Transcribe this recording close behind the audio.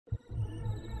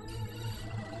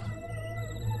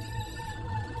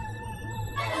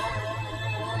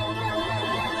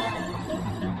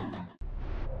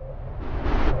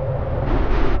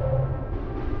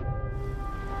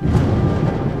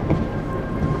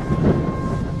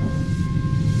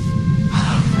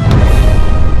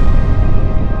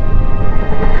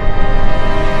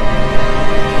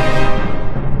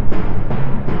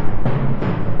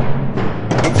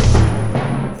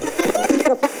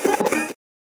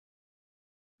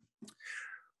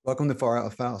Welcome to Far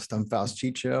Out Faust. I'm Faust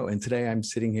Chicho, and today I'm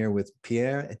sitting here with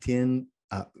Pierre-Etienne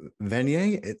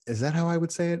Vannier. Is that how I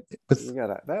would say it? You got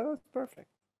that. That was perfect.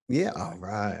 Yeah, all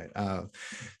Perfect. right.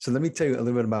 So let me tell you a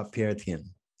little bit about Pierre-Etienne.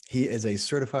 He is a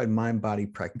certified mind-body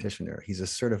practitioner. He's a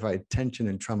certified tension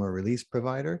and trauma release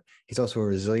provider. He's also a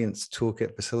resilience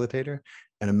toolkit facilitator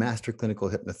and a master clinical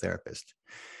hypnotherapist.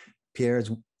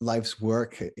 Pierre's life's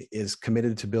work is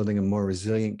committed to building a more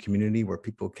resilient community where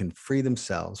people can free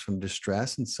themselves from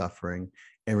distress and suffering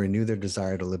and renew their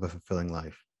desire to live a fulfilling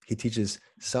life. He teaches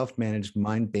self-managed,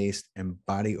 mind-based, and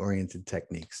body-oriented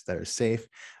techniques that are safe,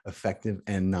 effective,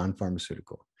 and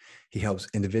non-pharmaceutical. He helps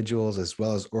individuals as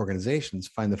well as organizations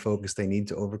find the focus they need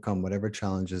to overcome whatever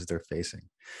challenges they're facing.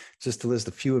 Just to list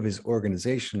a few of his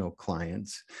organizational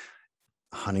clients: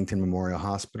 Huntington Memorial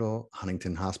Hospital,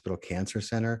 Huntington Hospital Cancer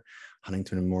Center,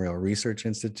 Huntington Memorial Research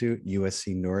Institute,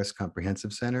 USC Norris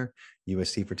Comprehensive Center,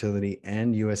 USC Fertility,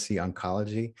 and USC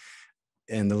Oncology.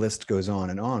 And the list goes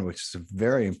on, which is a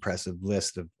very impressive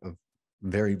list of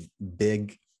very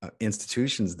big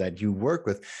institutions that you work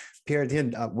with.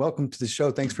 Pierre-Etienne, welcome to the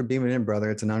show. Thanks for beaming in, brother.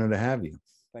 It's an honor to have you.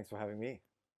 Thanks for having me.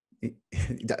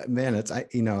 Man,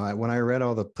 when I read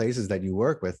all the places that you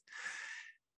work with,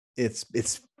 it's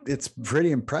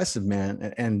pretty impressive,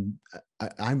 man. And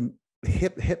I'm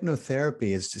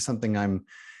hypnotherapy is just something I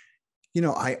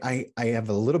have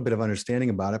a little bit of understanding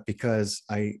about it because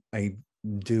I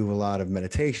do a lot of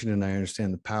meditation and I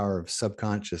understand the power of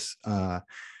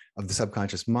the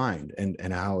subconscious mind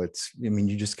and how I mean,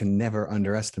 you just can never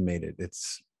underestimate it.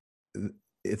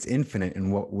 It's infinite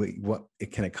in what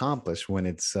it can accomplish when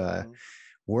it's Mhm.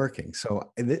 working.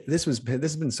 So this has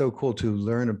been so cool to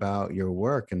learn about your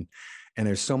work, and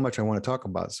there's so much I want to talk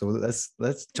about. So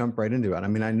let's jump right into it. I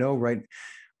mean,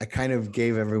 I kind of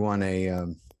gave everyone a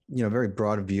very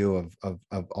broad view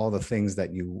of all the things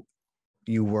that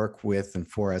you work with and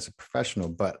for as a professional.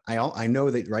 But I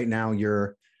know that right now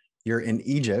you're in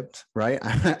Egypt, right?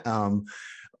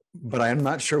 But I'm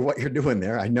not sure what you're doing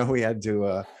there. I know we had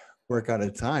to work out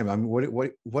a time.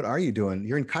 What are you doing?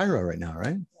 You're in Cairo right now,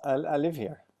 right? I live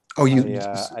here. Oh,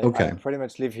 I okay. pretty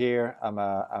much live here.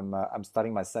 I'm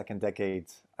starting my second decade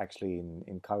actually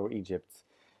in Cairo, Egypt.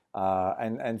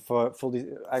 And for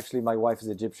the actually my wife is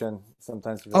Egyptian.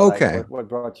 Sometimes people are like, Okay. what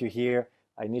brought you here?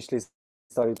 I initially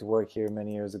started to work here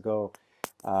many years ago,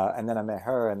 and then I met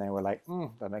her, and then we're like,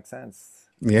 that makes sense.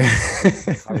 Yeah.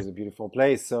 Cairo is a beautiful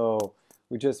place, so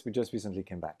we just recently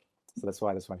came back. So that's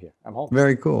why I'm here. I'm home.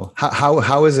 Very cool.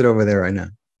 How is it over there right now?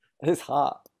 It's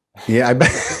hot. Yeah, I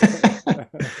bet.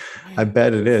 I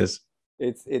bet it It's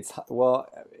is. well,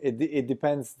 it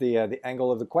depends the angle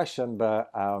of the question, but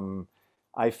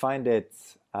I find it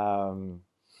um,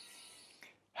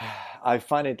 I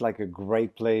find it like a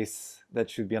great place that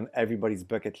should be on everybody's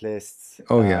bucket lists,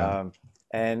 Oh yeah.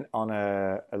 and on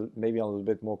maybe on a little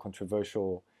bit more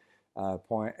controversial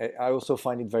point, I also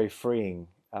find it very freeing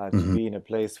to Hmm. be in a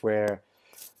place where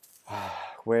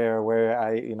where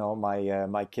I,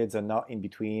 my kids are not in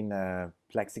between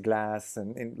plexiglass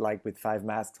and like with five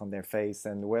masks on their face,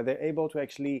 and where they're able to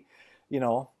actually,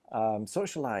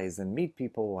 socialize and meet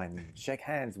people and shake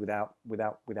hands without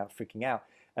freaking out.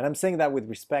 And I'm saying that with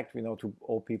respect, to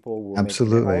all people who are making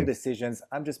their own Absolutely, decisions.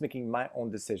 I'm just making my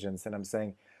own decisions, and I'm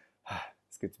saying,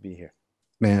 it's good to be here.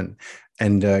 man.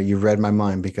 And you read my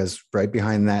mind because right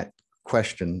behind that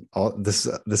question, all this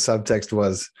the subtext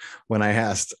was when I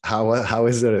asked how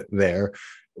is it there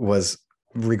was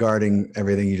regarding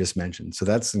everything you just mentioned. So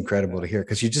that's incredible Yeah. to hear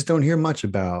because you just don't hear much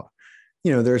about.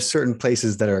 There are certain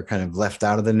places that are kind of left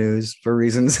out of the news for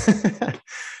reasons.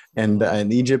 Hmm.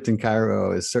 And Egypt and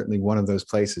Cairo is certainly one of those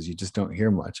places you just don't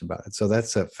hear much about it. So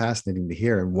that's fascinating to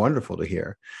hear and wonderful to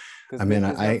hear. I Because mean,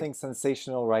 there's nothing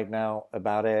sensational right now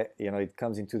about it. It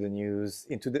comes into the news,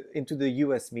 into the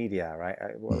U.S. media, right?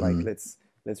 Well, like mhm.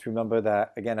 let's remember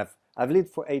that again. I've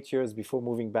lived for 8 years before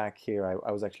moving back here.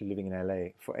 I was actually living in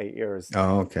L.A. for 8 years,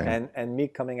 Oh, okay. and me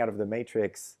coming out of the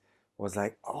Matrix was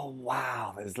like, oh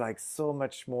wow, there's like so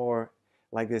much more.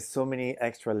 Like there's so many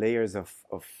extra layers of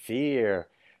fear,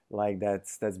 like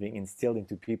that's being instilled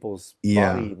into people's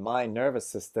Yeah, body, mind, nervous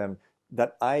system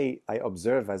that I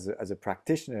observe as a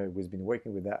practitioner who's been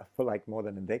working with that for like more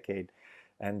than a decade,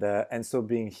 and so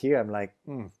being here, I'm like,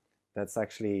 that's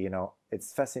actually it's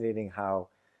fascinating how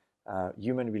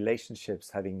human relationships,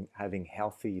 having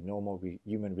healthy, normal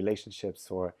human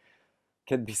relationships, or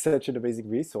can be such an amazing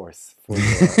resource for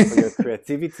your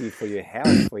creativity, for your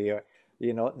health, for your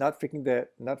not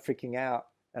freaking out.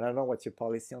 And I don't know what's your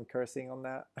policy on cursing on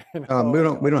that, we on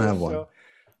don't your have one. show.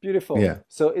 Beautiful. Yeah.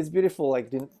 So it's beautiful,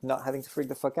 like not having to freak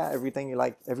the fuck out every time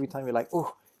you're like,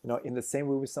 oh, in the same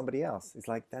way with somebody else. It's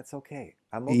like, that's okay.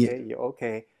 I'm Yeah, okay. You're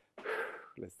okay.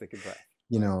 Let's take a breath.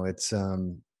 you know, it's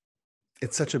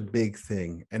such a big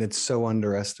thing, and it's so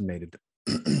underestimated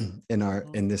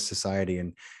Mhm. in this society,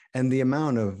 and the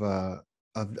amount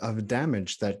of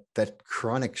damage that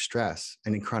chronic stress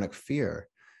and chronic fear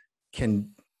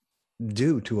can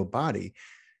do to a body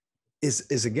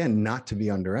is again not to be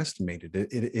underestimated.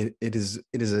 It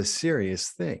is a serious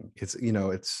thing. It's, you know,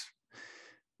 it's,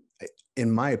 in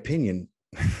my opinion,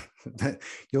 that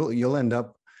you'll end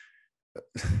up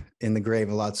in the grave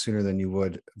a lot sooner than you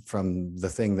would from the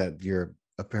thing that you're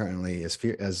apparently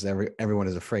as everyone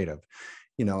is afraid of.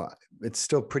 You know, it's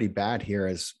still pretty bad here.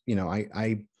 As you know,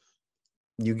 I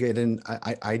you get in.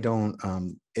 I don't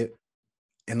it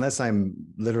unless I'm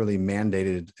literally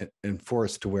mandated and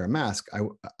forced to wear a mask.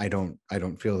 I don't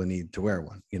feel the need to wear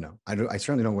one. You know, I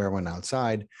certainly don't wear one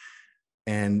outside.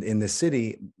 And in the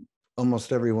city,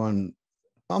 almost everyone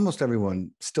almost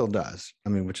everyone still does. I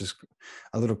mean, which is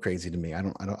a little crazy to me. I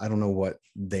don't know what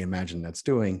they imagine that's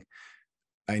doing.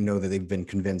 I know that they've been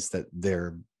convinced that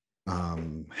they're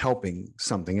helping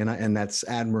something, and that's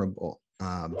admirable.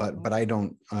 But I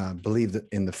don't believe that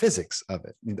in the physics of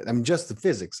it. I mean, just the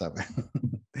physics of it.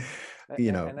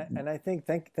 You know, And I think,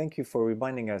 thank you for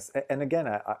reminding us. And again,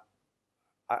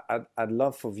 I'd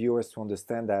love for viewers to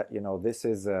understand that, this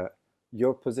is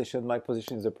your position. My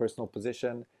position is a personal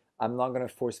position. I'm not going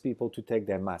to force people to take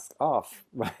their mask off,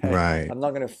 right? right? I'm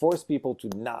not going to force people to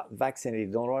not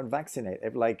vaccinate, don't want to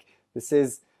vaccinate. Like, this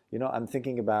is, I'm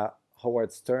thinking about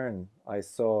Howard Stern. I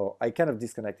kind of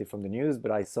disconnected from the news, but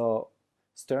I saw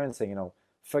Stern saying,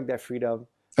 fuck their freedom,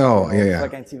 Oh, yeah, yeah,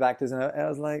 fuck anti-vaxxers. And I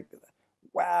was like,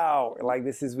 wow, like,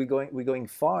 this is, we're going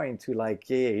far into, like,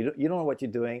 yeah, you don't know what you're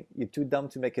doing. You're too dumb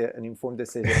to make an informed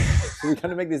decision. So we're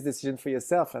gonna make this decision for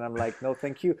yourself. And I'm like, no,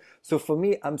 thank you. So for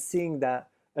me, I'm seeing that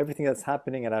everything that's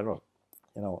happening, and I don't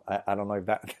know, I don't know if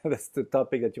that's the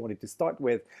topic that you wanted to start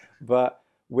with, but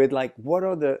with, like, what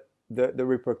are the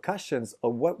repercussions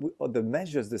of or the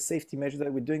measures, the safety measures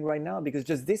that we're doing right now? Because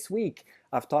just this week,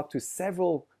 I've talked to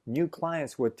several new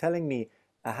clients who are telling me,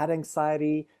 I had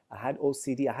anxiety, I had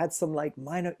OCD, I had some, like,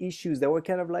 minor issues that were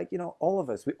kind of like, all of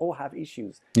us, we all have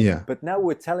issues. yeah, But now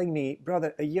we're telling me,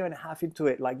 brother, a year and a half into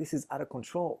it, like, this is out of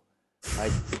control.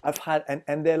 Like, I've had,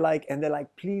 and they're like,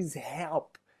 please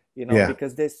help, yeah.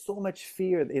 because there's so much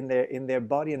fear in their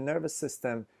body and nervous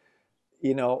system,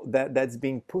 that's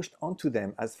being pushed onto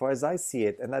them, as far as I see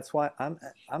it. And that's why I'm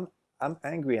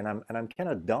angry, and I'm kind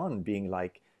of done being,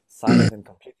 like, silent and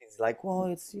completely. It's like, well,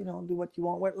 it's, do what you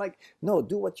want. Well, like, no,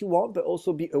 do what you want, but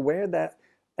also be aware that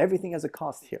everything has a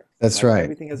cost here, That's right? right.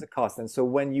 Everything has a cost. And so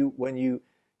when you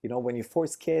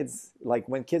force kids, like,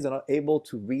 when kids are not able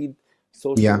to read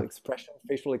social Yeah, expression,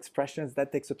 facial expressions,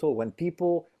 that takes a toll. When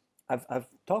people, I've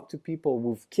talked to people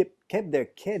who've kept their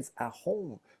kids at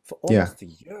home for yeah, almost a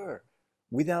year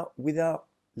without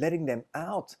letting them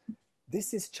out.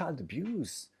 This is child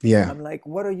abuse. yeah. I'm like,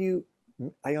 what are you?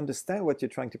 I understand what you're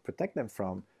trying to protect them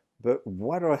from, but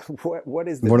what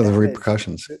is the What are the damage,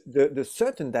 repercussions? the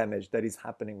certain damage that is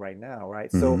happening right now,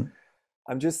 right? So Hmm.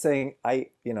 I'm just saying,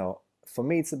 for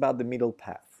me, it's about the middle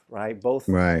path, right? Both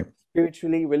Right.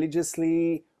 spiritually,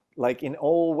 religiously, like, in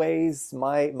all ways.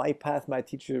 My path, my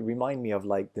teacher remind me of,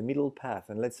 like, the middle path,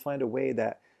 and let's find a way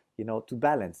that, to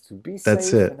balance, to be That's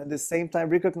safe, it. and at the same time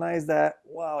recognize that,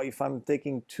 wow, if I'm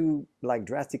taking too, like,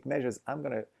 drastic measures, I'm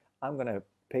gonna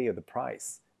pay the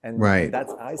price. And Right.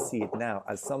 that's, I see it now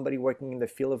as somebody working in the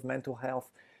field of mental health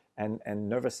and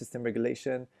nervous system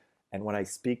regulation. And when I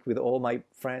speak with all my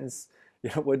friends,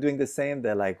 we're doing the same.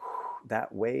 They're like,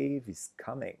 that wave is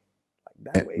coming.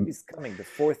 Like, that wave is coming. The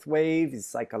fourth wave is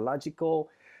psychological,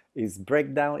 is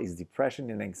breakdown, is depression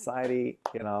and anxiety.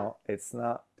 It's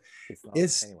not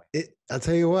It's anyway. it. I'll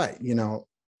tell you what.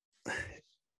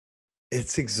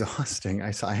 It's exhausting. I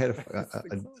had It's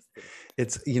exhausting.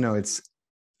 it's, it's,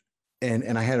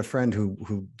 and I had a friend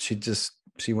who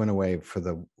she went away for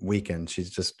the weekend. She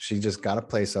just got a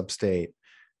place upstate.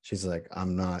 She's like,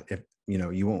 I'm not, if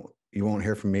you won't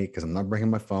hear from me because I'm not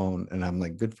bringing my phone. And I'm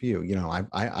like, good for you.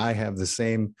 I have the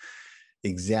same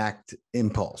exact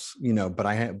impulse, but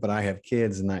I have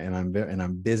kids, and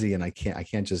I'm busy, and I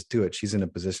can't just do it. She's in a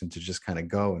position to just kind of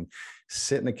go and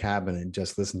sit in a cabin and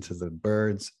just listen to the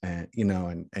birds, and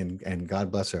and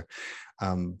God bless her.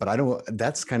 But I don't.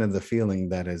 That's kind of the feeling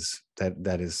that is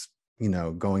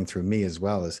going through me as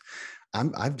well. As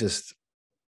I've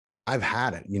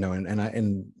had it,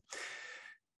 and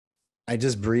I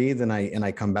just breathe, and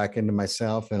I come back into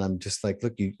myself, and I'm just like,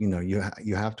 look, you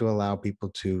have to allow people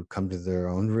to come to their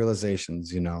own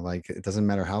realizations. Like, it doesn't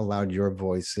matter how loud your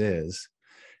voice is.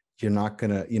 you're not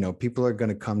gonna, people are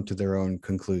gonna come to their own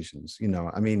conclusions.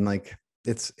 I mean, like,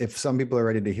 it's, if some people are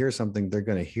ready to hear something, they're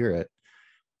gonna hear it,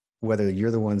 whether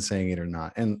you're the one saying it or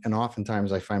not. And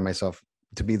oftentimes I find myself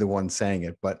to be the one saying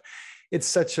it, but it's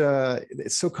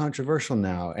so controversial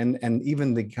now. And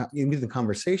even the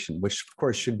conversation, which of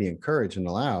course should be encouraged and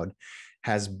allowed,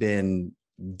 has been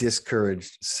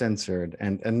discouraged, censored,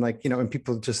 and like, and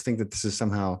people just think that this is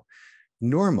somehow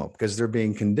normal because they're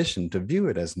being conditioned to view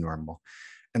it as normal.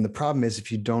 And the problem is,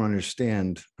 if you don't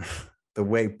understand the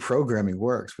way programming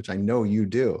works, which I know you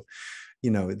do,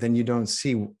 then you don't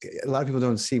see, a lot of people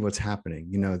don't see what's happening.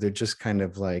 They're just kind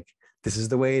of like, this is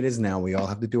the way it is now. We all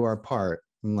have to do our part.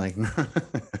 I'm like,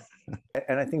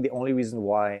 And I think the only reason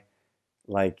why,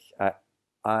 like,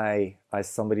 I as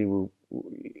somebody you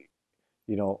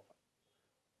know,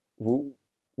 who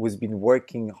who's been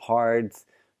working hard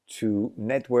to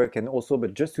network and also,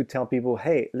 but just to tell people,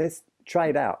 hey, let's try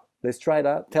it out. Let's try it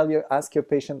out. Ask your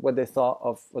patient what they thought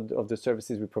of the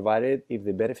services we provided, if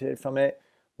they benefited from it.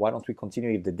 Why don't we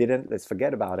continue? If they didn't, let's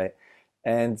forget about it.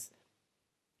 And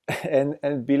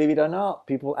and believe it or not,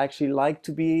 people actually like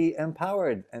to be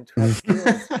empowered and to have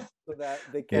skills so that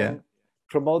they yeah, can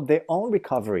promote their own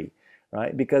recovery,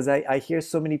 right? Because I hear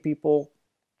so many people,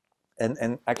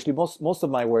 and actually most of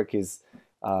my work is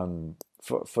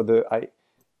for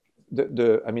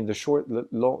I mean the short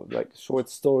long like short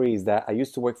stories that I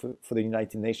used to work for the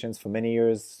United Nations for many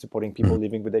years, supporting people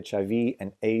living with HIV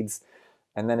and AIDS,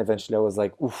 and then eventually I was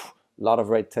like, oof, a lot of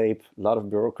red tape, a lot of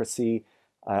bureaucracy.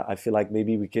 I feel like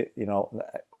maybe we could,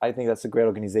 I think that's a great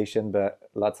organization, but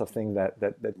lots of things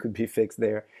that could be fixed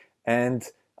there. And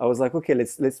I was like, okay,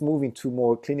 let's move into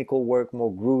more clinical work,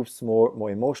 more groups, more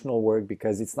emotional work,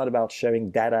 because it's not about sharing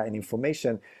data and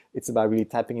information. It's about really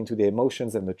tapping into the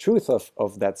emotions and the truth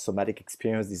of that somatic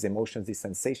experience, these emotions, these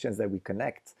sensations that we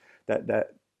connect, that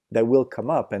will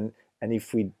come up. And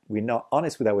if we're not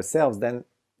honest with ourselves, then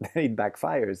it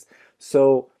backfires.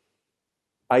 So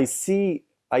I see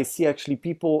I see actually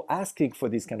people asking for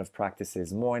these kind of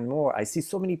practices more and more. I see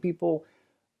so many people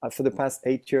for the past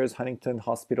 8 years, Huntington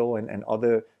Hospital and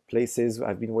other places.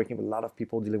 I've been working with a lot of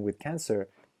people dealing with cancer,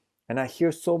 and I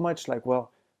hear so much like,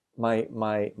 well,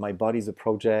 my body's a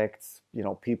project.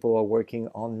 People are working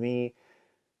on me,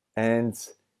 and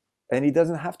it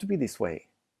doesn't have to be this way.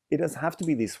 It doesn't have to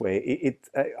be this way.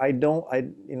 I don't I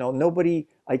nobody.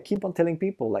 I keep on telling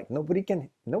people like nobody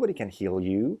can heal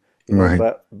you, right.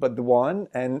 but the one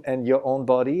and your own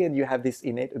body, and you have this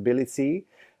innate ability,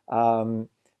 and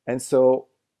so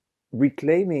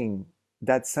reclaiming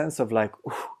that sense of like,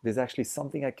 "Ooh, there's actually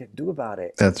something I can do about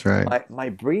it. That's right. My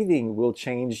breathing will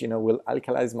change, will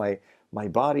alkalize my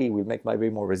body, will make my body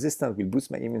more resistant, will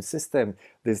boost my immune system.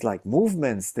 There's like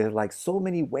movements, there's like so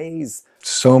many ways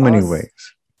So for many us, ways.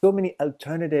 so many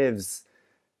alternatives,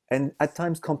 and at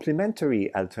times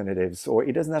complementary alternatives, or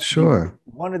it doesn't have to be Sure.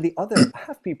 one or the other. I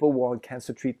have people who are on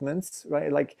cancer treatments,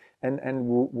 right? Like, and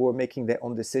who are making their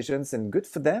own decisions, and good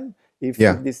for them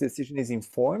Yeah, if this decision is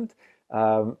informed.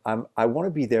 I want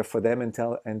to be there for them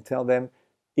and tell them,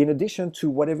 in addition to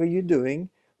whatever you're doing,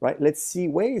 right? Let's see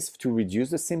ways to reduce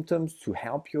the symptoms, to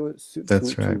help you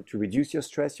that's right. to reduce your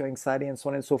stress, your anxiety, and so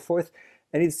on and so forth.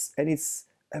 And it's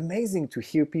amazing to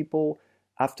hear people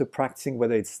after practicing,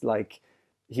 whether it's like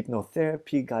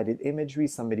hypnotherapy, guided imagery,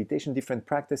 some meditation, different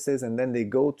practices, and then they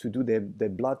go to do their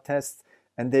blood tests,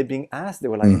 and they're being asked, they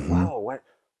were like, Hmm. wow,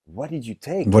 what did you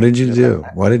take? What did you They're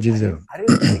like, do? What did you do? I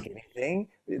didn't take anything.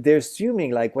 They're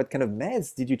assuming like, what kind of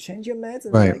meds? Did you change your meds?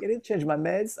 And they're Right. like, I didn't change my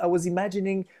meds. I was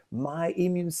imagining my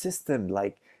immune system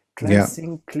like Yeah.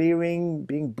 cleansing, clearing,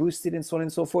 being boosted, and so on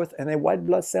and so forth. And then white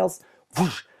blood cells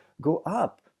whoosh, go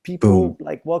up. People Boom.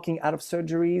 like walking out of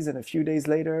surgeries, and a few days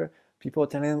later, people are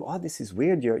telling them, "Oh, this is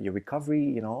weird. Your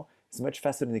recovery, is much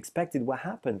faster than expected. What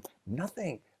happened?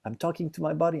 Nothing. I'm talking to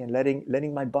my body and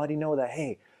letting my body know that,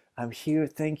 hey, I'm here.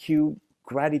 Thank you.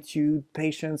 Gratitude,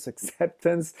 patience,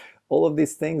 acceptance, all of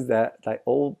these things that like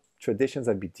old traditions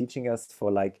have been teaching us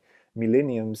for like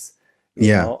millenniums,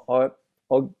 Yeah, are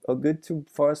good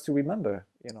for us to remember.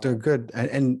 they're good.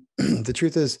 And the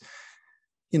truth is,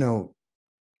 you know,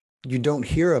 you don't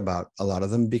hear about a lot of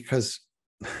them because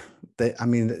I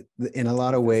mean, in a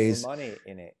lot Because of there's no ways, money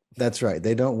in it. that's right.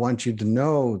 They don't want you to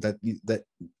know that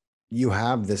you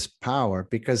have this power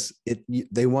because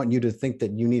they want you to think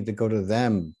that you need to go to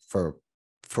them for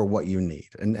what you need.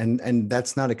 And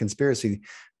that's not a conspiracy.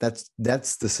 That's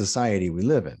the society we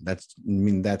live in.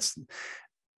 That's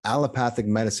allopathic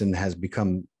medicine has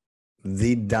become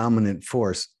the dominant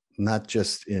force, not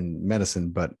just in medicine,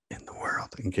 but in the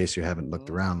world, in case you haven't looked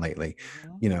Mhm, around lately,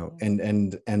 mhm, you know,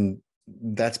 mhm. and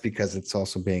that's because it's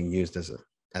also being used as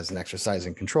as an exercise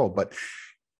in control. But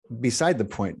beside the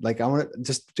point, like I want to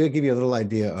just to give you a little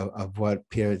idea of what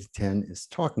Pierre-Etienne is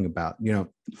talking about.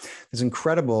 This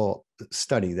incredible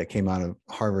study that came out of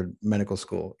Harvard Medical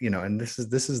School, and this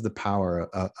is the power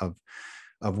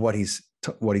of what he's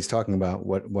talking about,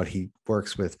 what he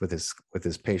works with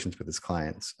his patients, with his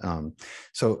clients.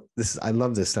 So I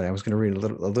love this study. I was going to read a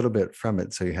little bit from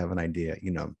it so you have an idea,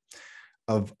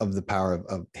 of the power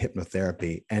of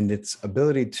hypnotherapy and its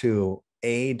ability to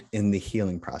aid in the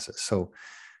healing process. So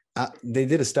they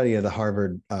did a study at the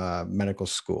Harvard Medical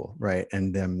School, right?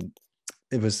 And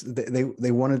it was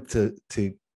they wanted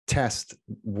to test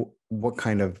what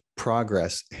kind of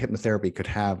progress hypnotherapy could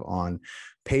have on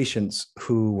patients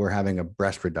who were having a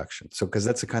breast reduction. So, because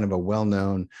that's a kind of a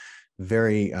well-known,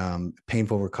 very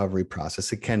painful recovery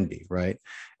process. It can be, right?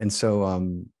 And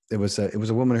so it was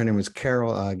a woman. Her name was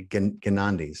Carol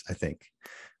Ganandes, I think,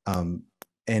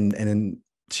 and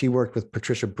she worked with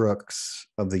Patricia Brooks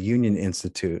of the Union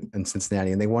Institute in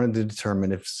Cincinnati, and they wanted to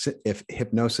determine if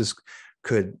hypnosis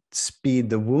could speed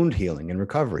the wound healing and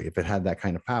recovery, if it had that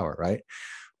kind of power, right?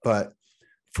 But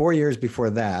 4 years before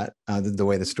that, the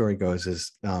way the story goes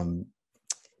is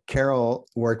Carol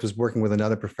was working with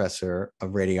another professor of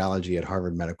radiology at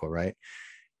Harvard Medical, right?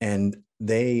 And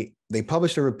they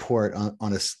published a report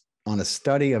on a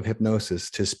study of hypnosis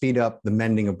to speed up the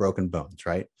mending of broken bones,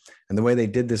 right? And the way they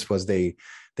did this was they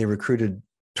recruited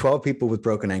 12 people with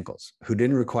broken ankles who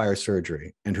didn't require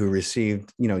surgery and who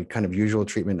received, kind of usual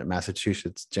treatment at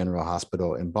Massachusetts General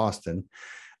Hospital in Boston.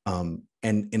 And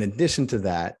in addition to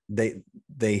that,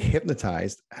 they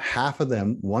hypnotized half of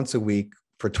them once a week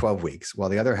for 12 weeks, while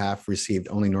the other half received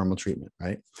only normal treatment,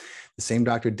 right? The same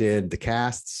doctor did the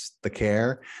casts, the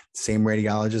care, the same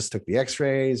radiologist took the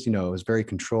x-rays, it was very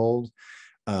controlled.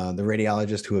 The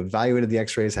radiologist who evaluated the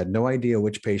x-rays had no idea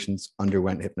which patients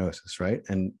underwent hypnosis, right?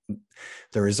 And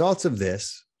the results of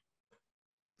this,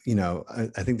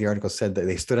 I think the article said that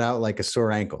they stood out like a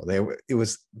sore ankle. It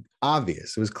was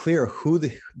obvious. It was clear who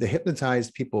the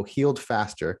hypnotized people healed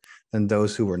faster than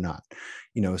those who were not.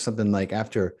 Something like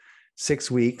after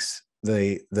 6 weeks,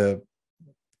 they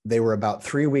were about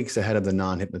 3 weeks ahead of the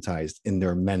non-hypnotized in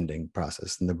their mending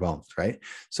process in their bones, right?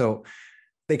 So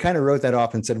they kind of wrote that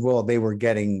off and said, well, they were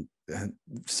getting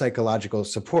psychological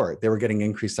support. They were getting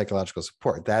increased psychological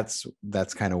support. That's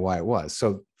kind of why it was.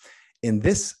 So in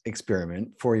this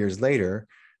experiment, 4 years later,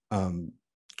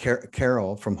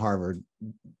 Carol from Harvard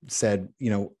said,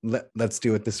 let's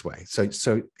do it this way.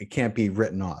 So it can't be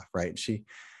written off, right?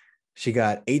 She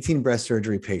got 18 breast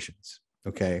surgery patients.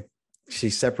 Okay. She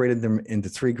separated them into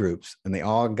 3 groups and they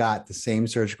all got the same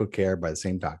surgical care by the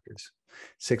same doctors.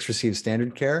 6 received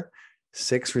standard care,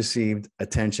 6 received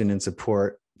attention and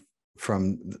support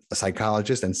from a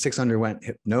psychologist, and 6 underwent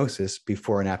hypnosis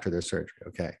before and after their surgery.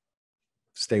 Okay.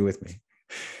 Stay with me.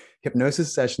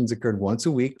 Hypnosis sessions occurred once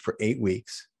a week for 8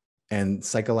 weeks, and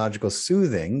psychological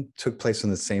soothing took place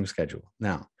on the same schedule.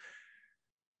 Now,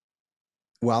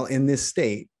 while in this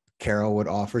state, Carol would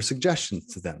offer suggestions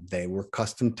to them. They were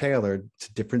custom tailored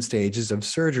to different stages of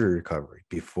surgery recovery,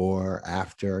 before,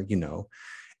 after,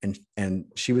 and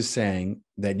she was saying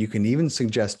that you can even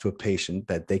suggest to a patient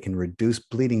that they can reduce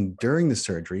bleeding during the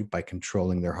surgery by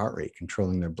controlling their heart rate,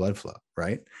 controlling their blood flow,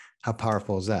 right? How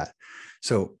powerful is that?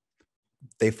 So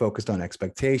they focused on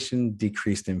expectation,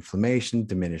 decreased inflammation,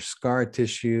 diminished scar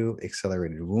tissue,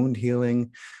 accelerated wound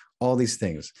healing, all these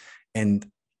things. And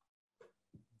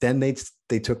then they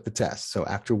took the test. So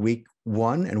after week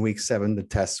 1 and week 7, the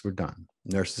tests were done.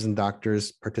 Nurses and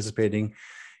doctors participating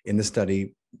in the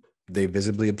study, they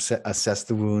visibly assessed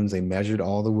the wounds. They measured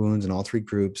all the wounds in all 3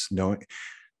 groups. None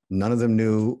of them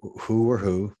knew who were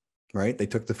who, right? They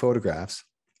took the photographs.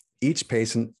 Each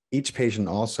patient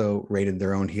also rated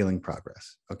their own healing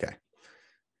progress. Okay.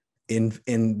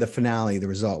 In the finale, the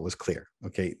result was clear.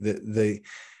 Okay.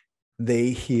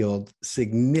 They healed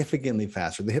significantly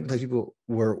faster. The hypnotized people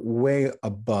were way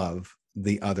above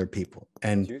the other people.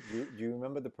 And do you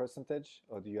remember the percentage,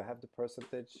 or do you have the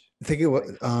percentage? I think it was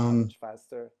like how much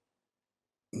faster?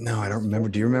 No, I don't remember.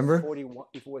 Do you remember? 41.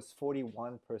 It was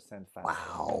 41% faster.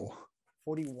 Wow.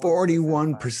 41%.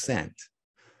 41%.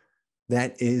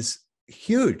 That is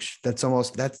huge. That's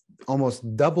almost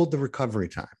doubled the recovery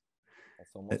time.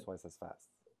 That's almost twice as fast.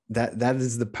 That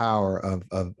is the power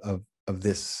of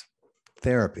this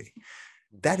therapy.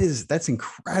 That's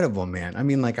incredible, man. I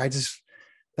mean, like,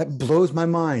 that blows my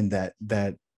mind that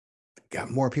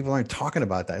more people aren't talking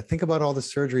about that. Think about all the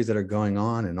surgeries that are going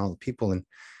on and all the people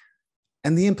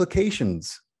and the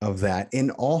implications of that in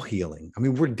all healing. I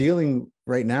mean, we're dealing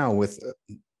right now with,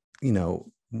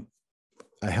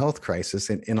 a health crisis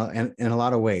in a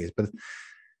lot of ways, but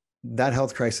that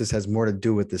health crisis has more to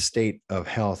do with the state of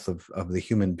health of the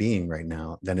human being right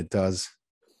now than it does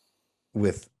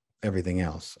with everything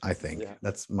else. I think Yeah.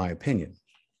 that's my opinion.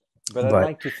 But But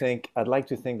I'd like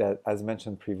to think that, as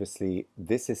mentioned previously,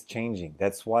 this is changing.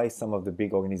 That's why some of the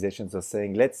big organizations are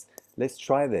saying, let's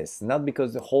try this. Not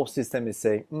because the whole system is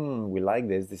saying, we like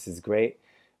this, this is great,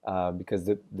 because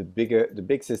the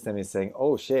big system is saying,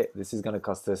 oh shit, this is going to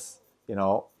cost us,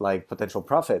 like potential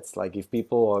profits. Like if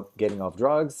people are getting off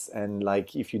drugs, and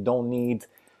like if you don't need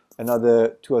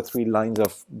another 2 or 3 lines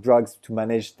of drugs to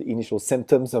manage the initial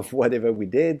symptoms of whatever we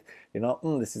did,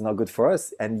 this is not good for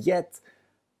us. And yet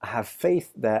I have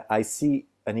faith that I see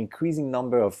an increasing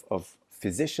number of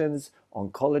physicians,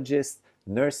 oncologists,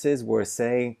 nurses who are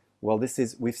saying, well,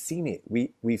 we've seen it.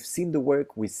 We've seen the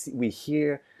work. We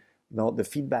hear, the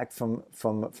feedback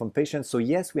from patients. So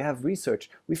yes, we have research.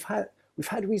 We've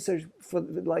had research for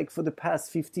the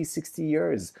past 50, 60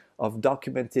 years of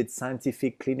documented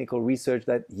scientific clinical research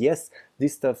that yes,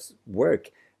 these stuffs work.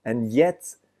 And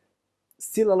yet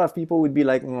still a lot of people would be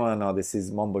like, no, no, this is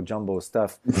mumbo jumbo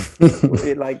stuff.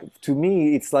 Like to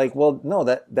me, it's like, well, no,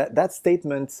 that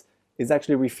statement is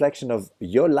actually a reflection of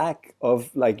your lack of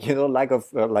lack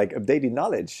of like updated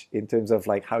knowledge in terms of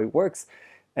like how it works.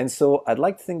 And so I'd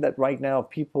like to think that right now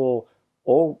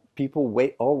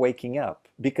are waking up,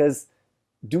 because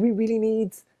do we really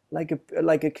need like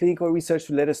a clinical research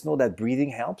to let us know that breathing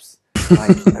helps?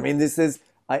 Like, I mean, this is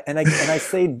I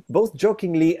say both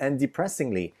jokingly and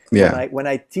depressingly when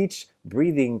yeah, I teach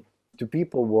breathing to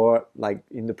people who are like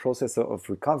in the process of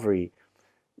recovery,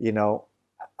 you know,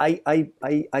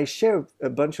 I share a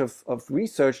bunch of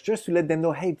research just to let them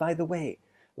know, hey, by the way,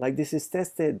 like this is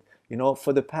tested,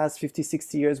 for the past 50,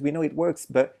 60 years, we know it works.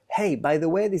 But hey, by the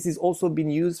way, this has also been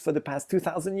used for the past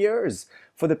 2,000 years,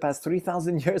 for the past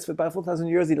 3,000 years, for the past 4,000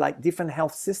 years in like different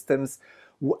health systems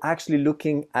who actually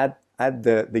looking at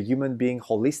the human being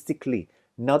holistically,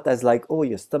 not as like, oh,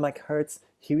 your stomach hurts,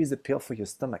 here is a pill for your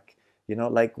stomach.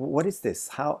 Like, what is this?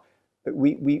 How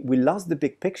we lost the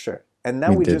big picture, and now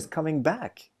we we're did. just coming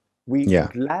back. We Yeah,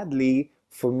 gladly,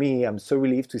 for me, I'm so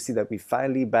relieved to see that we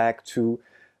finally back to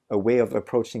a way of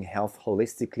approaching health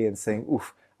holistically and saying,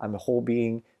 oof, I'm a whole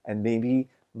being, and maybe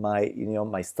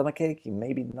my stomach ache,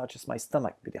 maybe not just my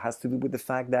stomach, but it has to do with the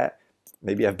fact that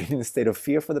maybe I've been in a state of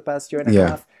fear for the past year and a yeah.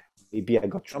 half. Maybe I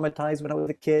got traumatized when I was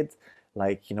a kid,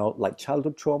 like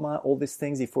childhood trauma, all these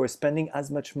things. If we're spending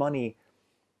as much money,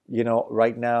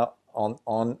 right now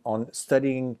on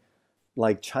studying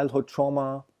like childhood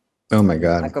trauma Oh my and the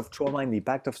God. impact of trauma and the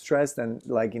impact of stress, and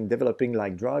like in developing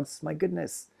like drugs, my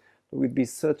goodness, it would be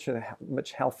such a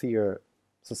much healthier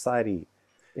society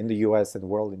in the US and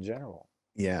world in general.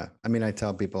 Yeah. I mean, I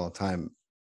tell people all the time,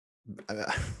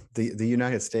 uh, the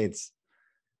United States,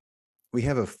 we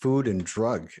have a Food and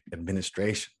Drug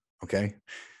Administration. Okay.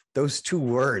 Those two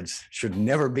words should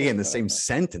never be in the same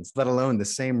sentence, let alone the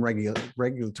same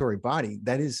regulatory body.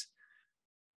 That is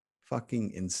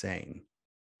fucking insane.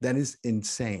 That is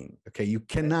insane. Okay. You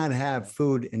cannot have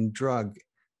food and drug.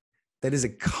 That is a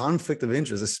conflict of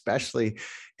interest, especially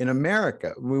in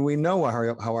America. We know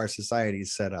how our society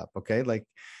is set up. Okay. Like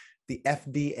the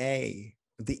FDA,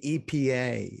 the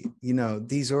EPA,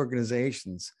 these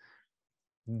organizations,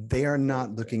 they are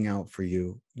not looking out for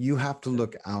you. You have to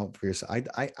look out for yourself.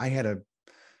 I had a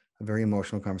very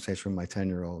emotional conversation with my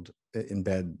 10-year-old in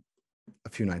bed a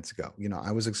few nights ago.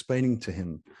 I was explaining to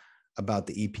him about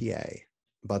the EPA,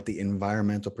 about the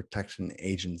Environmental Protection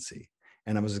Agency,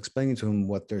 and I was explaining to him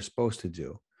what they're supposed to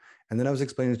do. And then I was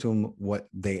explaining to him what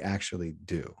they actually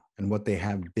do and what they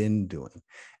have been doing.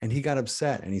 And he got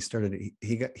upset and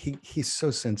he's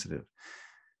so sensitive.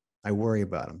 I worry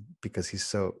about him because he's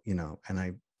so,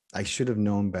 and I should have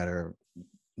known better.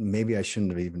 Maybe I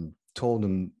shouldn't have even told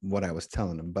him what I was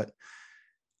telling him, but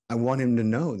I want him to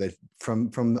know that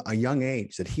from a young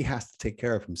age that he has to take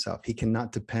care of himself. He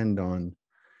cannot depend on,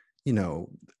 you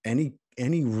know, any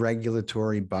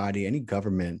regulatory body, any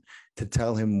government to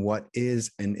tell him what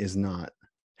is and is not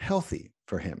healthy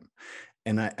for him.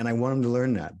 And I want him to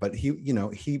learn that. But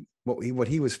what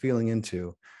he was feeling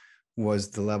into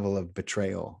was the level of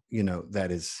betrayal,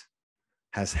 that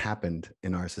has happened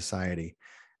in our society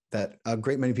that a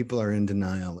great many people are in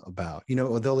denial about.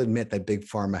 They'll admit that big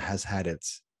pharma has had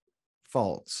its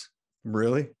faults.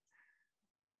 Really?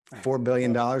 $4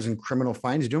 billion in criminal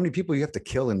fines. Do you know how many people you have to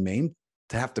kill in Maine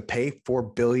to have to pay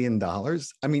 $4 billion?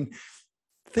 I mean,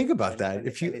 think about that. And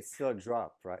it's still a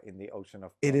drop, right, in the ocean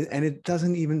of It is, profit. and it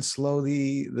doesn't even slow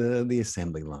the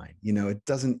assembly line.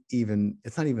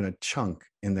 It's not even a chunk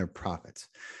in their profits.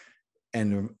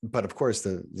 But of course,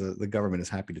 the government is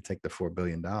happy to take the $4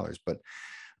 billion. But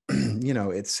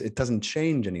it doesn't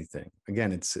change anything.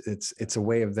 Again, it's a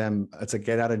way of them. It's a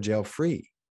get out of jail free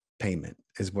payment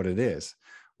is what it is.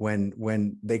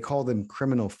 When they call them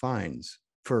criminal fines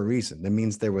for a reason, that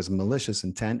means there was malicious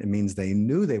intent. It means they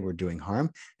knew they were doing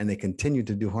harm, and they continued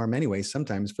to do harm anyway,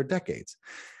 sometimes for decades.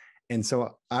 And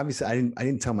so obviously I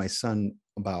didn't tell my son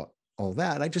about all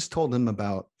that. I just told him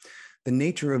about the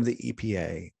nature of the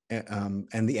EPA,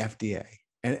 and the FDA,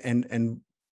 and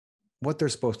what they're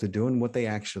supposed to do and what they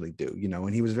actually do,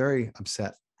 and he was very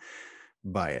upset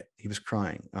by it. He was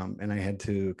crying, and I had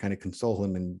to kind of console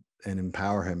him and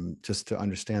empower him, just to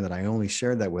understand that I only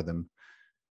shared that with him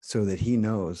so that he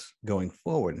knows going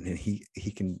forward, and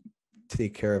he can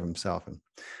take care of himself. And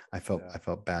Yeah. I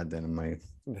felt bad then in my.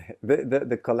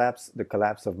 The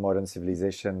collapse of modern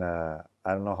civilization. I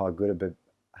don't know how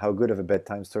good of a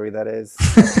bedtime story that is.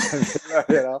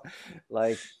 Sometimes,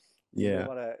 like you may Yeah.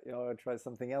 want to try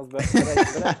something else,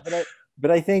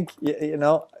 but I think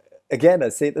again, I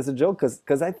say it as a joke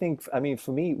because I mean,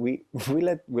 for me, we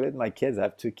let my kids. I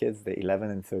have two kids, they're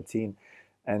 11 and 13,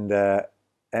 and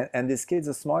and these kids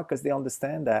are smart because they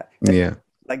understand that, Yeah.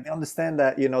 like they understand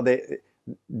that they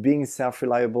being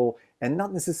self-reliable, and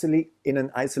not necessarily in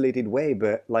an isolated way,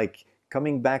 but like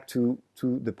coming back to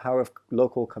the power of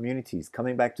local communities,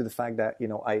 coming back to the fact that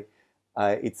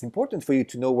it's important for you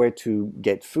to know where to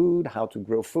get food, how to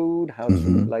grow food, how to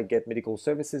Hmm. like get medical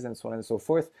services, and so on and so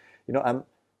forth.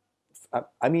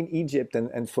 I'm in Egypt,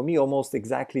 and for me, almost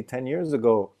exactly 10 years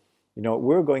ago,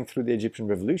 we're going through the Egyptian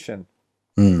revolution,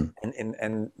 Mm.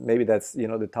 and maybe that's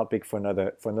the topic for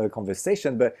another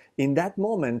conversation. But in that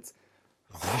moment,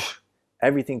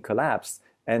 everything collapsed.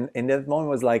 And in that moment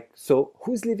was like, so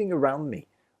who's living around me?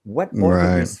 What are the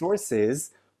Right.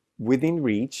 resources within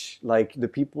reach, like the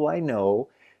people I know?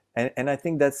 And I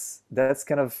think that's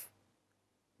kind of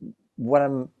what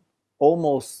I'm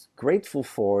almost grateful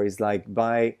for, is like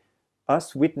by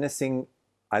us witnessing,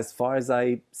 as far as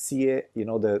I see it,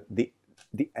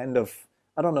 the end of,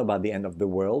 I don't know about the end of the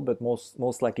world, but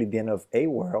most likely the end of a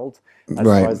world, as far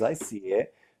Right. as I see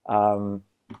it. Um,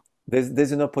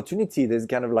 there's an opportunity. There's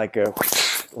kind of like a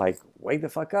like, wake the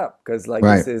fuck up, because like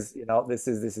Right. this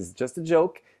is just a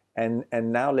joke, and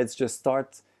now let's just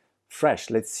start fresh.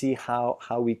 Let's see how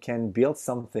we can build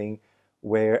something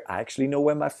where I actually know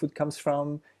where my food comes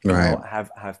from. Right.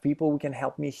 Have people who can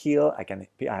help me heal. I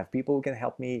have people who can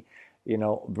help me,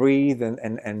 breathe,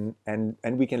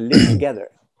 and we can live together,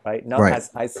 right? Not Right.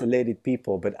 as isolated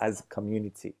people, but as a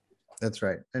community. That's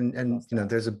right. And Trust that.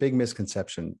 there's a big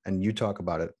misconception, and you talk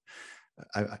about it.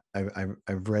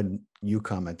 I've read you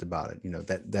comment about it.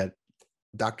 That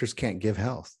doctors can't give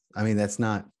health. I mean, that's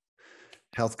not.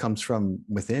 Health comes from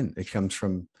within. It comes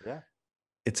from. Yeah.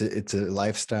 It's a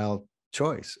lifestyle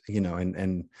choice.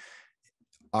 And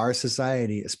our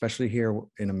society, especially here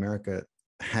in America,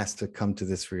 has to come to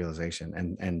this realization,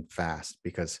 and fast,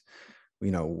 because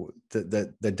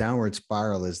the downward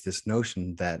spiral is this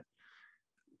notion that,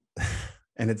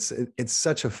 and it's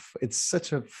such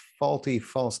a faulty,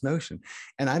 false notion.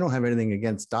 And I don't have anything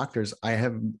against doctors. I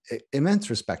have immense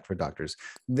respect for doctors.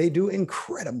 They do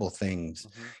incredible things.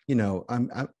 Hmm.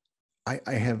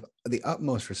 I have the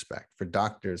utmost respect for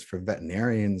doctors, for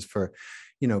veterinarians, for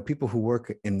people who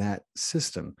work in that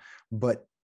system. But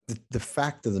the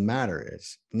fact of the matter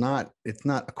is, it's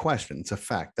not a question, it's a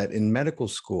fact that in medical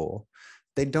school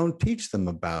they don't teach them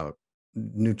about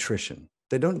nutrition.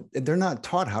 They're not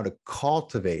taught how to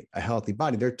cultivate a healthy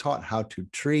body. They're taught how to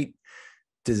treat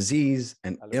disease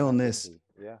and illness Allopathy.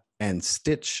 Yeah. and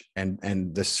stitch, and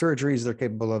the surgeries they're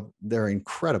capable of. They're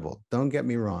incredible. Don't get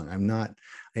me wrong. I'm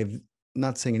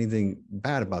not saying anything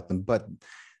bad about them, but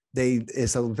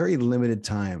it's a very limited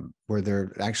time where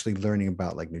they're actually learning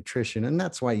about like nutrition. And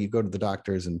that's why you go to the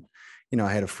doctors. And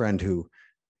I had a friend who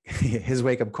his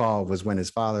wake up call was when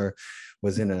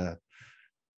was in a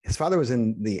his father was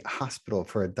in the hospital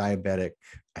for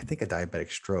I think a diabetic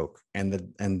stroke. And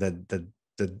the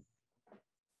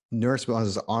nurse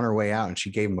was on her way out, and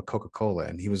she gave him a Coca-Cola,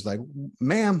 and he was like,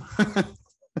 ma'am,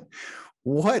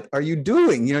 what are you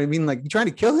doing? You know what I mean? Like, you trying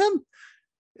to kill him?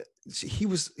 He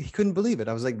couldn't believe it.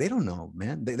 I was like, they don't know,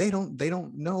 man. They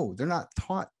don't know. They're not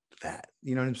taught that.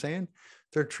 You know what I'm saying?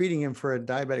 They're treating him for a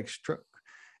diabetic stroke,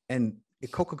 and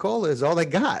Coca-Cola is all they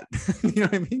got. You know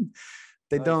what I mean?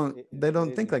 They No, it's don't it, they it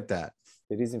don't is think like that.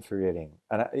 it is infuriating.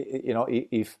 And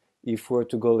if we're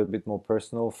to go a little bit more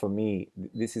personal, for me,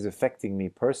 this is affecting me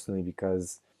personally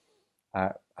because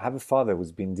I have a father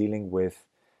who's been dealing with,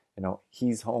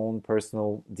 his own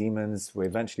personal demons, who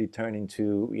eventually turn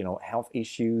into, health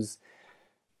issues.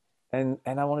 And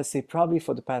I want to say, probably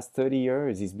for the past 30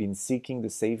 years, he's been seeking the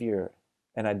savior.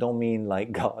 and I don't mean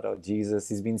like God or Jesus.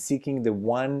 He's been seeking the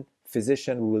one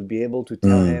physician who will be able to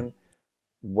tell Mm. him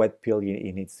what pill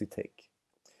he needs to take.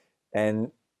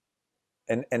 And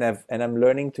I'm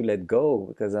learning to let go,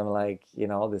 because I'm like,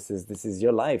 this is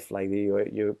your life. Like,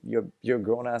 you're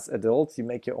grown ass adults, you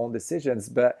make your own decisions.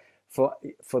 But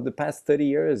for the past 30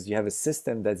 years, you have a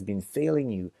system that's been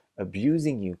failing you,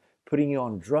 abusing you, putting you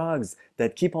on drugs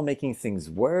that keep on making things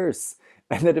worse.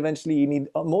 And then eventually you need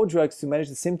more drugs to manage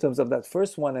the symptoms of that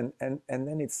first one, and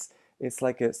then it's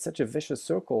like such a vicious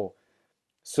circle.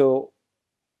 So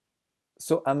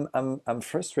I'm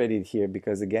frustrated here,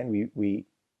 because again,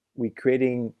 we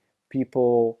creating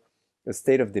people a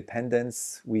state of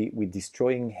dependence. We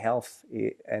destroying health,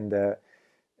 and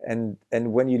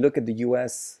when you look at the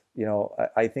US,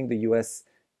 I think the US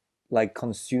like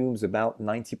consumes about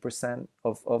 90%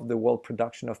 of the world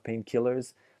production of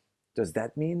painkillers. Does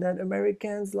that mean that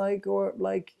Americans are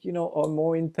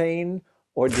more in pain,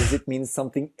 or does it mean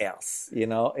something else?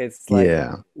 It's like,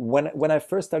 Yeah. when I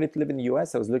first started to live in the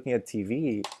US, I was looking at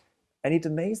TV, and it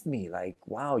amazed me, like,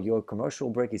 wow, your commercial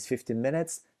break is 15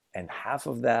 minutes, and half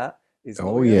of that is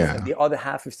Oh lawyers, and yeah. the other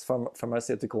half is from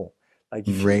pharmaceutical. Like,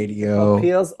 you pop Radio.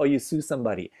 pills or you sue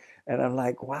somebody. And I'm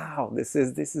like, wow, this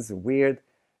is weird,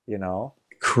 you know,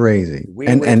 Crazy.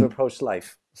 weird And way to and approach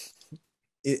life.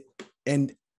 it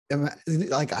and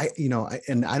like I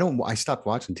don't I stopped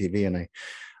watching TV, and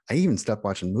I even stopped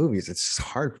watching movies. It's just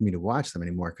hard for me to watch them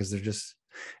anymore because they're just.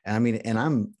 And I mean, and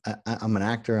I'm an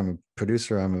actor. I'm a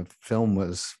producer. I'm a film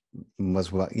was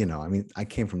what I mean. I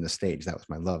came from the stage. That was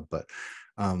my love. But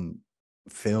um,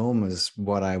 film is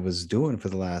what I was doing for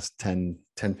the last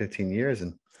 15 years,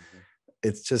 and Mhm.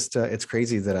 it's just it's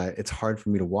crazy that it's hard for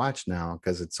me to watch now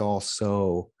because it's all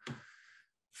so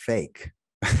fake.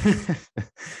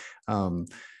 um,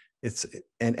 it's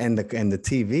and the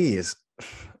TV is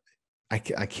I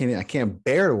can't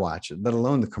bear to watch it, let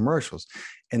alone the commercials.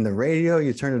 And the radio,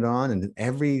 you turn it on, and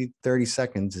every 30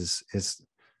 seconds is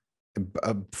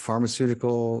a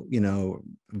pharmaceutical,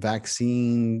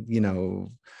 vaccine,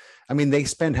 I mean, they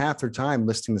spend half their time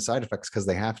listing the side effects because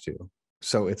they have to.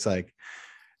 So it's like,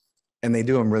 and they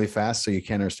do them really fast, so you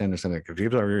can't understand. There's something like, you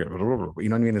know what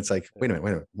I mean? It's like, wait a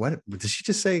minute, what did she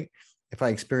just say? If I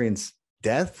experience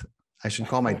death, I should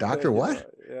call my doctor.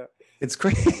 What? Yeah, It's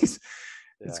crazy.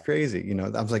 It's yeah. crazy.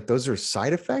 I was like, those are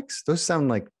side effects. Those sound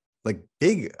like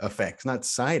big effects, not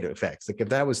side effects. Like if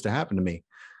that was to happen to me,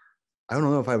 I don't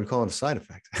know if I would call it a side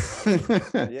effect.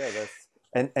 Yeah, that's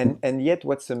and yet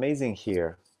what's amazing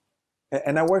here,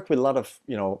 and I work with a lot of,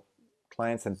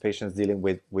 clients and patients dealing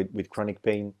with chronic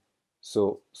pain.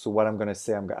 So what I'm going to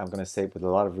say, I'm going to say it with a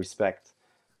lot of respect,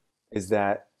 is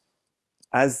that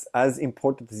as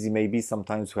important as it may be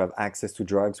sometimes to have access to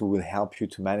drugs who will help you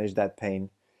to manage that pain,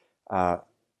 uh,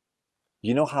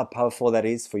 you know how powerful that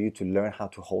is for you to learn how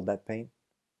to hold that pain.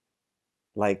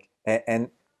 Like, and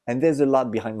there's a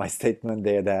lot behind my statement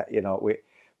there, that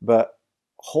but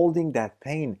holding that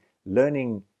pain,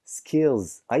 learning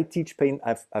skills. I teach pain.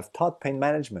 I've taught pain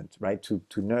management, right, to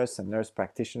nurse and nurse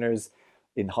practitioners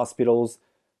in hospitals,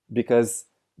 because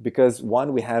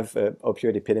one, we have a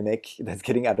opioid epidemic that's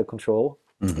getting out of control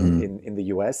in Hmm. in the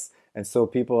US. And so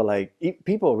people are like,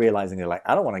 people realizing, they're like,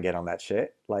 I don't want to get on that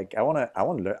shit. Like, I want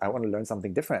to learn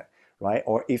something different, right?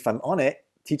 Or if I'm on it,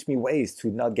 teach me ways to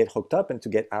not get hooked up and to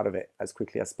get out of it as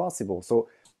quickly as possible. So,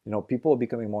 people are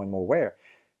becoming more and more aware.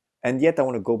 And yet I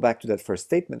want to go back to that first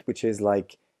statement, which is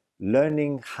like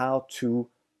learning how to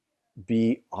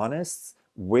be honest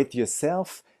with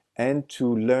yourself, and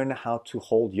to learn how to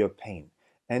hold your pain,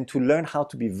 and to learn how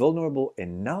to be vulnerable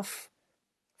enough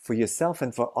for yourself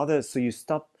and for others, so you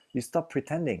stop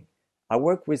pretending. I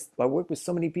work with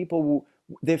so many people who,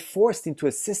 they're forced into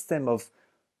a system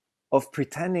of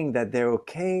pretending that they're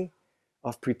okay,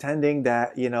 of pretending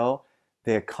that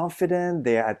they're confident,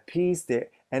 they're at peace,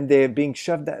 and they're being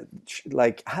shoved that,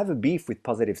 like, I have a beef with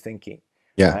positive thinking,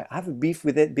 Yeah. right? I have a beef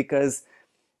with it, because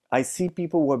I see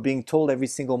people who are being told every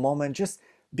single moment, just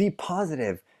be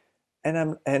positive. And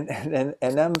I'm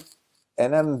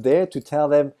there to tell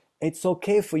them, it's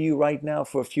okay for you right now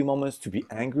for a few moments to be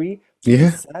angry, to be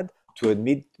Yeah. sad, to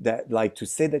admit that, like, to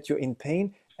say that you're in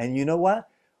pain. And you know what?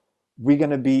 We're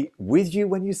gonna be with you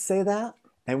when you say that,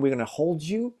 and we're gonna hold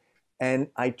you. And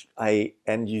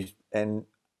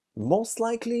most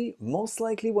likely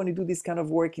when you do this kind of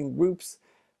work in groups,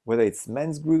 whether it's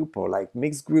men's group or like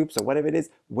mixed groups or whatever it is,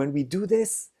 when we do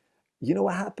this, you know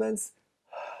what happens?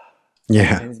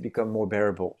 Yeah. Things become more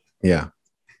bearable. Yeah.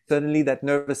 Suddenly that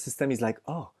nervous system is like,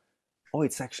 oh,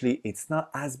 it's not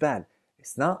as bad.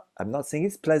 I'm not saying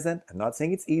it's pleasant, I'm not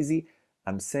saying it's easy.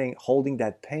 I'm saying holding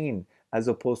that pain, as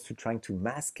opposed to trying to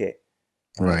mask it,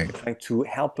 right? Right. Trying to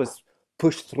help us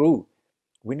push through.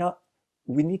 We're not,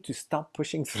 we need to stop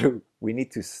pushing through. We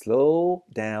need to slow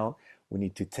down. We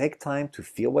need to take time to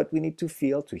feel what we need to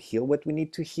feel, to heal what we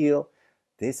need to heal.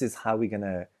 This is how we're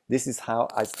gonna, this is how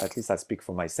I, at least I speak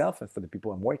for myself and for the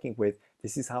people I'm working with,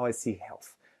 this is how I see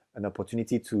health. An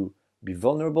opportunity to be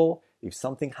vulnerable. If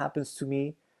something happens to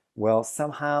me, well,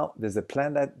 somehow there's a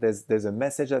plan, that there's a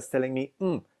message that's telling me,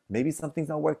 maybe something's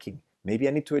not working. Maybe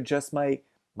I need to adjust my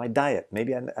diet.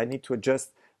 Maybe I need to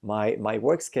adjust my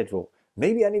work schedule.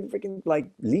 Maybe I need to freaking like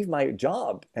leave my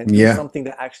job and do Yeah. something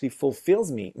that actually fulfills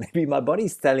me. Maybe my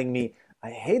body's telling me,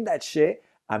 I hate that shit.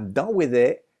 I'm done with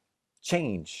it.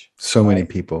 Change, So many right?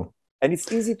 people. And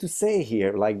it's easy to say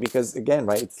here, like, because again,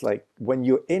 right, it's like when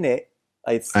you're in it,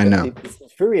 I know. it's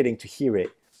infuriating to hear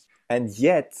it. And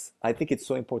yet, I think it's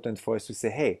so important for us to say,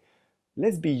 hey,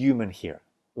 let's be human here.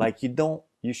 Like,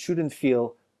 you shouldn't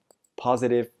feel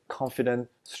positive, confident,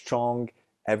 strong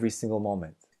every single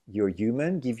moment. You're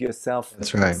human, give yourself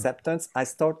That's right. acceptance. I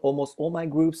start almost all my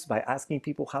groups by asking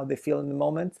people how they feel in the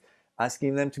moment,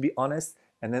 asking them to be honest,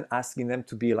 and then asking them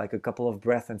to be like a couple of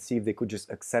breaths and see if they could just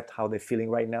accept how they're feeling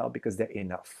right now because they're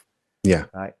enough. Yeah.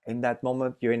 Right? In that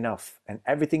moment, you're enough. And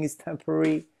everything is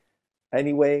temporary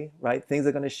anyway, right? Things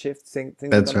are going to shift, things are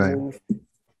That's going to right. move.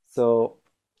 So,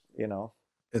 you know,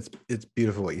 It's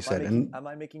beautiful what you said. And am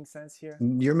I making sense here?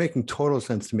 you're making total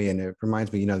sense to me. And it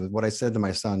reminds me, what I said to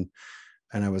my son,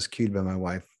 and I was cued by my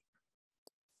wife.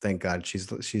 Thank God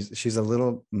she's a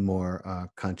little more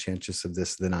conscientious of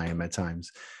this than I am at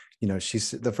times. She's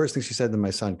the first thing she said to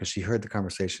my son, because she heard the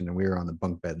conversation and we were on the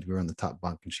bunk bed, we were on the top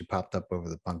bunk, and she popped up over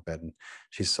the bunk bed and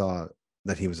she saw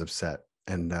that he was upset,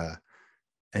 and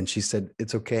she said,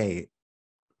 "It's okay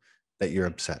that you're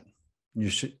upset. You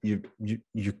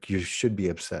should be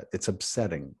upset. It's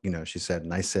upsetting," she said.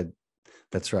 And I said,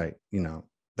 "That's right.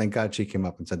 Thank God she came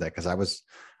up and said that, because I was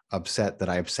upset that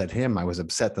I upset him. I was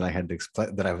upset that I had to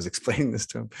explain that I was explaining this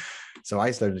to him. So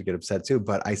I started to get upset too.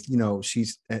 But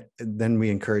then we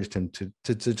encouraged him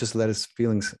to just let his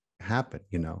feelings happen,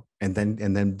 and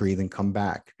then breathe and come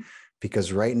back.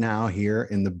 Because right now here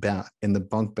in the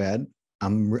bunk bed,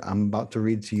 I'm about to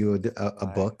read to you a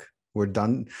Right. book. We're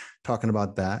done talking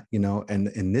about that, and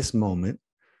in this moment,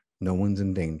 no one's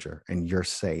in danger and you're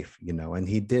safe, and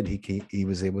he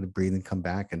was able to breathe and come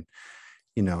back. And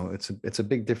it's a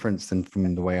big difference than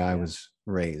from the way I Yeah. was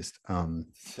raised.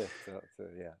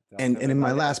 Yeah. And in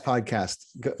my last podcast,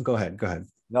 go ahead.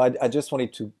 No, I just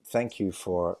wanted to thank you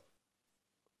for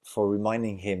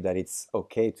reminding him that it's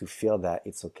okay to feel that.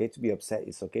 It's okay to be upset.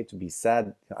 It's okay to be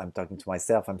sad. I'm talking to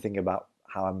myself. I'm thinking about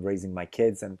how I'm raising my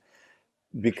kids, and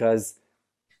because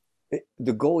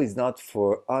the goal is not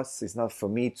for us, it's not for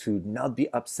me to not be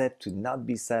upset, to not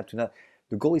be sad, to not.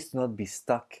 The goal is to not be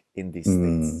stuck in these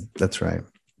states. That's right.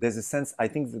 There's a sense, I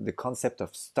think that the concept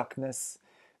of stuckness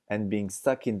and being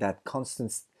stuck in that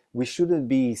constant, we shouldn't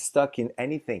be stuck in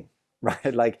anything,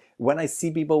 right? Like when I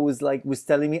see people who's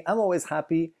telling me I'm always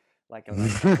happy, like I'm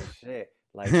like, oh shit,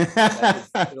 like that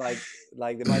is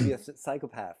like there might be a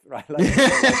psychopath, right? Like,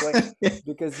 like wait,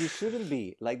 because you shouldn't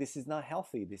be, like, this is not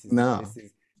healthy. No. This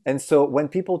is And so when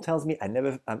people tells me I'm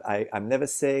never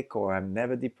sick, or I'm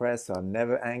never depressed, or I'm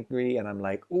never angry, and I'm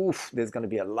like, oof, there's gonna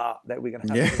be a lot that we're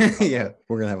gonna have to Yeah. Yeah. uncover.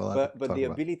 We're gonna have a lot to But talk the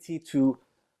about. ability to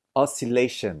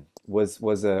oscillation was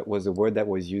a word that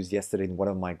was used yesterday in one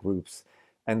of my groups,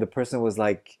 and the person was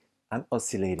like, I'm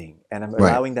oscillating and I'm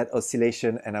Right. allowing that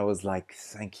oscillation, and I was like,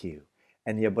 thank you.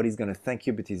 And your body's gonna thank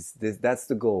you, because that's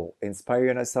the goal. Inspire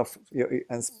yourself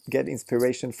and get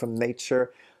inspiration from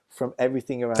nature, from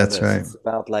everything around That's us. right. It's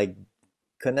about like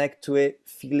connect to it,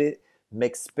 feel it,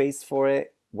 make space for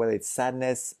it, whether it's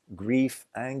sadness, grief,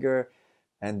 anger,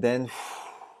 and then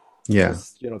Yeah.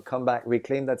 just come back,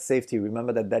 reclaim that safety.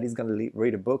 Remember that daddy's going to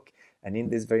read a book, and in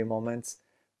this very moment,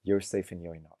 you're safe and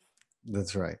you're enough.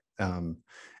 That's right.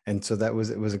 And so it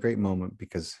was a great moment,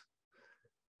 because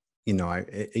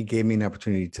it gave me an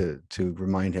opportunity to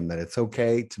remind him that it's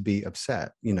okay to be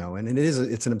upset, and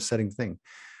it's an upsetting thing.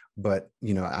 But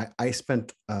I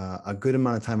spent a good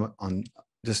amount of time on,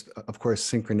 just of course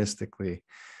synchronistically,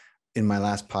 in my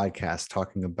last podcast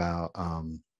talking about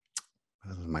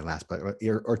my last,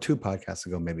 or two podcasts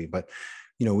ago maybe, but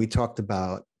we talked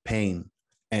about pain,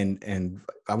 and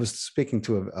I was speaking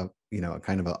to a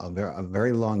kind of a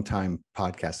very long time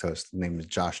podcast host named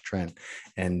Josh Trent,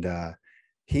 and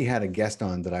he had a guest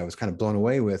on that I was kind of blown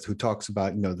away with, who talks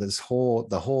about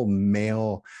the whole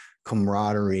male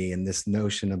camaraderie, and this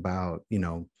notion about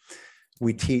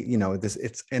we teach,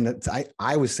 this,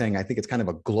 I was saying, I think it's kind of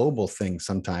a global thing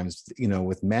sometimes,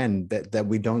 with men, that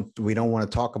we don't want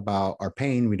to talk about our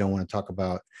pain. We don't want to talk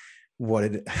about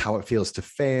how it feels to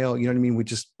fail. You know what I mean? We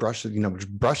just brush it, just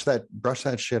brush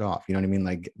that shit off. You know what I mean?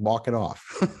 Like walk it off,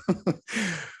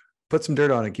 put some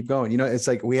dirt on it, keep going. It's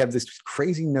like we have this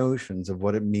crazy notions of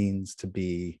what it means to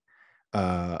be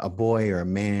a boy or a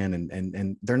man,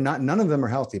 and they're not, none of them are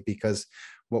healthy, because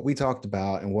what we talked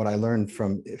about and what I learned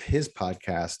from his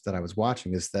podcast that I was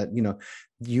watching is that,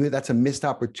 that's a missed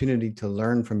opportunity to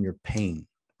learn from your pain,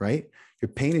 right? Your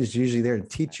pain is usually there to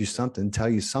teach you something, tell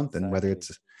you something, Exactly. whether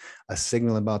it's a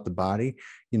signal about the body.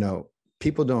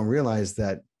 People don't realize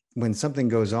that when something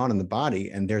goes on in the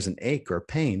body and there's an ache or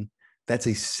pain, that's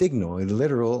a signal, a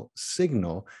literal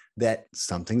signal that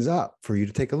something's up for you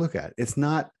to take a look at. It's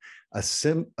not a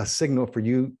signal for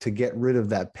you to get rid of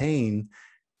that pain.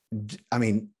 I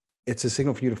mean, it's a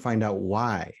signal for you to find out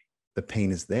why the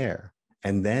pain is there,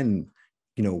 and then,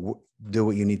 do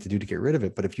what you need to do to get rid of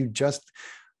it. But if you just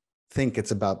think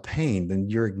it's about pain, then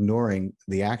you're ignoring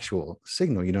the actual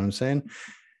signal. You know what I'm saying?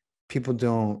 People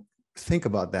don't think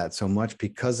about that so much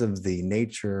because of the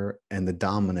nature and the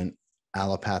dominant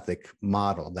allopathic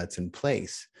model that's in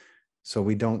place. So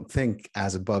we don't think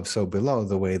as above, so below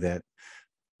the way that,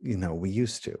 we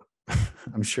used to.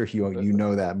 I'm sure you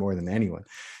know that more than anyone.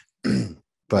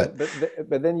 But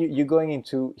but then you're going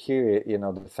into here,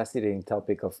 the fascinating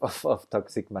topic of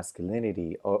toxic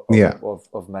masculinity, or yeah,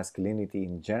 of masculinity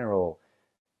in general.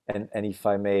 And if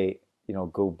I may,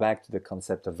 go back to the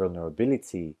concept of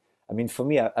vulnerability. I mean, for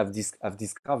me, I've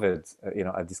discovered,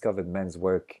 I've discovered men's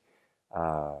work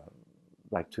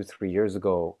like 2-3 years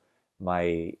ago.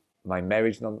 My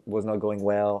marriage was not going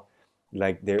well.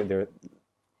 Like their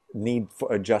need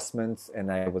for adjustments,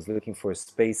 and I was looking for a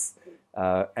space.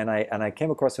 And I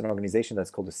came across an organization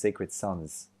that's called the Sacred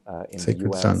Sons in the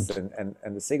Sacred US, Sons.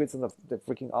 and the Sacred Sons, they're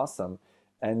freaking awesome.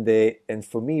 And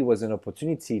for me, it was an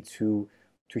opportunity to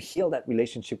heal that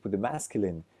relationship with the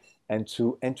masculine, and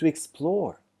to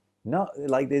explore. Not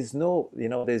like there's no,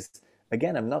 there's,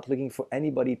 again, I'm not looking for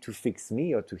anybody to fix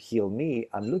me or to heal me.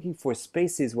 I'm looking for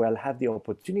spaces where I'll have the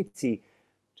opportunity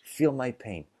to feel my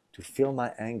pain, to feel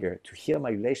my anger, to heal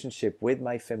my relationship with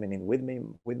my feminine,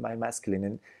 with my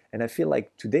masculine. And I feel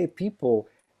like today people,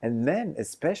 and men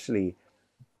especially,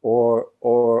 or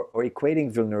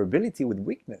equating vulnerability with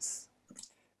weakness.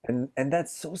 And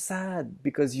that's so sad,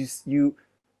 because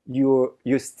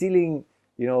you're stealing,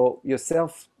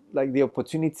 yourself, like the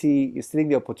opportunity. You're stealing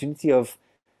the opportunity of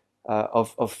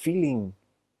feeling.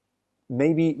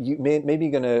 Maybe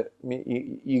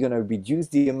you're gonna reduce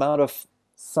the amount of,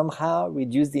 somehow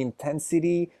reduce the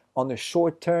intensity on the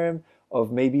short term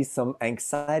of maybe some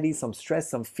anxiety, some stress,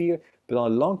 some fear, but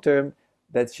on the long term,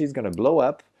 that she's gonna blow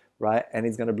up, right? And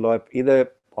it's gonna blow up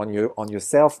either on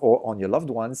yourself or on your loved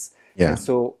ones. And Yeah,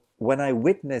 so when I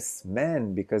witness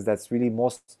men, because that's really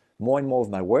more and more of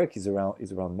my work is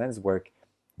around men's work,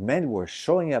 men were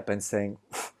showing up and saying,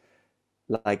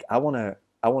 like, I want to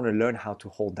learn how to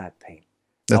hold that pain.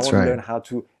 I that's want to right. learn how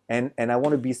to, and I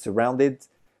want to be surrounded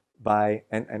by,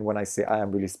 and when I say I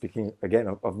am really speaking again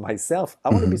of myself, I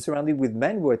want to be Hmm. surrounded with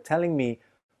men who are telling me,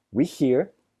 we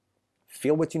here,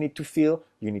 feel what you need to feel.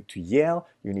 You need to yell,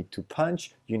 you need to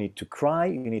punch, you need to cry,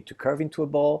 you need to curve into a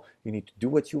ball, you need to do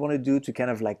what you want to do to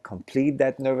kind of like complete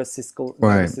that nervous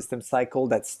Right. system cycle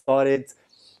that started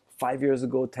 5 years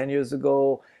ago, 10 years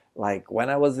ago, like when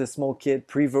I was a small kid,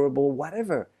 pre-verbal,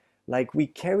 whatever. Like we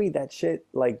carry that shit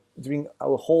like during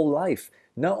our whole life.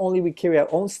 Not only we carry our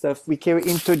own stuff, we carry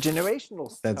intergenerational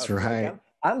That's stuff. Like right.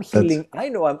 I'm That's healing. I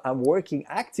know I'm working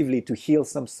actively to heal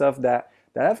some stuff that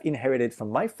I've inherited from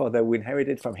my father, we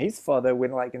inherited from his father,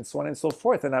 when like, and so on and so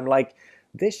forth. And I'm like,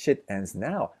 this shit ends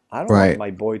now. I don't want right.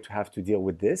 my boy to have to deal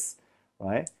with this,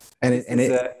 right? And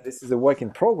This is a work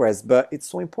in progress, but it's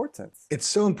so important. it's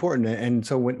so important. And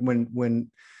so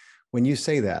when you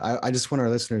say that, I just want our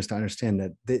listeners to understand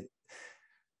that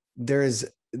there is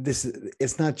this,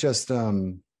 it's not just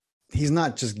he's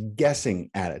not just guessing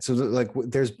at it. So like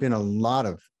there's been a lot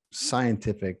of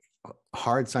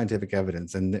hard scientific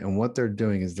evidence, and what they're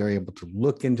doing is they're able to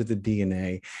look into the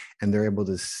DNA, and they're able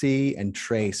to see and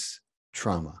trace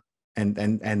trauma,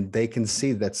 and they can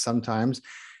see that sometimes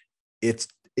it's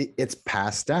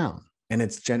passed down, and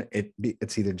it's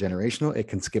either generational, it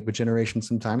can skip a generation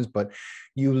sometimes, but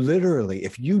you literally,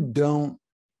 if you don't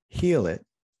heal it,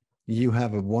 you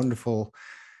have a wonderful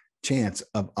chance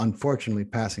of unfortunately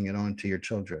passing it on to your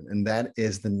children. And that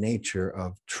is the nature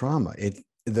of trauma. It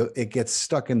gets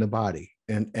stuck in the body.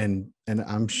 And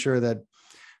I'm sure that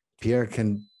Pierre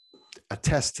can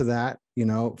attest to that,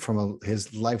 from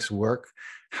his life's work,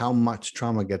 how much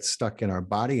trauma gets stuck in our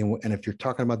body. And if you're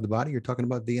talking about the body, you're talking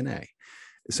about DNA.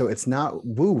 so it's not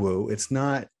woo woo. It's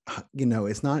not,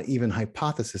 it's not even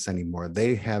hypothesis anymore.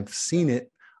 They have seen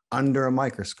it under a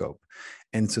microscope.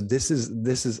 And so this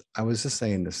is, I was just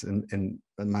saying this in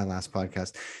my last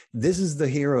podcast. This is the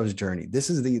hero's journey. This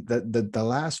is the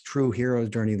last true hero's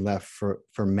journey left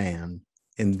for man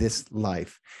in this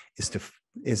life,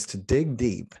 is to dig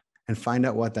deep and find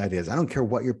out what that is. I don't care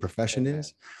what your profession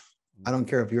is. I don't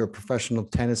care if you're a professional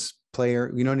tennis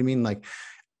player. You know what I mean? Like,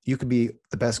 you could be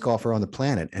the best golfer on the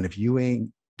planet, and if you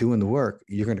ain't doing the work,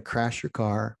 you're going to crash your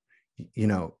car.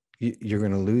 You're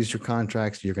going to lose your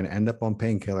contracts. You're going to end up on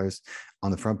painkillers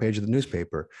on the front page of the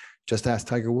newspaper. Just ask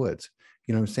Tiger Woods.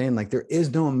 You know what I'm saying? Like, there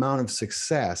is no amount of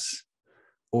success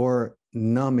or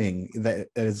numbing that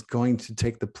is going to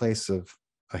take the place of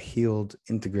a healed,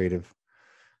 integrated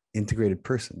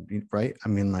person, right? I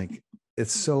mean, like,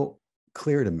 it's so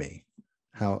clear to me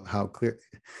how clear.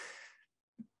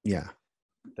 Yeah.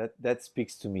 That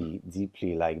speaks to me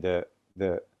deeply, like the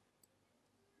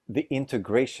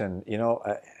integration.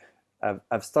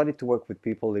 I've started to work with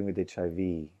people living with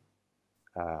HIV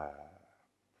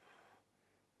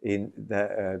in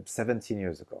the 17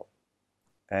 years ago,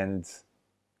 and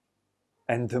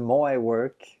the more I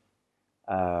work,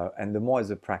 and the more as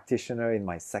a practitioner in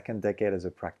my second decade as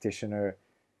a practitioner,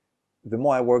 the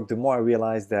more I work, the more I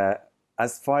realize that,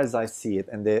 as far as I see it,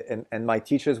 and my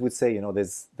teachers would say,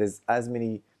 there's as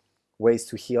many ways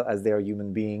to heal as there are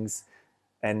human beings,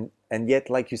 and yet,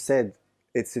 like you said,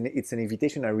 it's an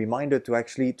invitation, a reminder to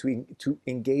actually to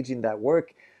engage in that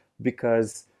work,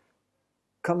 because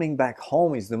coming back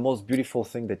home is the most beautiful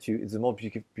thing it's the most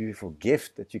beautiful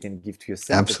gift that you can give to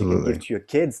yourself, that you can Absolutely. give to your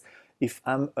kids. If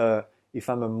I'm a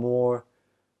more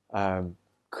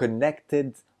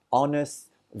connected, honest,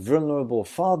 vulnerable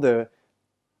father,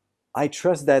 I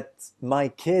trust that my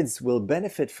kids will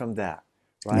benefit from that,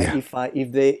 right?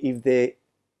 Yeah.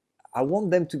 I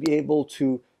want them to be able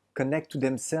to connect to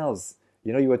themselves.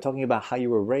 You were talking about how you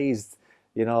were raised.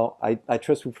 I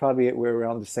trust we're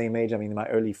around the same age. I mean, in my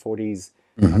early 40s,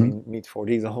 I Mm-hmm. mean, mid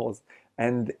 40s almost.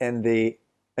 And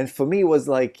for me, it was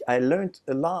like I learned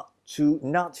a lot to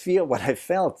not feel what I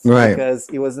felt, Right. because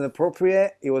it was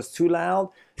inappropriate, it was too loud,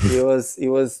 it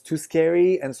was too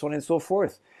scary, and so on and so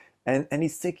forth. And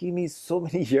it's taking me so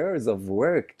many years of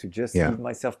work to just Yeah. give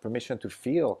myself permission to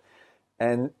feel.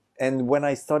 And when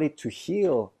I started to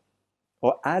heal,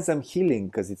 or as I'm healing,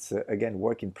 because it's again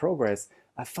work in progress,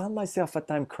 I found myself at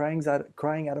times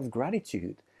crying out of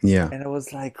gratitude, Yeah. and I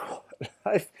was like,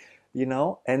 life,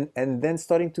 and then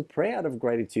starting to pray out of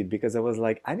gratitude, because I was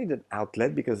like, I need an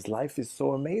outlet, because life is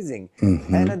so amazing, and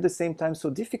Mm-hmm. at the same time so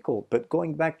difficult. But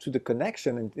going back to the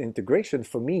connection and integration,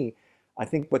 for me, I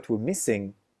think what we're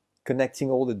missing, connecting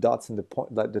all the dots and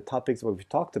like the topics what we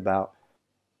talked about,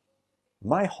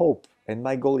 my hope and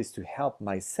my goal is to help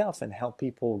myself and help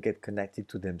people get connected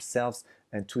to themselves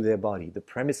and to their body. The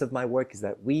premise of my work is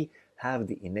that we have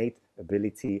the innate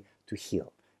ability to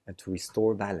heal and to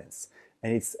restore balance.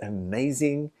 And it's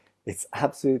amazing. It's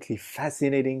absolutely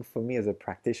fascinating for me as a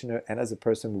practitioner and as a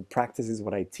person who practices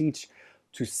what I teach,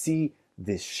 to see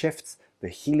the shifts, the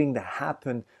healing that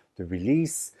happen, the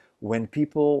release, when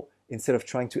people, instead of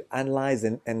trying to analyze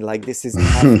and like, this is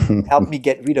help me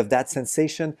get rid of that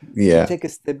sensation, to Yeah. take a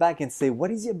step back and say,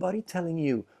 what is your body telling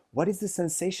you? What is the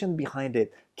sensation behind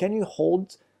it? Can you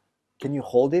hold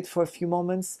it for a few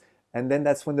moments? And then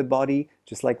that's when the body,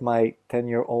 just like my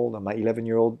 10-year-old or my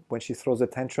 11-year-old, when she throws a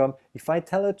tantrum, if I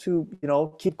tell her to,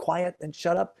 keep quiet and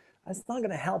shut up, that's not going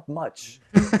to help much.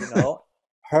 You know,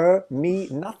 her, me,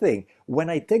 nothing. When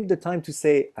I take the time to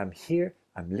say, I'm here,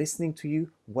 I'm listening to you,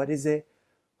 what is it?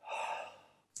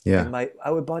 Yeah. And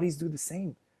our bodies do the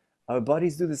same. Our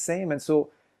bodies do the same. And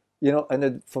so,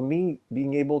 for me,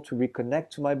 being able to reconnect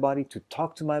to my body, to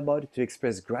talk to my body, to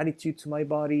express gratitude to my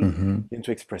body, Mm-hmm.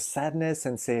 to express sadness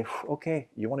and say, okay,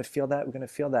 you want to feel that, we're going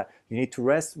to feel that. You need to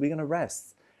rest, we're going to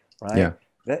rest, Yeah.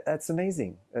 right? That's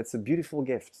amazing. That's a beautiful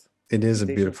gift. It is a Invitation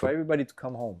for beautiful, everybody to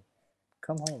come home.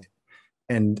 Come home.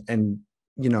 and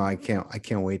I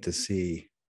can't wait to see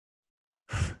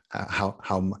how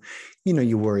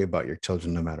you worry about your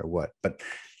children no matter what, but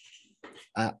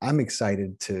I'm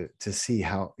excited to see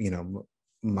how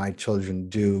my children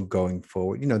do going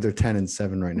forward. They're 10 and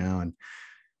 7 right now, and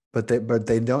but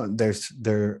they don't. They're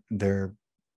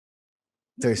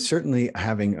certainly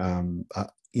having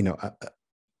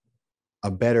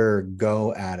a better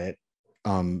go at it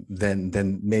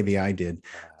than maybe I did.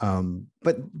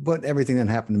 But everything that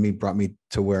happened to me brought me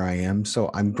to where I am, so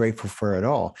I'm grateful for it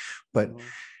all. But Mhm.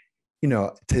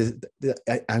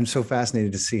 I'm so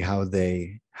fascinated to see how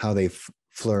they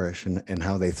flourish and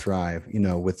how they thrive, you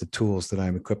know, with the tools that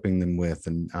I'm equipping them with,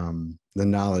 and the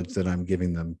knowledge that I'm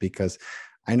giving them. Because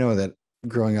I know that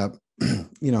growing up,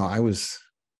 you know, I was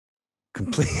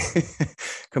completely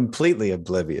completely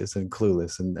oblivious and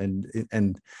clueless,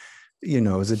 and you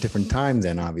know, it was a different time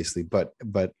then, obviously, but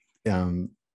um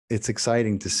it's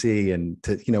exciting to see, and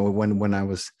to, you know, when I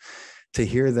was to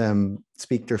hear them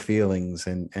speak their feelings,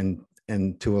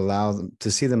 and to allow them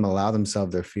to see them allow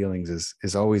themselves their feelings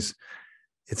is always,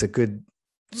 it's a good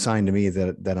sign to me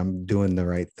that I'm doing the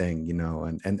right thing, you know,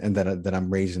 and that I'm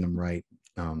raising them right.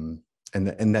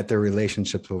 And that their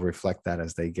relationships will reflect that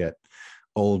as they get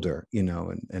older, you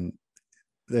know, and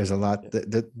there's a lot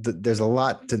there's a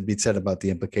lot to be said about the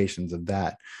implications of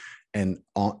that, and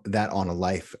on a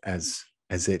life as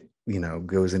it, you know,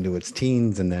 goes into its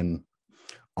teens and then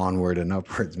onward and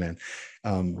upwards, man.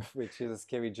 um Which is a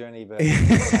scary journey. But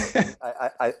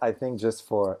I think just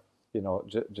for,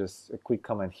 just a quick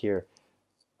comment here.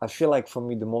 I feel like for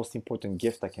me, the most important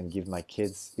gift I can give my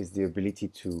kids is the ability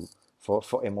to,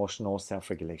 for emotional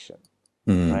self-regulation,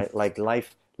 mm, right? Like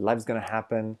life's gonna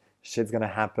happen, shit's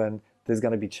gonna happen. There's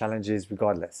gonna be challenges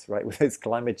regardless, right? Whether it's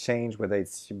climate change, whether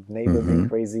it's your neighbor being mm-hmm.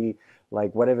 crazy,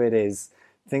 like whatever it is,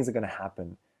 things are gonna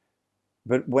happen.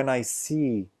 But when I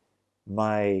see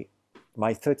my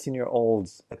my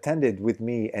 13-year-olds attended with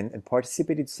me and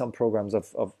participated in some programs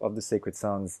of the Sacred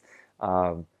Sons,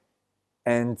 um,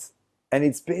 and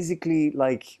it's basically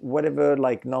like whatever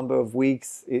like number of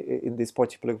weeks in this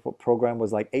particular program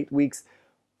was like 8 weeks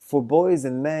for boys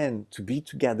and men to be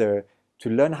together, to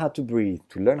learn how to breathe,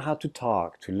 to learn how to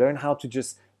talk, to learn how to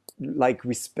just like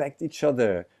respect each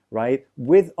other, right?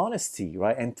 With honesty,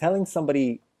 right? And telling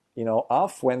somebody,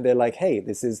 off when they're like, hey,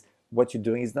 this is what you're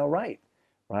doing is not right,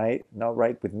 right? Not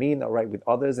right with me, not right with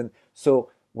others. And so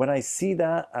when I see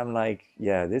that, I'm like,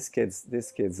 yeah, these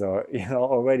kids are,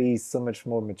 already so much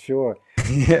more mature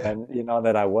Yeah, than,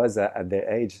 that I was at their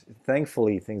age.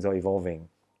 Thankfully, things are evolving.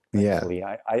 yeah, Thankfully,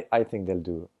 I think they'll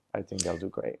do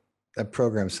great. that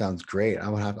program sounds great.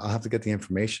 I'll have to get the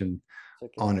information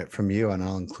Check it on out. it from you, and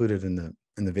I'll include it in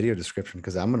the video description,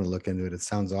 because I'm going to look into it. It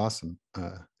sounds awesome.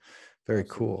 Very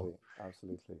cool.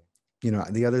 Absolutely, absolutely. You know,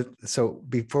 the other, so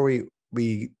before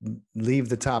we leave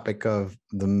the topic of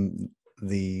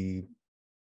the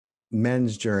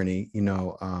men's journey, you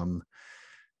know,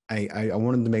 I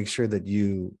wanted to make sure that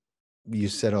you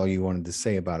said all you wanted to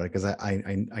say about it, because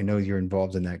I know you're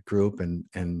involved in that group,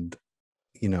 and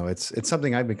you know, it's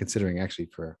something I've been considering actually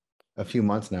for a few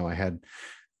months now. I had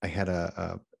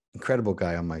a incredible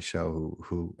guy on my show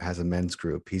who has a men's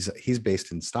group. He's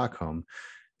based in Stockholm,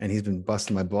 and he's been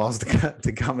busting my balls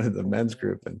to come into the men's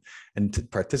group and to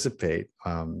participate.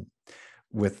 And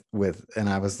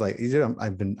I was like, you know,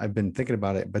 I've been thinking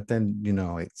about it, but then, you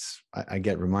know, I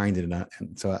get reminded,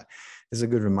 and so it's a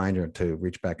good reminder to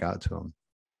reach back out to him.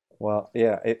 Well,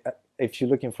 yeah, if you're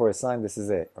looking for a sign, this is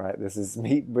it, right? This is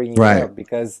me bringing it Right. up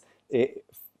because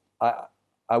I,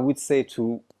 I would say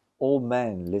to all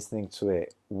men listening to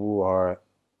it who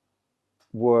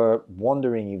were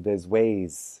wondering if there's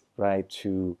ways, right,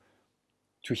 to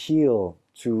heal,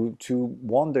 to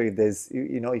wonder if there's,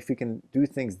 if you can do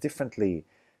things differently.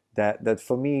 That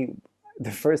for me,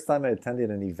 the first time I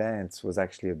attended an event was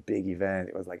actually a big event.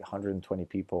 It was like 120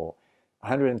 people,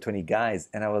 120 guys,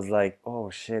 and I was like,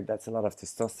 oh shit, that's a lot of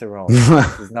testosterone.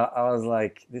 This is not. I was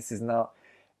like, this is not,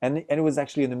 and it was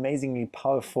actually an amazingly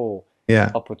powerful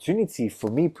Yeah. opportunity for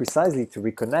me precisely to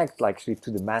reconnect, like, actually,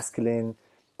 to the masculine,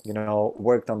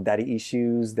 worked on daddy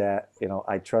issues that,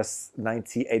 I trust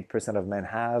 98% of men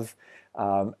have,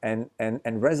 and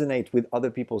resonate with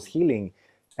other people's healing.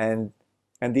 And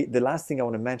the last thing I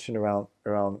want to mention around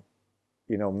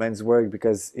men's work,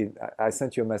 because I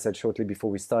sent you a message shortly before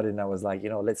we started, and I was like,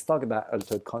 let's talk about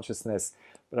altered consciousness,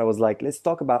 but I was like, let's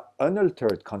talk about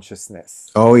unaltered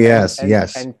consciousness, Oh and yes, and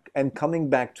yes. and and coming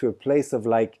back to a place of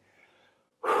like,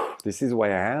 this is who I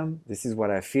am, this is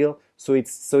what I feel. So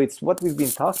it's what we've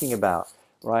been talking about,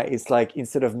 right? It's like,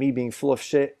 instead of me being full of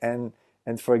shit, and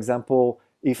for example,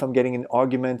 if I'm getting an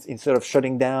argument, instead of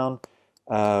shutting down,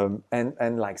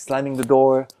 and like slamming the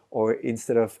door, or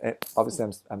instead of, obviously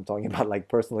I'm talking about like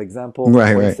personal example,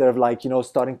 Right, or right. instead of like,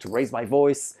 starting to raise my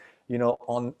voice,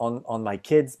 on my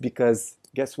kids, because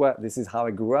guess what, this is how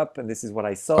I grew up and this is what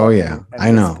I Oh saw, yeah, and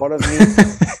I there's know. part of me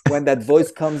when that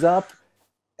voice comes up.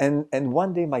 And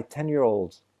one day my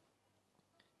 10-year-old,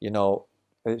 you know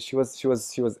she was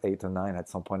 8 or 9 at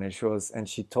some point, and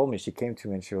she told me, she came to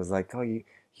me and she was like, oh,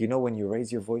 when you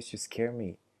raise your voice, you scare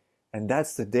me. And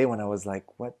that's the day when I was like,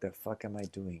 what the fuck am I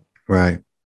doing? Right.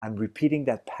 I'm repeating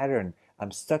that pattern.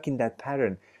 I'm stuck in that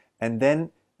pattern. And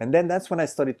then that's when I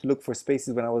started to look for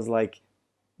spaces when I was like,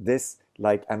 this,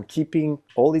 like, I'm keeping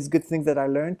all these good things that I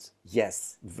learned.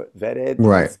 Yes, vetted,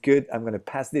 Right. it's good. I'm going to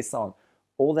pass this on.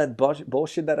 All that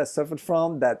bullshit that I suffered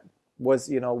from, that was,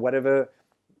 whatever,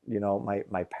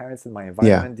 my parents and my Yeah.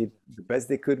 environment did the best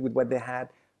they could with what they had,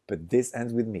 but this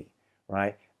ends with me,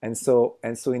 right? And so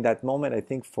in that moment, I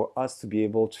think for us to be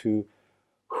able to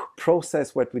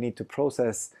process what we need to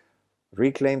process,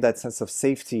 reclaim that sense of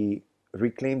safety,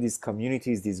 reclaim these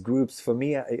communities, these groups. For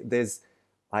me,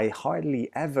 I hardly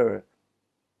ever,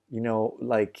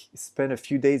 like, spend a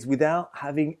few days without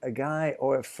having a guy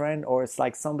or a friend, or it's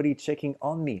like somebody checking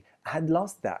on me. I had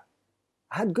lost that.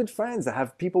 I had good friends. I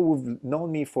have people who've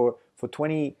known me for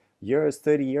 20 years,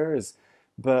 30 years.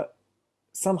 But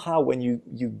somehow when you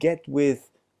get with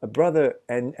a brother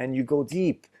and you go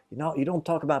deep, you don't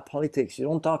talk about politics, you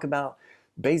don't talk about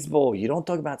baseball, you don't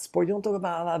talk about sport, you don't talk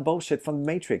about all that bullshit from the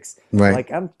Matrix. Right.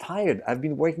 Like, I'm tired. I've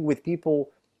been working with people,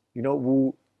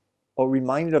 who are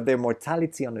reminded of their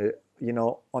mortality on a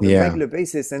Yeah. regular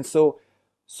basis. And so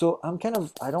I'm kind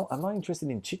of, I'm not interested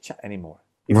in chit chat anymore.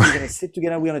 If we're gonna Right. sit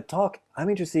together, we're gonna talk. I'm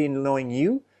interested in knowing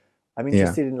you. I'm Yeah.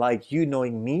 interested in, like, you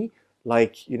knowing me,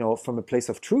 like, from a place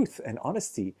of truth and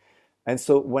honesty. And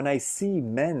so when I see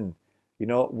men,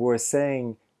 who are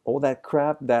saying all that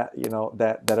crap that,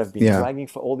 that I've been Yeah. dragging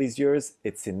for all these years,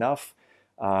 it's enough.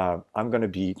 I'm going to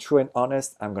be true and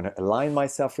honest. I'm going to align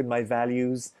myself with my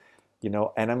values,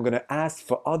 and I'm going to ask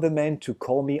for other men to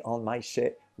call me on my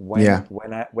shit Yeah.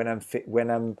 when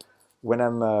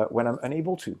I'm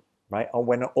unable to, right? Or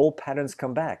when old patterns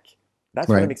come back. That's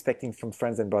what I'm Right. expecting from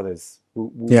friends and brothers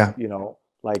who Yeah.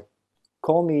 like,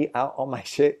 call me out on my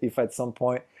shit if at some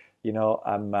point,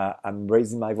 I'm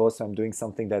raising my voice, I'm doing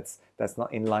something that's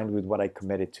not in line with what I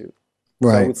committed to. So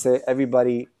I Right. would say,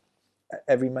 everybody,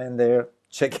 every man there,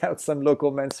 check out some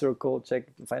local men's circle,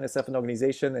 find yourself an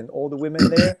organization, and all the women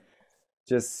there,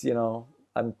 just,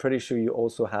 I'm pretty sure you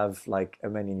also have, like, a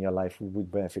man in your life who would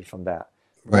benefit from that.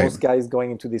 Right. Most guys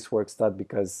going into this work start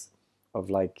because of,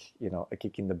 like, a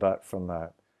kick in the butt from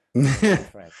a good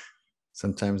friend.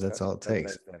 Sometimes that's God, all it God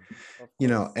takes. bless them. Of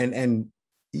course. And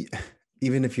e-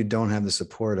 even if you don't have the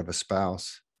support of a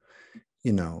spouse,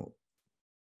 you know,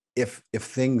 if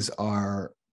things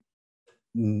are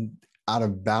out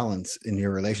of balance in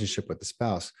your relationship with the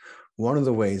spouse, one of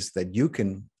the ways that you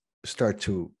can start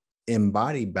to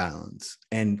embody balance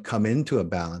and come into a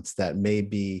balance that may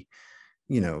be,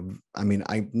 I mean,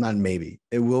 I not maybe,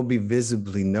 it will be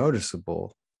visibly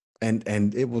noticeable, and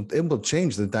it will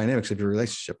change the dynamics of your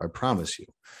relationship. I promise you.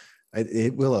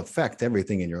 It will affect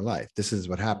everything in your life. This is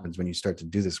what happens when you start to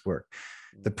do this work.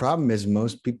 The problem is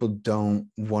most people don't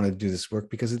want to do this work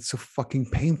because it's so fucking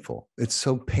painful. It's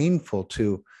so painful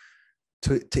to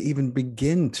even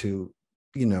begin to,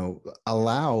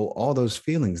 allow all those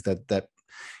feelings that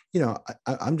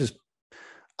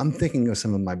I'm thinking of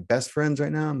some of my best friends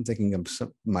right now. I'm thinking of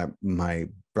my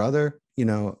brother.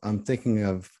 I'm thinking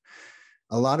of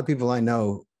a lot of people I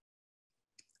know.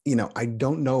 I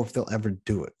don't know if they'll ever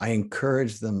do it. I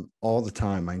encourage them all the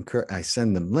time. I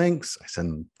send them links.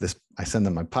 I send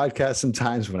them my podcast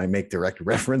sometimes when I make direct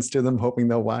reference to them, hoping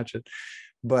they'll watch it.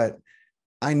 But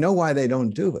I know why they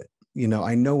don't do it.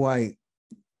 I know why.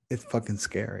 It's fucking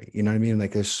scary. You know what I mean?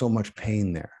 Like, there's so much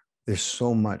pain there. There's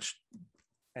so much,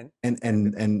 And and and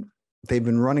and and they've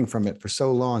been running from it for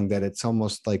so long that it's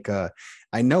almost like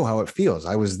I know how it feels.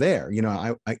 I was there.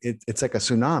 It's like a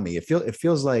tsunami. It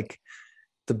feels like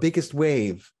the biggest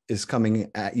wave is coming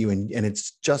at you, and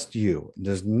it's just you.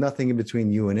 There's nothing in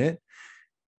between you and it.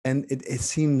 And it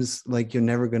seems like you're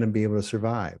never going to be able to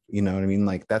survive. You know what I mean?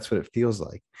 Like, that's what it feels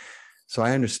like. So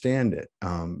I understand it.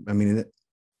 I mean,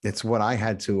 it's what I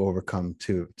had to overcome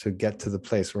to get to the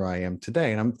place where I am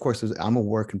today. And of course, I'm a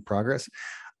work in progress.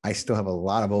 I still have a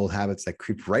lot of old habits that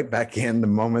creep right back in the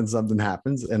moment something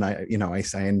happens, and I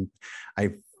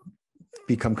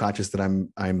become conscious that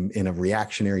I'm in a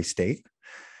reactionary state.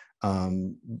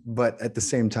 But at the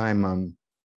same time, I'm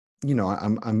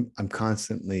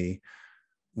constantly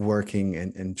working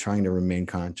and trying to remain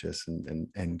conscious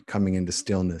and coming into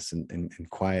stillness and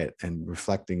quiet and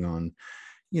reflecting on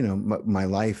my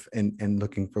life and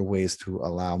looking for ways to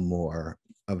allow more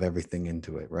of everything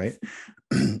into it, right?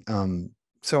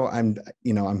 So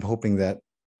I'm hoping that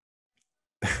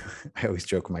I always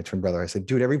joke with my twin brother. I said,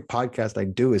 dude, every podcast I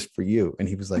do is for you. And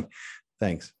he was like,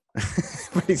 thanks.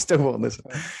 But he still won't listen.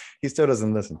 He still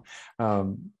doesn't listen.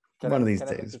 One of these can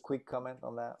I make a days. quick comment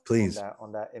on that, Please.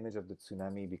 on that image of the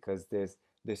tsunami? Because there's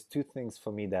two things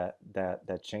for me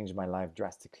that changed my life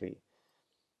drastically.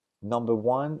 Number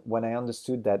one, when I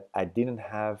understood that I didn't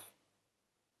have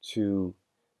to,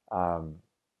 um,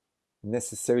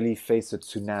 necessarily face a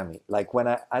tsunami. Like when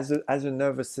I, as a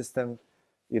nervous system,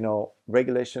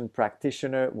 regulation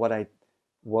practitioner, what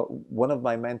one of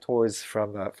my mentors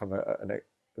from an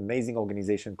amazing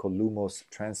organization called Lumos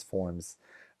Transforms,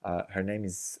 her name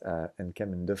is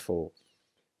Nkem Defoe,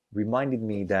 reminded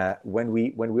me that when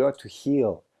we are to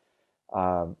heal,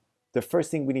 um, the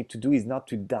first thing we need to do is not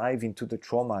to dive into the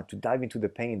trauma, to dive into the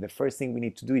pain. The first thing we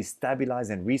need to do is stabilize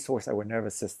and resource our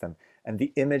nervous system. And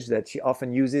the image that she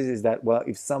often uses is that, well,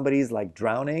 if somebody is like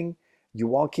drowning, you're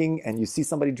walking and you see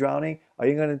somebody drowning, are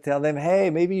you going to tell them, hey,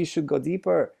 maybe you should go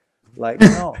deeper? Like,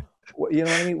 no. You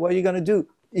know what I mean? What are you going to do?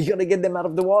 You're going to get them out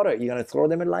of the water. You're going to throw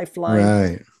them a lifeline,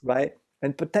 Right. right?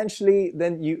 And potentially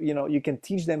then you can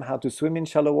teach them how to swim in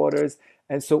shallow waters.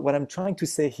 And so what I'm trying to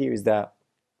say here is that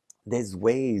there's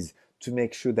ways to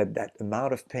make sure that that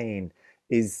amount of pain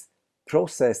is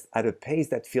processed at a pace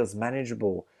that feels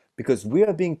manageable, because we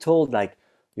are being told, like,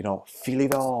 feel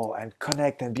it all and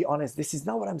connect and be honest. This is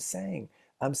not what I'm saying.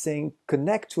 I'm saying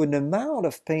connect to an amount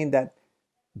of pain that,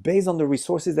 based on the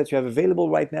resources that you have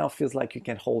available right now, feels like you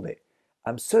can hold it.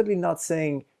 I'm certainly not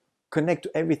saying connect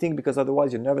to everything, because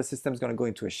otherwise your nervous system is going to go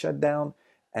into a shutdown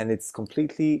and it's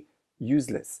completely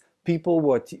useless. People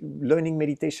who are learning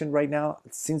meditation right now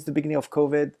since the beginning of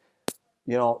COVID,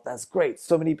 that's great.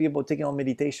 So many people taking on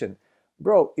meditation.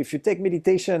 Bro, if you take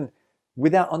meditation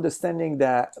without understanding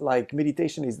that, like,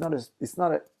 meditation is not a, it's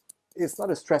not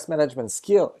a stress management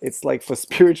skill. It's like for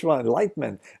spiritual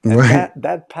enlightenment. And Right.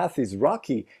 that path is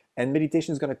rocky. And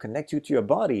meditation is going to connect you to your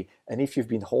body. And if you've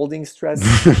been holding stress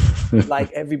like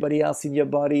everybody else in your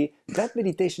body, that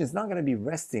meditation is not going to be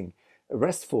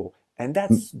restful. And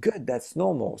that's good. That's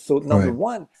normal. So number Right.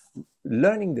 one,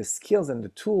 learning the skills and the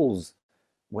tools,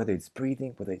 whether it's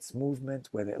breathing, whether it's movement,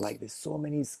 whether, like, there's so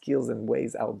many skills and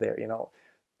ways out there.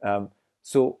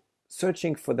 So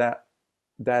searching for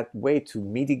that way to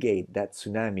mitigate that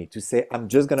tsunami, to say, I'm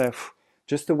just gonna,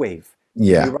 just a wave. Give me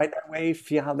Yeah. right that wave,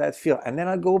 feel how that feel, and then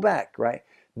I'll go back, right?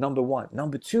 Number one.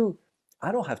 Number two,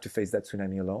 I don't have to face that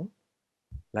tsunami alone.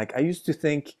 Like I used to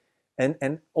think,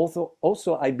 and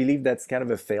also I believe that's kind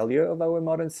of a failure of our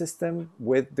modern system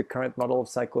with the current model of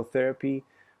psychotherapy,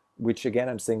 which again,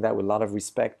 I'm saying that with a lot of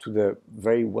respect to the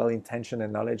very well-intentioned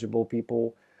and knowledgeable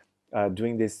people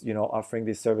doing this, offering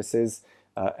these services,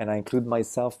 and I include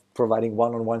myself providing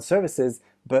one-on-one services.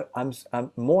 But I'm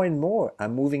more and more,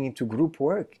 I'm moving into group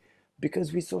work,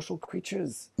 because we're social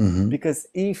creatures. Hmm. Because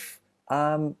if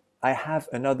I have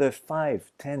another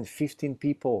 5, 10, 15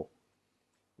 people,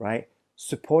 right,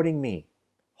 supporting me,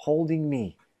 holding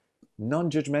me,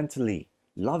 non-judgmentally,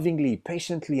 lovingly,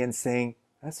 patiently, and saying,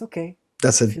 that's okay.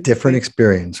 That's I a feel the different pain.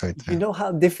 experience right You there. know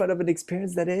how different of an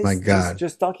experience that My is? Just God.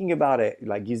 just talking about it,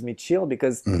 like, gives me chill,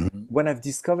 because Hmm. when I've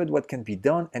discovered what can be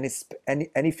done, and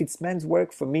if it's men's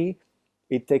work, for me,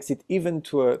 it takes it even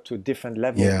to a different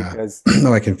level, Yeah. because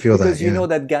No, I can feel that. Yeah.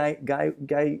 that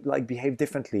guy like behave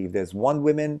differently. If there's one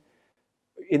woman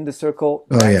in the circle,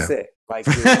 Oh that's yeah. it. Like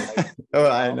Oh,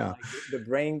 I know. like the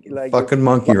brain, like Fucking the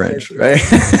monkey bucket wrench, right?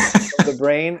 from the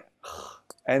brain.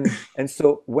 And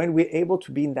so when we're able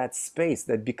to be in that space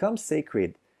that becomes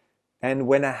sacred, and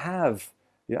when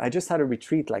I just had a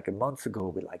retreat like a month ago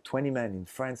with like 20 men in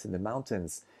France in the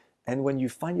mountains. And when you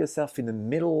find yourself in the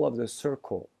middle of the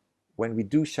circle, when we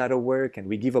do shadow work and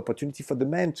we give opportunity for the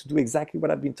men to do exactly what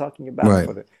I've been talking about Right.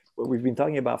 for what we've been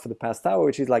talking about for the past hour,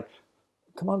 which is like,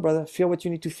 come on, brother, feel what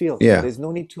you need to feel. Yeah. There's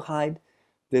no need to hide.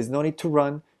 There's no need to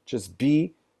run. Just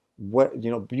be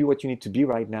be what you need to be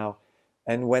right now.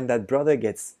 And when that brother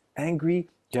gets angry,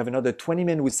 you have another 20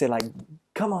 men who say, like,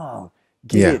 come on,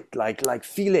 get Yeah. it, like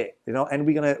feel it, and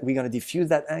we're gonna diffuse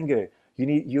that anger.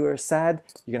 You're sad,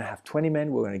 you're gonna have 20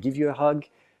 men, we're gonna give you a hug,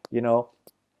 you know.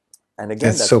 And again,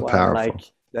 It's that's so why I'm powerful.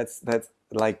 like, that's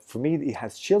like, for me, it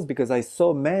has chills, because I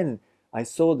saw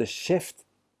the shift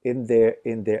in their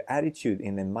attitude,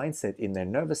 in their mindset, in their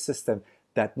nervous system,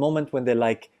 that moment when they're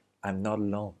like, I'm not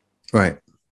alone. Right.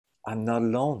 I'm not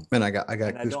alone. Man, I got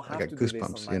And I don't I have got to do this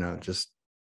on goosebumps, my own. just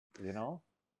You know,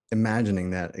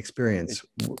 imagining that it experience.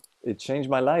 it changed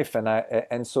my life.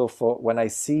 And so, for when I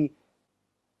see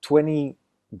 20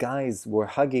 guys were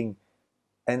hugging,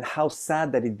 and how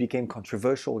sad that it became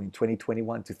controversial in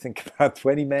 2021 to think about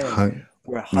 20 men Hug,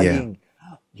 were yeah. hugging.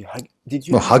 Did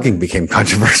you Well, have hugging this? became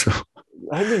controversial.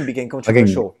 Hugging became Hugging.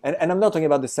 controversial. And I'm not talking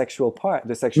about the sexual part, the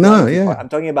No, sexuality part. yeah. I'm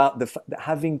talking about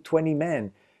having 20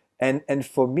 men. And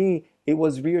for me, it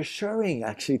was reassuring,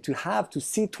 actually, to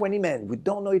see 20 men. We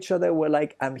don't know each other. We're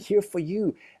like, I'm here for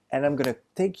you. And I'm going to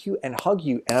take you and hug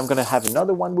you. And I'm going to have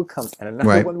another one who comes, and another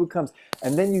Right. one who comes.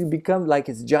 And then you become like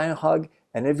this giant hug,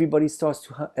 and everybody starts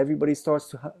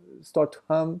to start to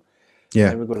hum.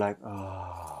 Yeah. And we go like,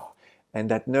 oh. and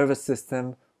that nervous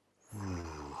system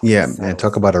Yeah, man,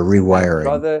 talk settles. about a And that rewiring.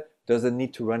 brother doesn't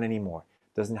need to run anymore,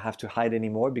 doesn't have to hide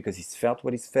anymore because he's felt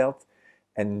what he's felt.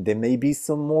 And there may be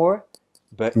some more,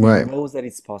 but he Right. knows that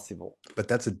it's possible. But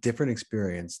that's a different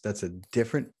experience. That's a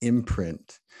different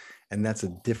imprint. And that's a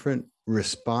different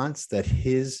response that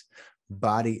his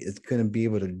body is going to be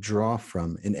able to draw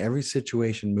from in every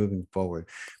situation moving forward.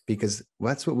 Because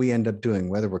that's what we end up doing,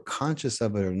 whether we're conscious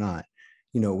of it or not.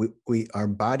 You know, we our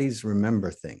bodies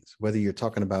remember things, whether you're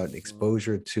talking about Mm,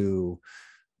 exposure to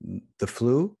the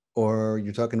flu or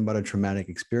you're talking about a traumatic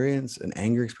experience, an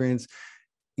anger experience.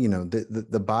 You know,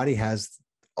 the body has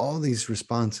all these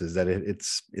responses that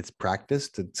it's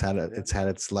practiced, yeah. it's had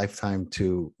its lifetime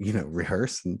to, you know,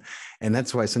 rehearse. And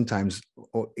that's why sometimes,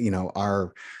 you know,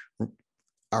 our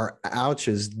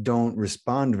ouches don't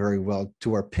respond very well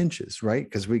to our pinches, right?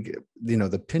 Because we, you know,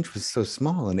 the pinch was so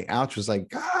small and the ouch was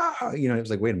like, ah, you know, it was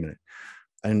like, wait a minute.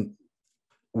 And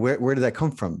where did that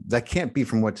come from? That can't be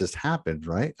from what just happened,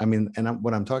 right? I mean, and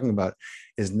what I'm talking about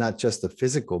is not just the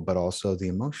physical, but also the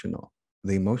emotional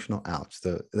ouch,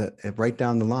 the right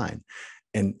down the line.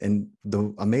 And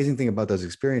the amazing thing about those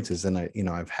experiences, and I, you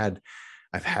know, I've had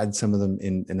some of them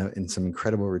in some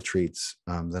incredible retreats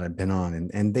that I've been on,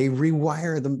 and they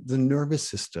rewire the nervous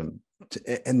system,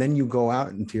 and then you go out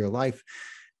into your life,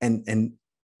 and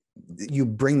you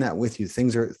bring that with you.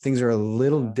 Things are a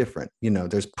little Yeah. different. You know,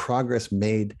 there's progress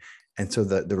made. And so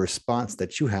the response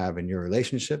that you have in your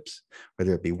relationships,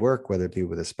 whether it be work, whether it be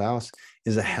with a spouse,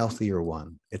 is a healthier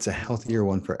one. It's a healthier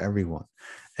one for everyone.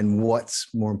 And what's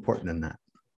more important than that?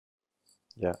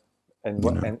 Yeah. And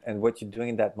You what know? and what you're doing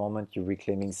in that moment, you're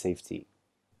reclaiming safety.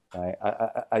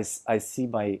 I see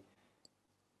my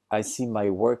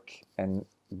work and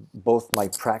both my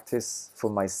practice for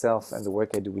myself and the work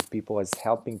I do with people as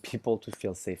helping people to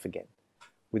feel safe again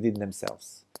within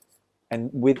themselves and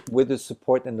with the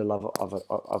support and the love of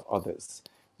others,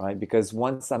 right? Because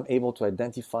once I'm able to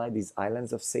identify these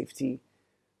islands of safety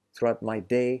throughout my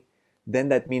day, then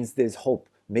that means there's hope.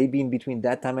 Maybe in between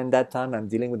that time and that time, I'm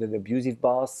dealing with an abusive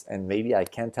boss, and maybe I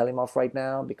can't tell him off right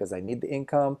now because I need the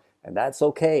income, and that's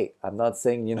okay. I'm not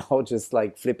saying, just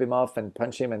like flip him off and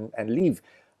punch him and leave.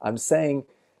 I'm saying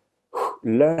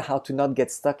learn how to not get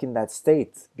stuck in that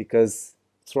state because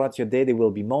throughout your day, there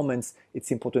will be moments.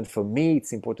 It's important for me,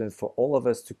 it's important for all of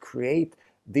us to create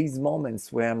these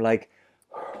moments where I'm like,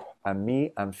 I'm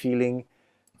me, I'm feeling,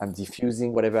 I'm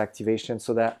diffusing whatever activation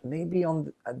so that maybe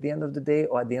at the end of the day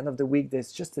or at the end of the week,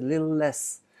 there's just a little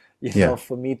less, Yeah,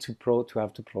 for me to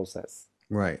have to process.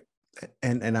 right.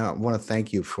 And I want to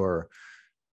thank you for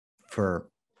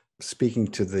speaking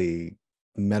to the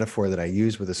metaphor that I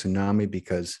use with a tsunami,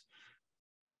 because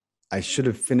I should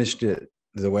have finished it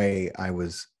the way I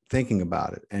was thinking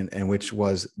about it, and which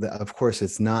was that, of course,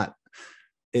 it's not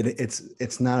a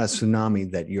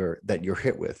tsunami that you're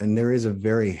hit with, and there is a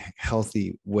very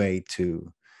healthy way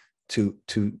to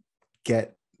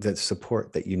get the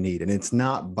support that you need, and it's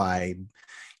not by,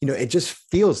 you know, it just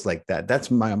feels like that. That's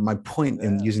my point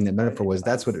in Yeah, using that metaphor, it was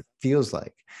that's what does. it feels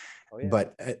like. Oh yeah.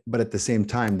 But at the same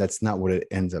time, that's not what it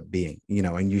ends up being, you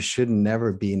know. And you should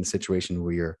never be in a situation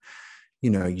where you're, you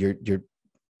know,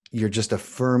 you're just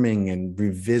affirming and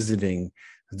revisiting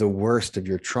the worst of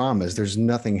your traumas. There's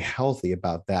nothing healthy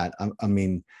about that. I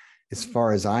mean, as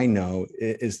far as I know,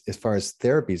 as far as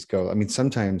therapies go, I mean,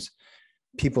 sometimes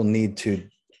people need to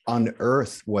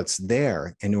unearth what's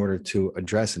there in order to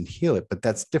address and heal it, but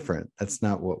that's different. That's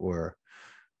not what we're,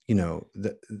 you know,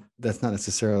 that's not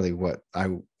necessarily what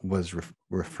I was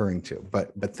referring to.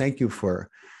 But thank you for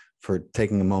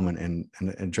taking a moment and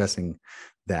addressing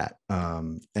that.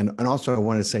 And also I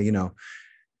wanted to say, you know,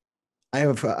 I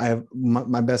have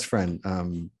my best friend,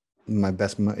 he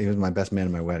was my best man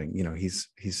in my wedding. You know, he's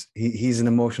an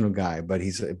emotional guy, but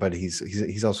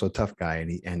he's also a tough guy,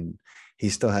 and he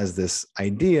still has this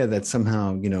idea that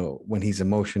somehow, you know, when he's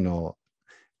emotional,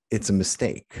 it's a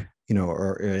mistake, you know,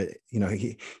 or you know,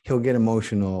 he'll get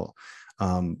emotional.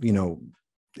 You know,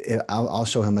 I'll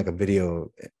show him like a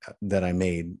video that I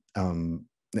made, and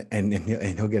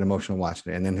he'll get emotional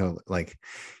watching it, and then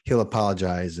he'll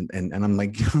apologize, and I'm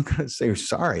like, you don't gotta say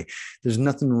sorry. There's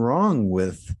nothing wrong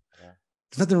with Yeah.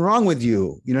 there's nothing wrong with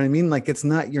you. You know what I mean? Like, it's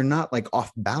not, you're not like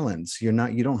off balance. You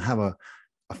don't have a,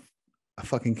 a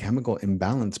fucking chemical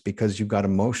imbalance because you got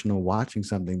emotional watching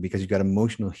something, because you got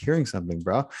emotional hearing something,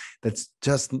 bro. That's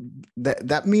just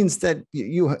that means that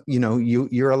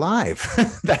you're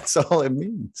alive. That's all it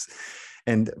means.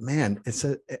 And man, it's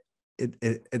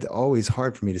always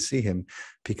hard for me to see him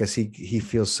because he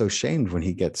feels so shamed when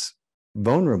he gets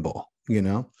vulnerable, you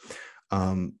know.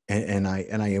 And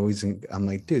I always, I'm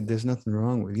like, dude, there's nothing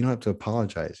wrong with, you don't have to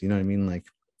apologize. You know what I mean? Like,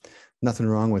 nothing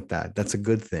wrong with that. That's a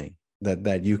good thing,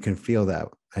 that you can feel that,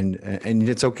 and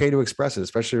it's okay to express it,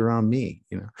 especially around me,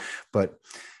 But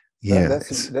yeah,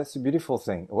 That's a beautiful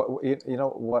thing. You know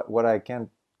what I can't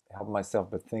help myself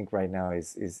but think right now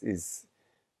is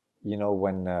you know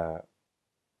when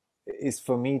is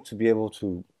for me to be able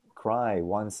to cry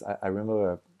once. I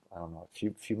remember, I don't know, a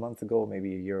few months ago,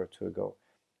 maybe a year or two ago.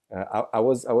 I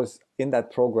was in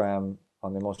that program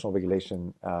on emotional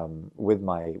regulation with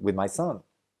my son.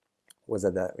 Was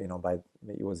at that, by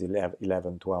he was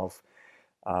 11, 12.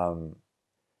 Um,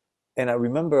 and I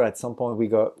remember at some point we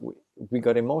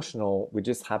got emotional. We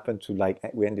just happened to like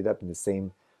we ended up in the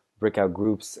same breakout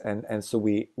groups, and so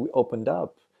we opened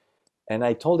up, and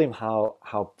I told him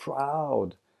how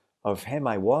proud of him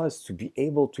I was to be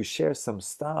able to share some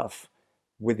stuff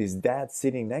with his dad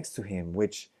sitting next to him,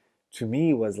 which to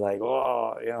me was like,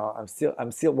 oh,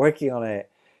 I'm still working on it.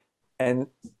 And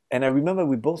and I remember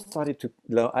we both started to,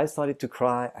 I started to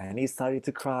cry and he started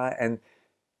to cry,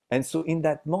 and so in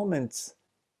that moment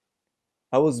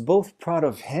I was both proud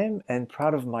of him and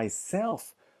proud of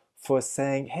myself for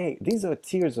saying, "Hey, these are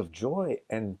tears of joy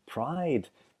and pride,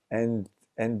 and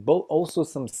both also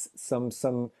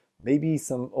some maybe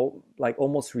some like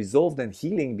almost resolved and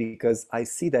healing because I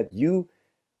see that you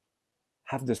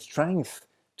have the strength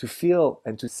to feel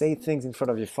and to say things in front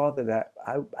of your father that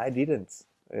I didn't.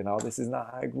 This is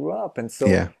not how I grew up."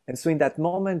 yeah, And so in that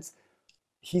moment,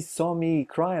 he saw me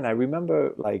cry, and I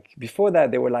remember like before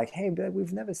that they were like, "Hey, but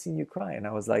we've never seen you cry," and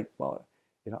I was like, "Well,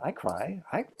 I cry,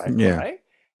 I yeah, cry,"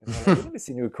 and they're like, "We never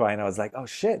seen you cry," and I was like, "Oh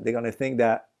shit, they're gonna think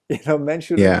that men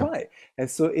shouldn't yeah, cry." And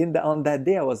so on that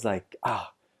day, I was like,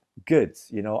 good,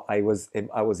 I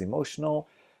was emotional.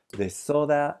 They saw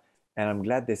that, and I'm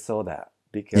glad they saw that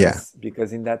yeah.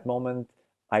 because in that moment,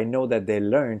 I know that they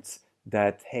learned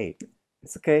that hey,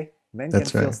 it's okay. Men can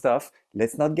That's feel right. stuff.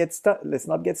 Let's not get stuck. Let's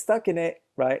not get stuck in it,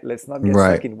 right? Let's not get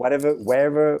stuck Right. in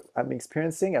wherever I'm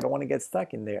experiencing. I don't want to get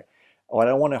stuck in there, or I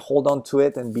don't want to hold on to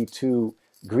it and be too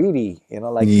greedy.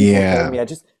 Like people telling Yeah. me, I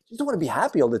just don't want to be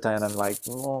happy all the time. And I'm like,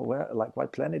 well, like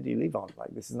what planet do you live on?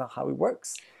 Like this is not how it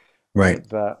works, Right. right?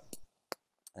 But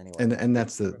anyway, And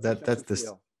that's the that permission to that's this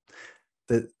feel.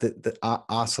 the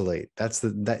oscillate. That's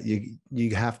that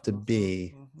you have to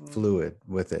be Hmm. fluid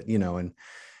with it,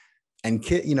 and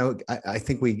kid, I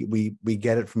think we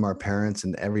get it from our parents,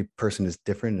 and every person is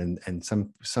different, and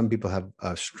some people have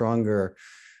a stronger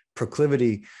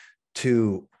proclivity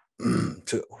to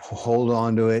to hold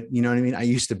on to it. You know what I mean? I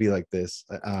used to be like this.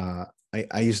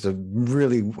 I used to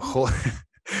really hold,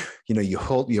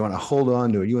 you want to hold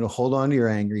on to it. You want to hold on to your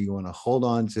anger. You want to hold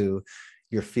on to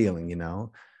your feeling.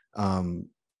 Um,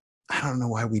 I don't know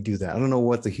why we do that. I don't know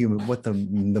what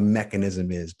the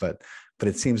mechanism is, but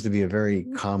it seems to be a very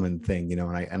common thing,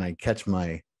 and I catch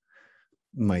my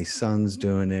sons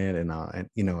doing it, and I'll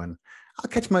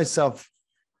catch myself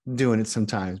doing it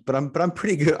sometimes, but I'm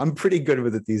pretty good. I'm pretty good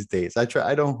with it these days.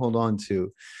 I don't hold on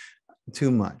to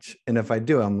too much. And if I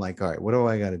do, I'm like, all right, what do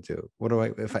I got to do? What do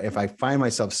I, if I find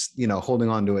myself, holding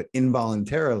on to it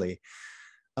involuntarily,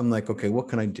 I'm like, okay, what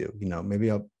can I do?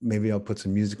 Maybe I'll put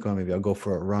some music on, maybe I'll go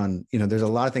for a run. There's a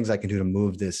lot of things I can do to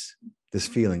move this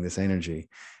feeling, this energy,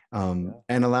 Yeah.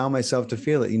 and allow myself to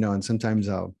feel it, and sometimes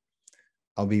I'll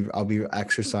be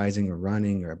exercising or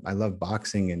running, or I love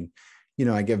boxing, and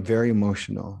I get very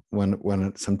emotional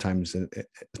when sometimes,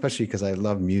 especially because I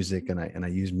love music, and I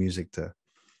use music to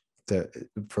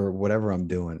for whatever I'm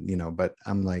doing, but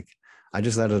I'm like, I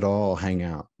just let it all hang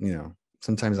out.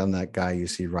 Sometimes I'm that guy you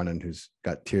see running who's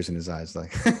got tears in his eyes,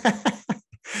 like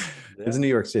it's Yeah. New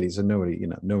York City, so no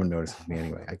one notices me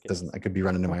anyway. Nobody cares. I could be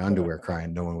running in my underwear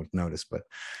crying, no one would notice, but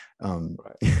um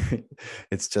Right.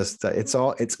 it's just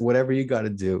it's whatever you got to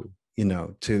do,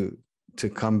 to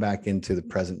come back into the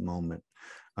present moment.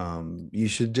 You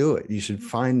should do it. You should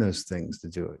find those things to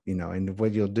do it, and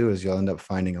what you'll do is you'll end up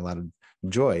finding a lot of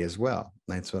joy as well.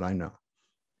 That's what I know.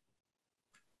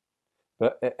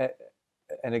 But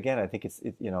and again, I think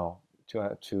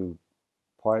to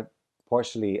part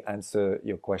partially answer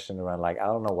your question around like I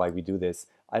don't know why we do this.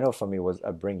 I know for me it was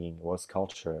upbringing, it was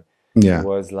culture, it Yeah.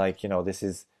 was like this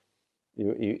is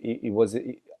it was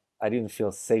I didn't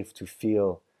feel safe to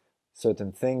feel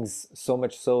certain things so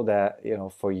much so that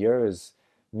for years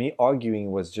me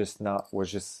arguing was just not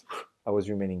was just I was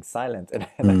remaining silent and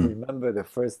I Mm. remember the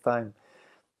first time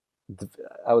th-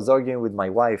 I was arguing with my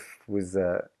wife who's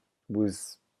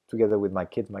together with my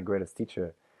kids, my greatest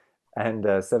teacher, and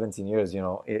 17 years,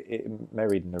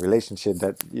 married in a relationship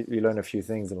that you learn a few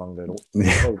things along the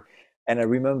Yeah. road. And I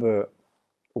remember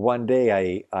one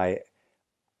day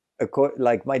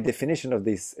like my definition of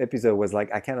this episode was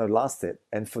like, I kind of lost it.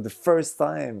 And for the first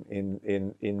time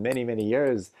in many, many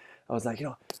years, I was like,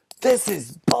 this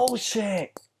is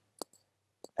bullshit.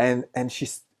 And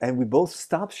we both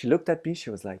stopped. She looked at me. She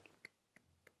was like,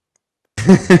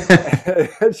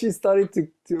 and she started to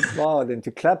applaud and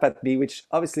to clap at me, which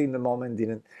obviously in the moment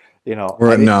didn't, I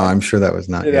didn't, No, I'm sure that was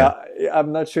not. you Yeah. know,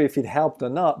 I'm not sure if it helped or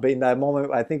not, but in that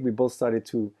moment, I think we both started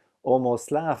to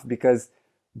almost laugh because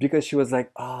she was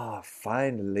like, "Ah,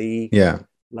 finally." Yeah.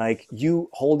 Like, you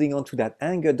holding on to that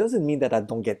anger doesn't mean that I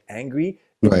don't get angry.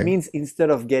 It Right. means instead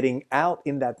of getting out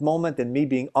in that moment and me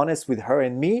being honest with her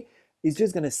and me, it's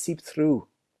just gonna seep through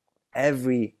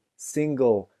every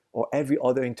single or every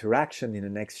other interaction in the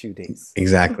next few days,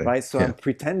 Exactly. right? So Yeah. I'm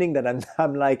pretending that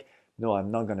I'm like, no,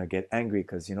 I'm not gonna get angry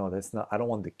because that's not. I don't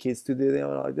want the kids to do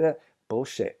that.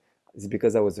 Bullshit. It's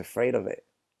because I was afraid of it.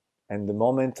 And the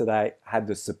moment that I had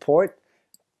the support,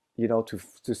 to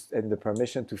and the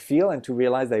permission to feel and to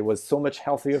realize that it was so much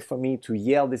healthier for me to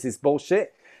yell, "This is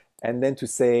bullshit," and then to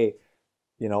say,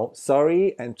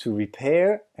 sorry, and to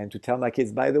repair and to tell my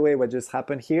kids, by the way, what just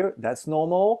happened here, that's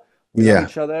normal. We love Yeah.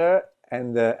 each other,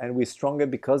 and we're stronger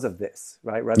because of this,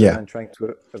 right? Rather Yeah. than trying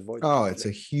to avoid Oh, it's a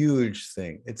conflict. huge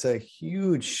thing. It's a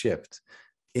huge shift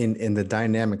in the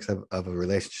dynamics of a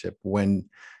relationship when,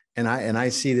 and I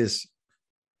see this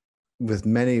with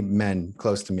many men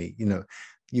close to me.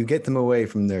 You get them away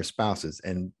from their spouses,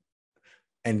 and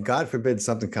God forbid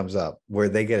something comes up where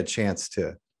they get a chance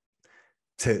to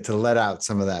let out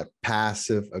some of that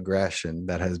passive aggression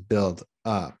that has built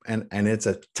up, and it's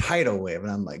a tidal wave,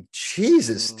 and I'm like,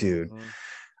 Jesus, dude. Mhm.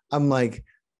 I'm like,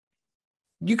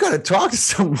 you got to talk to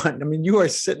someone. I mean, you're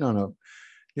sitting on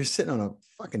a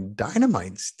fucking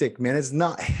dynamite stick, man. It's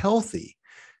not healthy.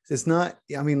 It's not.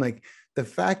 I mean, like, the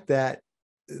fact that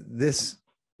this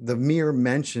the mere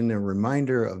mention and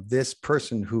reminder of this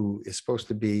person who is supposed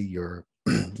to be your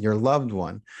your loved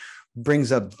one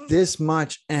brings up this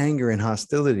much anger and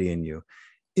hostility in you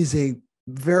is a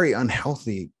very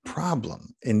unhealthy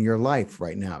problem in your life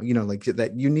right now. Like,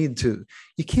 that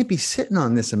you can't be sitting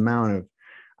on this amount of,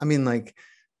 I mean, like,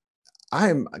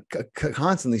 I'm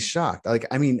constantly shocked. Like,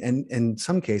 I mean, and in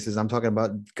some cases, I'm talking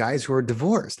about guys who are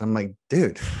divorced. I'm like,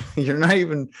 dude, you're not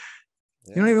even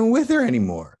you're not Yeah. even with her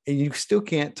anymore, and you still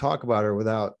can't talk about her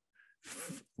without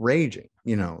raging.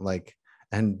 Like,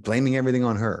 and blaming everything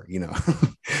on her.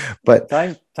 But But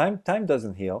time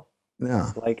doesn't heal.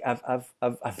 no, Like, I've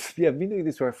been doing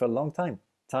this work for a long time.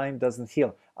 Time doesn't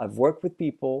heal. I've worked with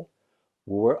people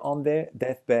who were on their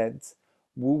deathbeds,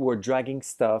 who were dragging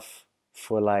stuff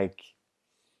for like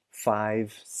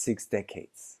 5, 6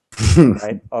 decades,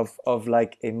 right? Of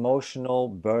like emotional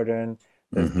burden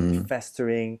that's been hmm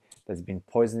festering, that's been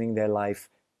poisoning their life.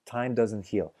 Time doesn't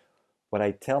heal. What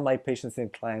I tell my patients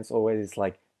and clients always is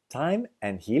like, time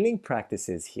and healing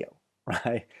practices heal,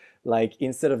 right? Like,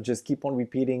 instead of just keep on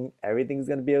repeating, everything's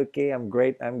gonna be okay, I'm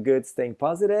great, I'm good, staying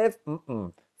positive,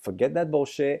 forget that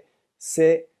bullshit.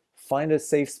 Sit, find a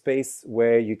safe space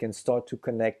where you can start to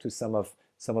connect to some of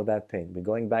that pain. We're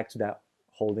going back to that,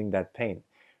 holding that pain,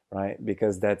 right?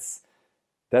 Because that's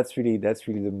really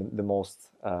the most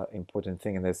important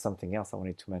thing. And there's something else I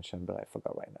wanted to mention, but I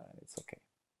forgot right now, and it's okay.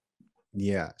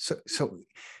 yeah. So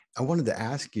I wanted to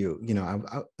ask you.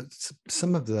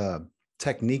 Some of the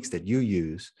techniques that you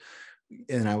use,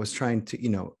 and I was trying to,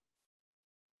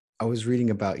 I was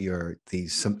reading about the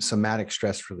somatic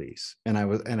stress release, and I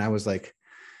was like,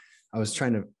 I was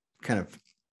trying to kind of,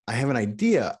 I have an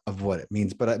idea of what it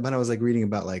means, but I was like reading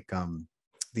about, like,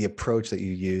 the approach that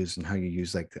you use and how you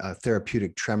use, like,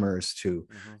 therapeutic tremors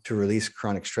Mm-hmm. to release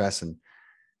chronic stress. And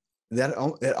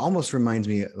it almost reminds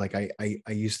me, like,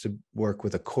 I used to work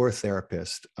with a core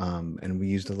therapist, and we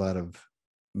used a lot of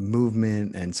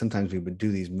movement, and sometimes we would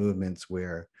do these movements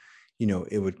where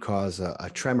it would cause a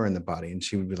tremor in the body, and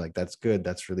she would be like, that's good,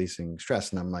 that's releasing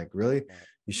stress. And I'm like, really? Right.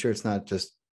 You sure it's not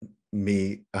just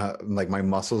me, like, my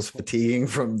muscles fatiguing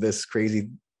from this crazy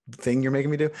thing you're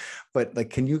making me do? But, like,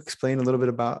 can you explain a little bit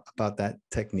about that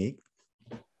technique?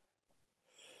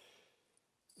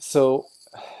 So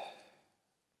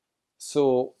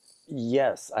So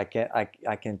yes, I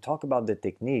can talk about the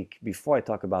technique. Before I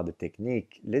talk about the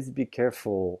technique, let's be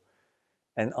careful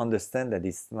and understand that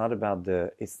it's not about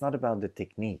the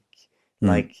technique. Mm,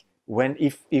 Like, when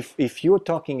if you're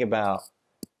talking about,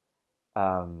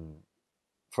 um,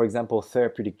 for example,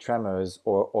 therapeutic tremors,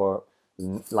 or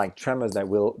like tremors that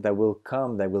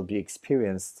will be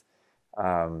experienced,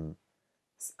 um,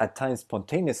 at times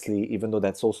spontaneously, even though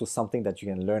that's also something that you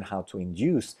can learn how to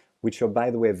induce, which are, by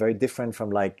the way, very different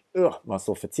from, like,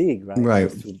 muscle fatigue, right? right.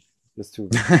 Just to just to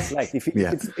reflect.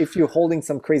 Yeah. If you're holding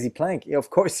some crazy plank, yeah, of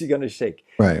course you're gonna shake.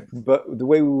 Right. But the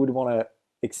way we would want to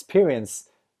experience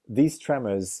these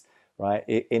tremors, right,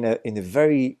 in a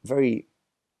very very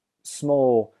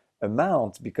small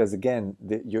amount, because again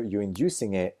you're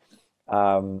inducing it,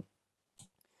 um,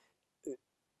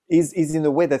 is in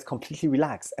a way that's completely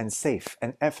relaxed and safe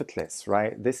and effortless,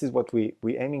 right? This is what we're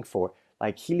aiming for.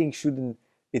 Like healing shouldn't,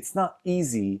 it's not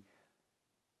easy,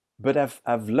 but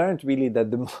I've learned really that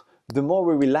the more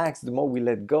we relax, the more we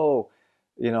let go,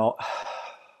 you know,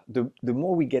 the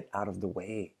more we get out of the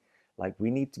way. Like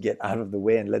we need to get out of the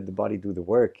way and let the body do the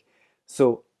work.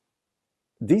 So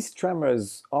these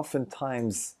tremors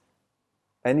oftentimes,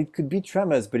 and it could be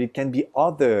tremors, but it can be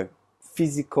other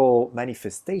physical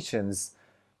manifestations,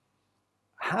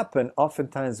 happen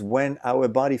oftentimes when our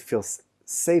body feels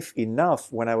safe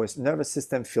enough, when our nervous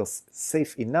system feels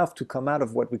safe enough to come out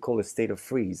of what we call a state of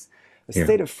freeze. A Yeah.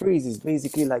 state of freeze is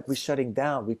basically like we're shutting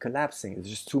down, we're collapsing. It's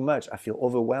just too much. I feel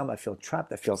overwhelmed, I feel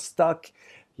trapped, I feel stuck,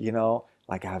 you know,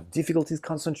 like I have difficulties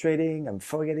concentrating, I'm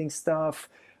forgetting stuff,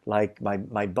 like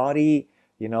my body,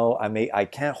 you know, I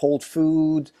can't hold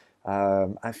food.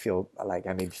 I feel like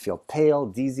I may feel pale,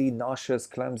 dizzy, nauseous,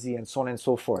 clumsy, and so on and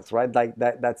so forth, right? Like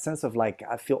that sense of like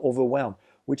I feel overwhelmed,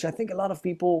 which I think a lot of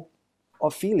people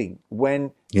are feeling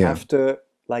when Yeah. after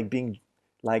like being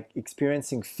like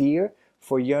experiencing fear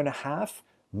for a year and a half,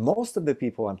 most of the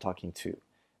people I'm talking to,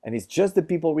 and it's just the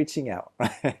people reaching out,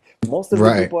 right? Most of the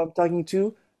Right. people I'm talking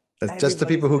to, That's just the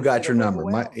everybody's people in who a state got your of number.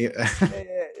 My, overwhelm. Yeah,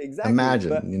 yeah, exactly.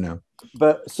 imagine, you know.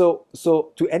 But so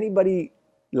to anybody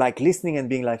like listening and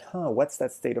being like, huh, what's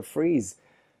that state of freeze?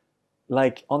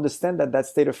 Like understand that that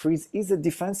state of freeze is a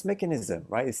defense mechanism,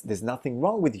 right? There's nothing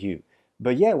wrong with you.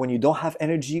 But yeah, when you don't have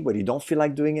energy, when you don't feel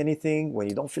like doing anything, when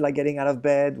you don't feel like getting out of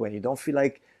bed, when you don't feel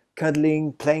like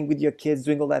cuddling, playing with your kids,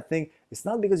 doing all that thing, it's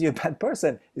not because you're a bad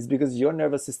person. It's because your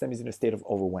nervous system is in a state of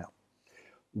overwhelm.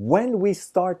 When we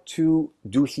start to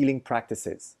do healing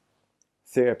practices,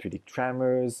 therapeutic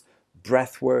tremors,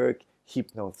 breath work,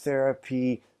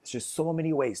 hypnotherapy. There's just so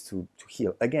many ways to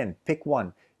heal. Again, pick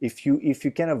one. If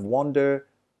you kind of wonder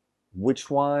which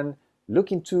one,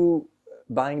 look into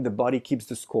buying The Body Keeps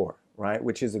the Score, right?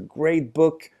 Which is a great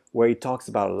book where he talks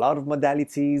about a lot of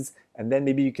modalities, and then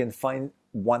maybe you can find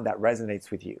one that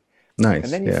resonates with you. And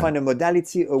Nice. then you Yeah. find a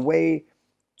modality, a way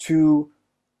to,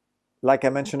 like I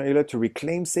mentioned earlier, to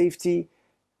reclaim safety.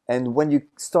 And when you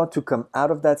start to come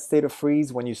out of that state of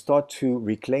freeze, when you start to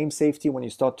reclaim safety, when you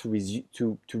start to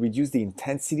reduce the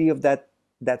intensity of that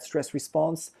stress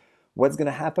response, what's going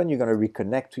to happen? You're going to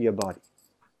reconnect to your body.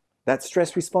 That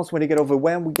stress response, when you get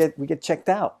overwhelmed, we get checked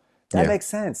out. That Yeah. makes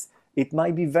sense. It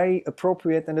might be very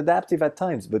appropriate and adaptive at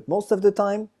times, but most of the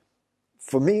time,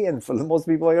 for me and for most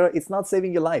people, it's not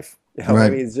saving your life. You know,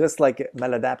 Right. maybe it's just like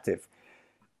maladaptive.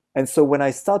 And so when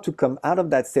I start to come out of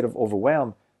that state of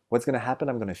overwhelm, what's going to happen?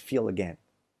 I'm going to feel again.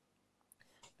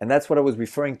 And that's what I was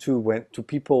referring to when to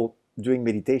people doing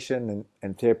meditation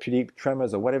and therapeutic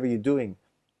tremors or whatever you're doing.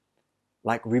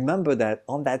 Like remember that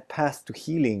on that path to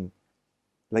healing,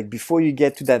 like before you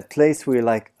get to that place where you're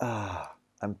like,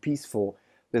 I'm peaceful,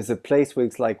 there's a place where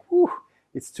it's like, whew,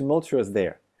 it's tumultuous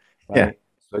there, Yeah. right?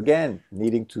 So again,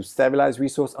 needing to stabilize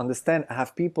resource, understand. I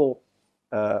have people,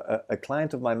 a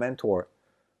client of my mentor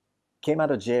came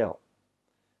out of jail,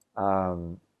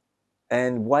 um,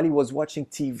 and while he was watching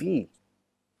TV,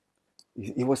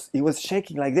 he was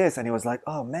shaking like this, and he was like,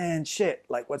 "Oh man, shit!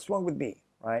 Like, what's wrong with me?"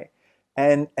 Right?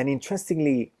 And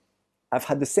interestingly, I've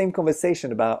had the same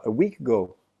conversation about a week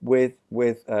ago with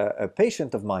a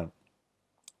patient of mine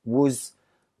who's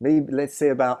maybe let's say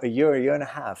about a year and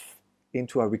a half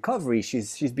into her recovery.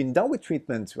 She's been done with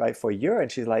treatment right for a year,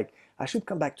 and she's like, "I should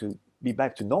come back to be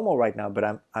back to normal right now, but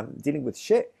I'm dealing with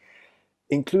shit,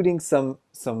 including some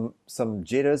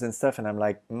jitters and stuff." And I'm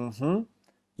like, mm-hmm.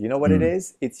 You know what it Mm.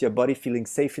 is? It's your body feeling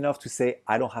safe enough to say,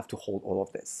 I don't have to hold all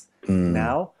of this. Mm.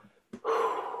 Now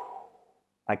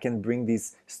I can bring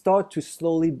these, start to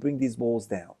slowly bring these walls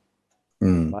down,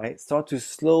 Mm. right? Start to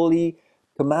slowly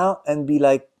come out and be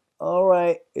like, all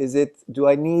right, do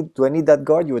I need that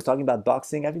guard? You were talking about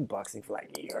boxing. I've been boxing for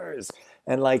like years.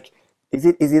 And like, is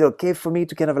it okay for me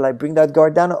to kind of like bring that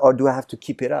guard down, or do I have to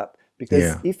keep it up? Because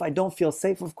Yeah. if I don't feel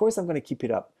safe, of course I'm going to keep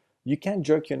it up. You can't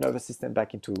jerk your nervous system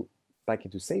back into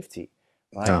safety,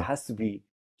 right? It Oh, has to be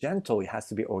gentle, it has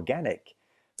to be organic.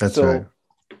 that's right.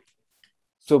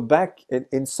 So back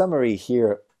in summary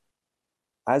here,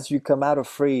 as you come out of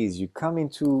freeze, you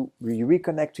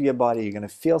reconnect to your body, you're going to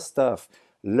feel stuff.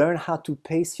 Learn how to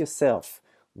pace yourself,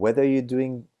 whether you're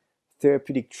doing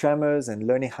therapeutic tremors and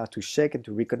learning how to shake and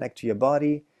to reconnect to your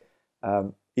body.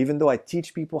 Even though I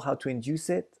teach people how to induce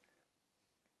it,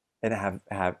 and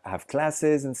have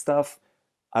classes and stuff,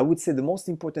 I would say the most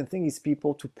important thing is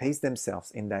people to pace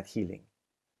themselves in that healing,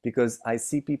 because I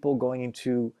see people going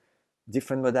into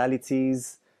different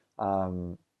modalities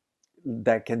um,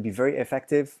 that can be very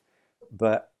effective,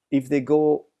 but if they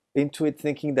go into it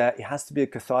thinking that it has to be a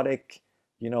cathartic,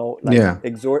 like Yeah.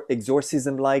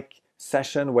 exorcism like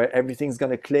session where everything's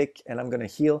gonna click and I'm gonna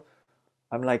heal,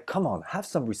 I'm like, come on, have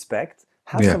some respect.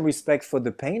 Have Yeah. some respect for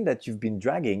the pain that you've been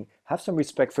dragging. Have some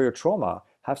respect for your trauma.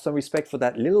 Have some respect for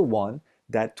that little one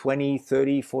that 20,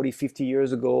 30, 40, 50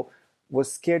 years ago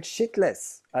was scared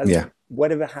shitless as Yeah.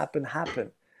 whatever happened,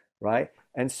 happened, right?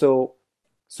 And so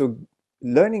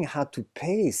learning how to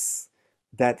pace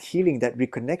that healing, that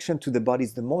reconnection to the body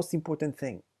is the most important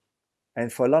thing.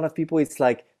 And for a lot of people, it's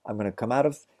like, I'm going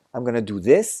to do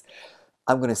this.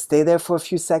 I'm going to stay there for a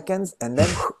few seconds and then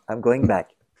I'm going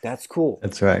back. That's cool.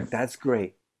 That's right. That's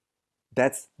great.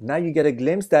 That's now you get a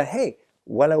glimpse that, hey,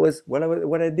 what I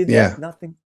did that, Yeah.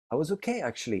 nothing. I was okay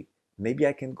actually. Maybe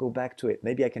I can go back to it.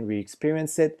 Maybe I can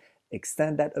re-experience it,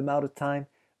 extend that amount of time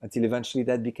until eventually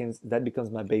that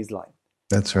becomes my baseline,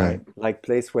 That's right? right. Like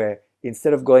place where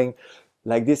instead of going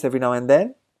like this every now and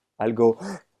then, I'll go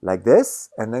like this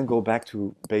and then go back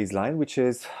to baseline, which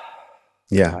is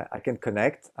Yeah. right. I can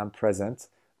connect. I'm present.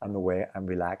 I'm aware. I'm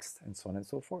relaxed, and so on and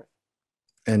so forth.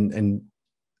 And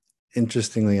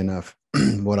interestingly enough,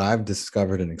 what I've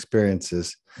discovered and experienced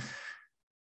is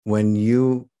when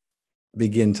you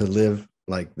begin to live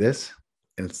like this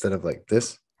instead of like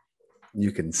this,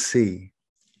 you can see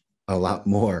a Yeah. lot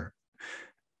more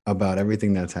about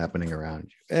everything that's happening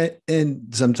around you.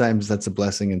 And sometimes that's a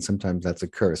blessing and sometimes that's a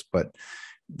curse, but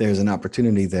there's an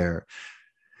opportunity there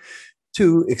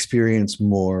to experience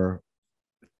more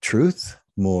truth,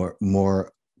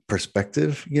 more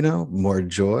perspective, more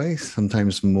joy,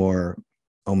 sometimes more,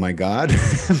 oh my God,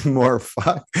 more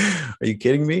fuck. Are you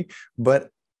kidding me? But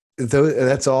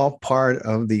that's all part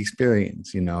of the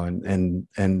experience, Yeah.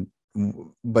 and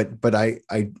but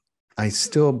I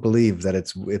still believe that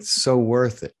it's so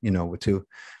worth it,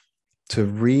 to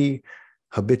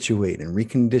re-habituate and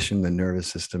recondition the nervous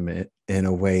system in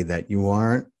a way that you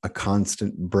aren't a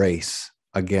constant brace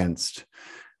against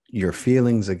your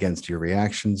feelings, against your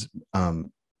reactions,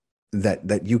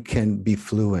 that you can be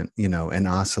fluent, and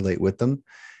oscillate with them.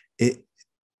 It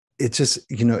it's just,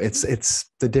 it's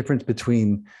the difference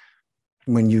between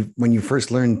when you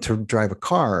first learn to drive a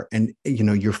car, and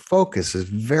your focus is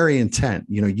very intent.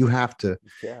 You have to,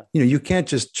 Yeah. you can't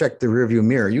just check the rearview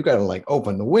mirror. You got to like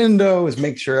open the windows,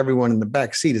 make sure everyone in the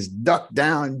back seat is ducked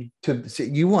down to see.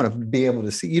 You want to be able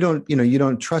to see. You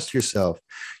don't trust yourself.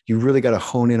 You really got to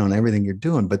hone in on everything you're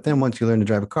doing. But then once you learn to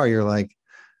drive a car, you're like,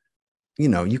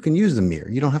 you can use the mirror.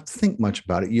 You don't have to think much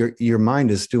about it. Your mind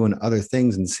is doing other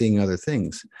things and seeing other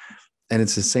things. And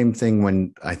it's the same thing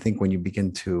when you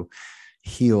begin to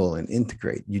heal and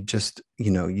integrate. You just,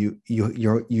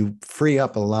 you free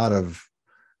up a lot of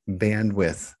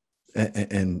bandwidth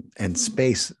and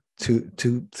space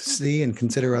to see and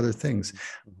consider other things.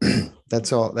 Mhm.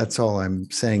 That's all I'm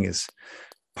saying is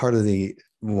part of the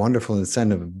wonderful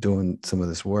incentive of doing some of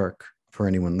this work for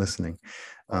anyone listening.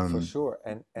 Oh, for sure.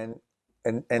 And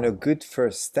a good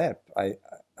first step,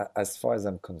 as far as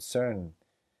I'm concerned,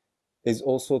 is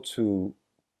also to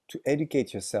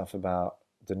educate yourself about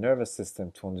the nervous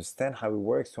system, to understand how it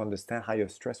works, to understand how your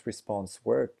stress response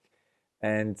work.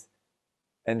 And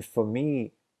and for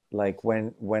me, like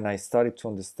when I started to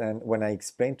understand, when I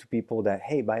explained to people that,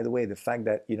 hey, by the way, the fact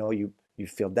that you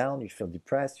feel down, you feel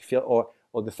depressed, you feel,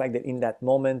 or the fact that in that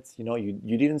moment,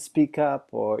 you didn't speak up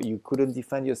or you couldn't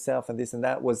defend yourself and this and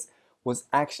that was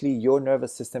actually your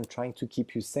nervous system trying to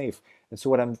keep you safe. And so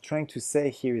what I'm trying to say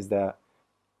here is that,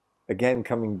 again,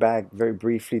 coming back very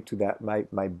briefly to that,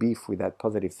 my beef with that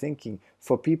positive thinking,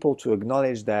 for people to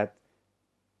acknowledge that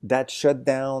that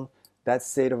shutdown, that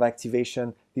state of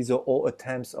activation, these are all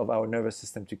attempts of our nervous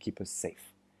system to keep us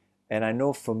safe. And I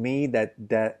know for me that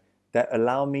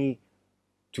allow me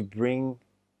to bring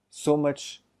so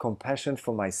much compassion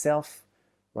for myself,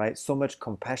 right? So much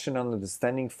compassion and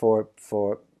understanding for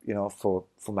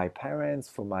my parents,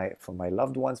 for my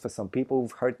loved ones, for some people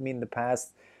who've hurt me in the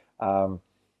past, um,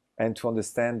 and to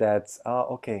understand that, oh,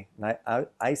 okay,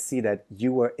 I see that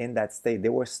you were in that state. They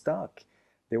were stuck,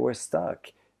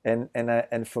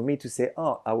 and for me to say,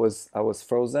 oh, I was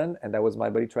frozen, and that was my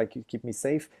body trying to keep me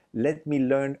safe. Let me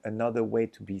learn another way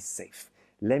to be safe.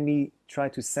 Let me try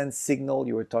to send signal.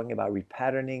 You were talking about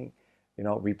repatterning,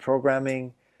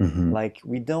 reprogramming. Mhm. Like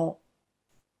we don't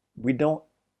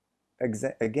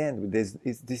again, this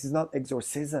is not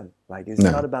exorcism. Like it's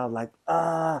not No. about like,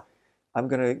 I'm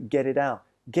gonna get it out.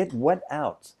 get what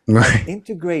out? Like Right.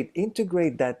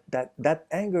 integrate that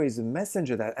anger is a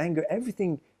messenger. That anger,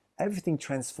 everything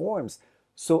transforms.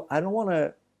 So I don't want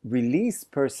to release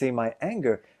per se my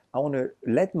anger. I want to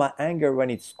let my anger run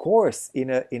its course in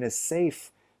a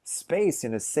safe space,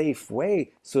 in a safe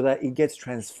way, so that it gets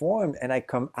transformed and I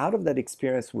come out of that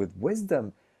experience with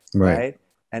wisdom, Right. right?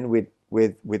 And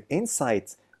with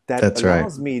insight that That's right.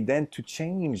 allows me then to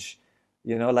change.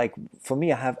 Like for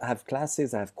me, I have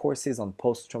classes, I have courses on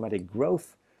post-traumatic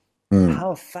growth. Mm.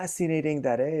 How fascinating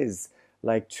that is,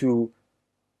 like to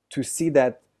see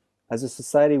that as a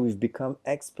society we've become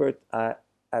expert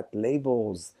at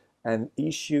labels and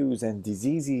issues and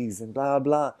diseases and blah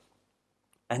blah,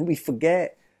 and we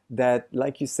forget that,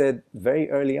 like you said very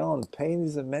early on, pain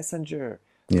is a messenger.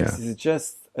 Yeah. This is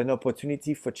just an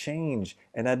opportunity for change.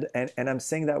 And I'm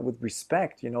saying that with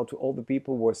respect, to all the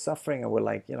people who are suffering and we're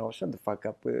like, shut the fuck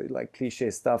up with like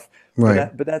cliche stuff. But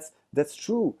Right. that's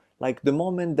true. Like the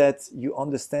moment that you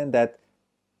understand that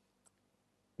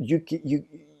you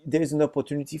there's an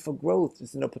opportunity for growth,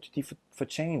 there's an opportunity for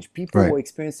change. People who Right. are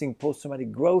experiencing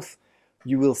post-traumatic growth,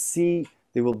 you will see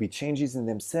there will be changes in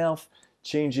themselves,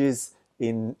 changes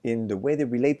in the way they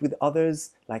relate with others.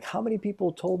 Like how many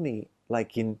people told me,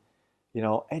 like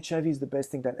HIV is the best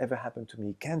thing that ever happened to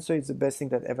me, cancer is the best thing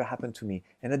that ever happened to me.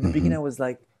 And at the beginning I Hmm. was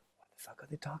like, what the fuck are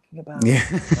they talking about? Yeah.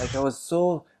 Like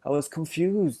I was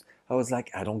confused. I was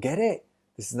like, I don't get it.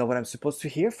 This is not what I'm supposed to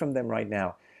hear from them right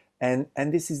now. And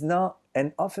this is not.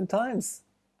 And oftentimes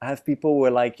I have people who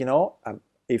are like,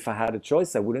 if I had a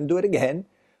choice I wouldn't do it again,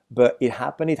 but it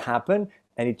happened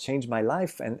and it changed my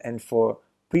life. And for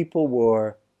people who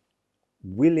are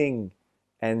willing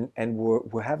and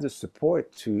who have the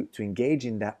support to engage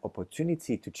in that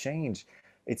opportunity to change,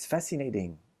 it's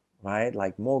fascinating, right?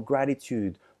 Like more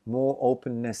gratitude, more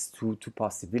openness to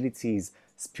possibilities,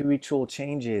 spiritual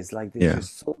changes. Like there's Yeah.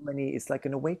 just so many. It's like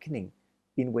an awakening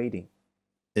in waiting.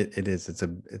 It is. It's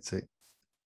a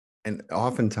and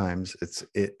oftentimes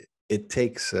it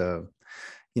takes a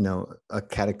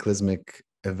cataclysmic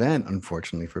event,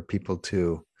 unfortunately, for people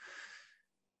to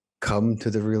come to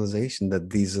the realization that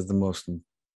these are the most,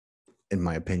 in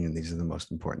my opinion, these are the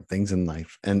most important things in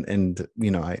life. And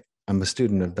I'm a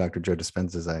student of Dr. Joe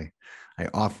Dispenza's. I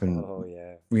often Oh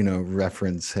yeah.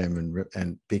 reference him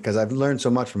and because I've learned so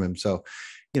much from him. So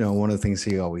one of the things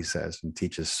he always says and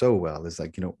teaches so well is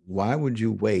like, why would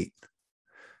you wait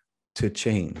to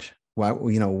change? Why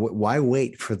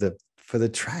wait for the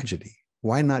tragedy?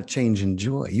 Why not change in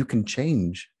joy? You can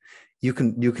change. You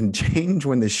can change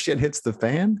when the shit hits the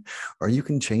fan, or you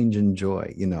can change in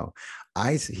joy.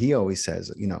 He always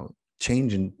says,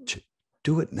 change and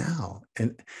do it now.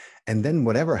 And then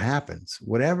whatever happens,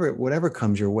 whatever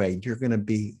comes your way, you're gonna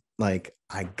be like,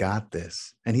 I got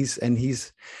this. And he's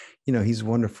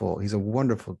wonderful. He's a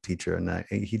wonderful teacher, and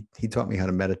he taught me how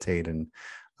to meditate. And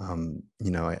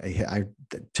I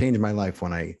changed my life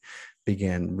when I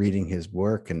began reading his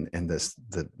work and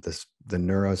the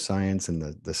neuroscience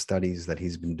and the studies that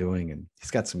he's been doing. And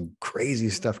he's got some crazy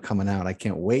stuff coming out. I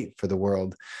can't wait for the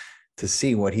world to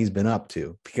see what he's been up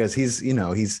to, because he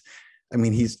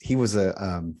was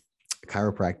a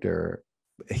chiropractor.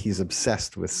 He's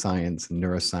obsessed with science and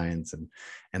neuroscience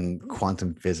and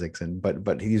quantum physics.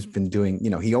 But he's been doing,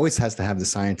 he always has to have the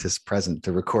scientists present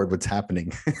to record what's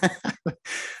happening.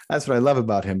 That's what I love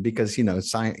about him, because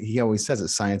science, he always says that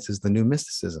science is the new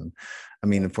mysticism. I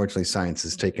mean, unfortunately, science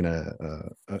has taken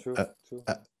True, true.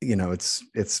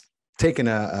 it's taken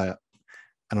a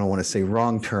I don't want to say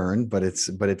wrong turn, but it's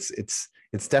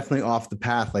definitely off the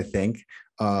path, I think,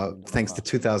 thanks to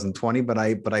 2020. But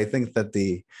I think that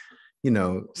you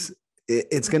know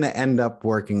it's going to end up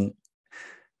working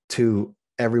to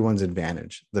everyone's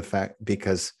advantage. The fact,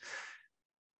 because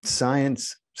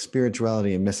science,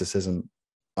 spirituality, and mysticism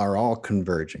are all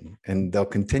converging, and they'll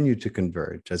continue to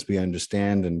converge as we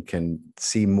understand and can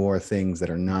see more things that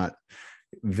are not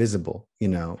visible,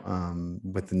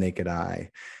 with the naked eye.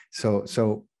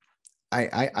 So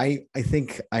I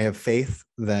think I have faith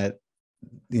that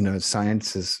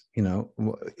science is,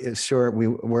 sure,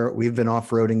 we've been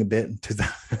off-roading a bit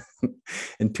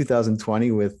in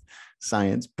 2020 with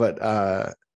science, but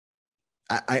I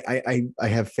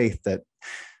have faith that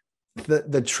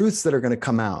the truths that are going to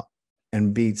come out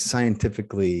and be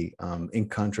scientifically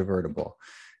incontrovertible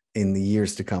in the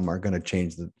years to come are going to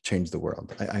change the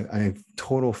world. I have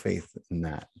total faith in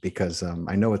that, because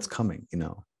I know it's coming.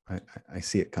 I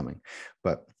see it coming,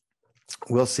 but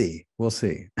we'll see. We'll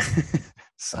see.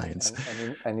 Science.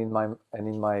 And in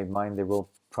my mind there will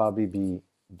probably be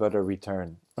better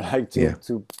return, like Yeah.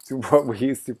 to what we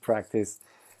used to practice.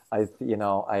 I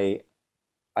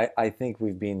think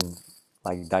we've been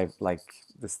like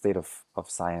the state of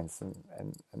science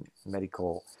and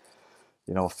medical,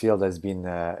 field has been,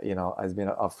 has been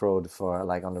off-road for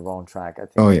like on the wrong track, I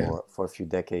think, Oh yeah. for a few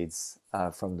decades,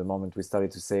 from the moment we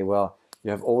started to say, well,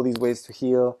 you have all these ways to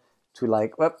heal, to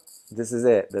like, well, this is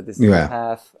it, that this is the Yeah.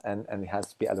 path, and it has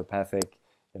to be allopathic,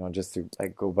 just to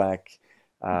like go back.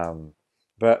 Um,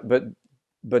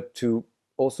 but to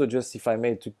also, just if I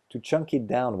may, to chunk it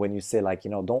down, when you say like,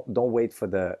 don't wait for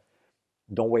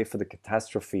the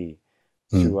catastrophe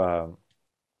Mm.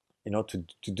 to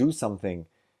to do something.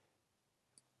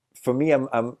 For me,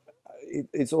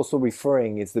 it's also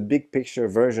referring, it's the big picture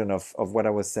version of what I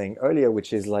was saying earlier,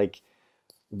 which is like,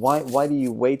 why do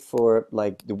you wait for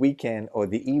like the weekend or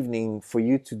the evening for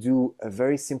you to do a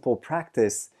very simple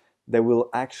practice that will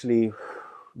actually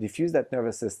diffuse that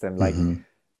nervous system? Like, Hmm.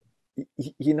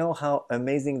 you know how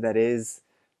amazing that is,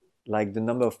 like the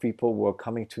number of people who are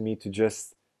coming to me to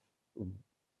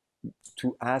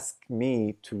ask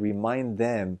me to remind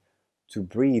them to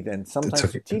breathe, and It's sometimes to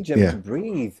okay. teach them to Yeah.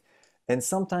 breathe. And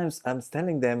sometimes I'm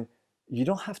telling them, you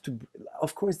don't have to.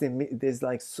 Of course, there's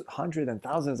like hundreds and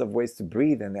thousands of ways to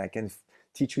breathe, and I can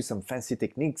teach you some fancy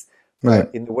techniques. Right.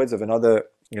 But in the words of another,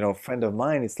 friend of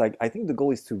mine, it's like, I think the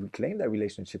goal is to reclaim that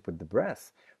relationship with the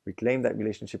breath, reclaim that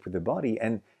relationship with the body,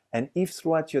 and if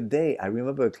throughout your day, I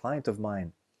remember a client of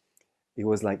mine, it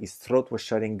was like his throat was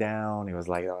shutting down. It was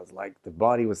like, I was like, the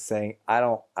body was saying, I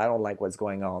don't like what's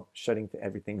going on, shutting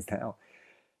everything's down.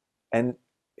 And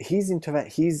he's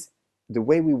the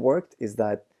way we worked is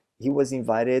that he was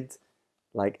invited,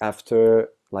 like after,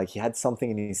 like he had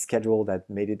something in his schedule that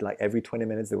made it like every 20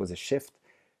 minutes there was a shift.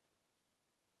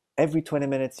 Every 20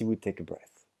 minutes he would take a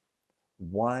breath.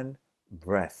 One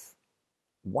breath.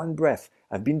 One breath.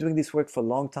 I've been doing this work for a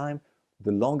long time.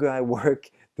 The longer I work,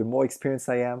 the more experienced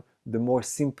I am, the more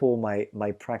simple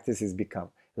my practices become.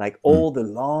 Like Mm. all the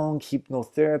long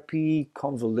hypnotherapy,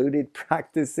 convoluted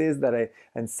practices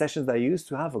and sessions that I used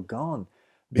to have are gone,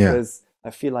 Yeah. because I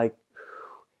feel like,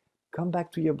 come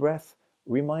back to your breath,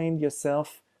 remind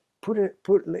yourself,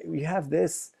 we have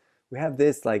this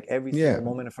like every Yeah. single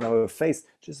moment in front of our face.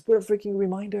 Just put a freaking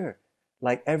reminder,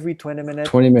 like every 20 minutes.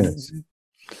 20 minutes.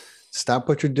 Stop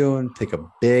what you're doing. Take a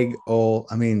big old,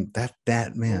 I mean,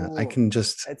 that man, I Oh, can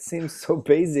just, that seems so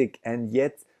basic and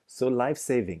yet so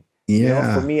life-saving. For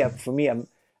yeah. me,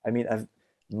 I mean,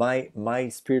 my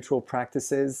spiritual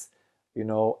practices,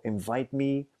 invite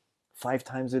me 5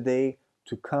 times a day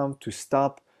to come, to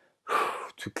stop,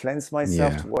 to cleanse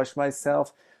myself, Yeah. to wash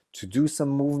myself, to do some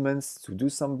movements, to do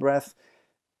some breath.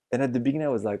 And at the beginning, I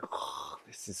was like, oh,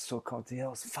 this is so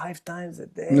continuous, 5 times a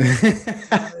day.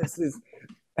 This is,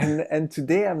 and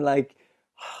today I'm like,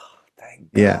 oh, thank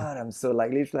Yeah. God. I'm so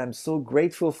like, literally, I'm so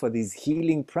grateful for these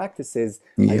healing practices.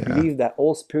 I Yeah. believe that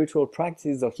all spiritual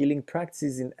practices are healing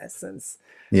practices in essence.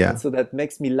 And Yeah. so that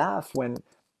makes me laugh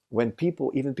when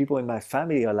people, even people in my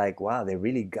family, are like, wow, they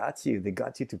really got you. They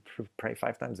got you to pray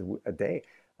 5 times a day.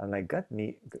 I'm like, got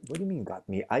me? What do you mean got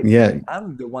me? Yeah.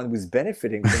 I'm the one who's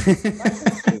benefiting from these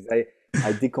practices.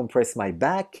 I decompress my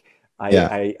back. Yeah.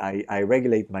 I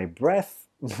regulate my breath,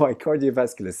 my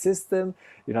cardiovascular system.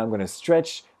 I'm going to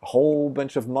stretch a whole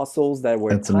bunch of muscles that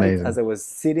were That's tight as amazing. I was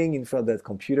sitting in front of that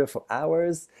computer for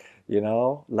hours,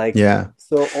 like, Yeah.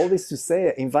 so all this to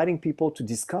say, inviting people to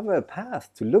discover a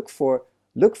path, to look for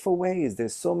ways.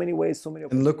 There's so many ways, so many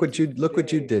And opportunities look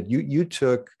what you today. did. You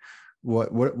took what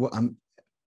I'm,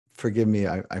 forgive me,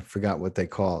 I forgot what they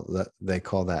call that. They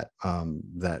call that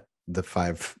that the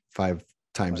five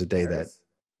times a Five day that, prayers,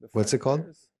 the what's five it called?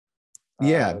 prayers,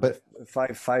 Yeah, the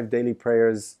but five daily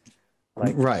prayers,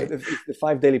 like right. it's the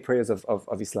five daily prayers of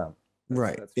Islam. That's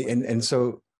Right. that's what And that's what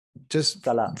so just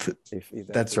Salah. If that's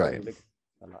that's the word right. you're looking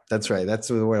for. Salah. That's right. That's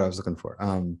the word I was looking for.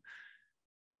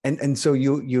 And so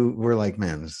you were like,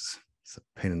 man, this is, it's a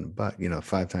pain in the butt,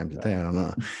 5 times a Yeah. day. I don't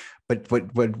know. But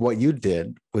what you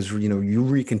did was, you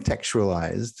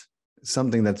recontextualized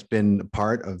something that's been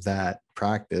part of that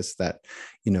practice, that,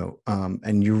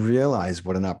 and you realized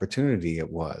what an opportunity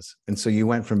it was. And so you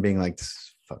went from being like,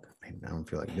 fuck, I don't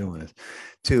feel like doing this,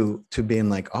 to being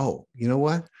like, oh, you know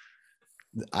what?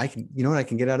 I can, what I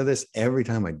can get out of this every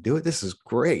time I do it. This is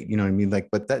great. You know what I mean? Like,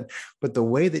 but the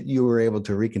way that you were able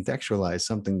to recontextualize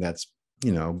something that's,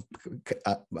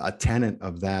 a tenet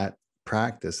of that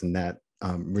practice and that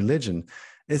religion,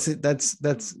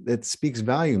 it speaks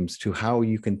volumes to how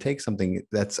you can take something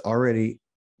that's already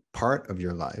part of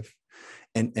your life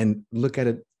and look at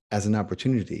it as an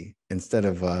opportunity instead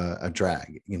of a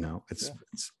drag. Yeah. It's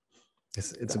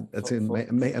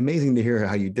Yeah. amazing to hear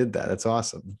how you did that. That's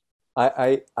awesome.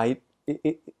 I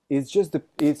it, it's just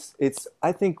it's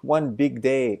I think one big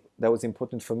day that was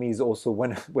important for me is also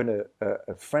when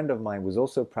a friend of mine was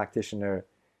also a practitioner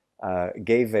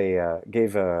gave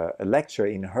a lecture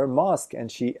in her mosque,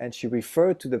 and she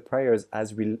referred to the prayers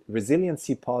as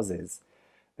resiliency pauses,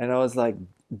 and I was like,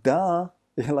 duh,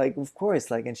 like of course,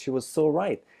 like, and she was so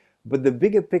right. But the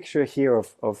bigger picture here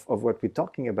of what we're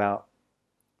talking about,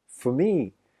 for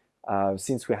me,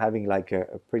 since we're having like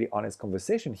a pretty honest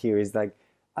conversation here, is like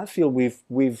I feel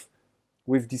we've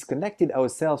disconnected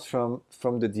ourselves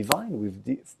from the divine.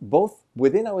 Both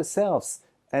within ourselves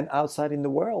and outside in the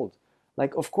world.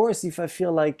 Like, of course, if I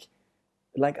feel like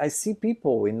I see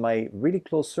people in my really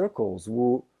close circles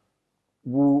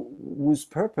whose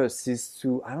purpose is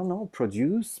to, I don't know,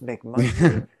 produce, make money,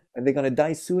 and they're gonna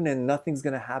die soon, and nothing's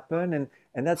gonna happen,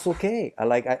 and that's okay.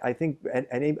 I think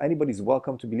anybody's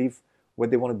welcome to believe what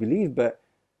they want to believe, but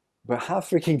how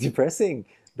freaking depressing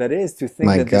that is to think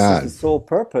My that this is the God. sole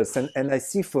purpose. And I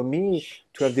see, for me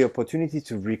to have the opportunity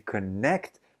to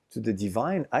reconnect to the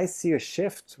divine, I see a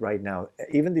shift right now,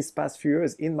 even these past few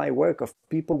years in my work, of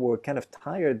people who are kind of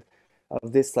tired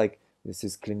of this, like, this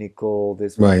is clinical,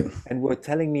 this was, Right. and were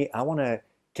telling me, I want to,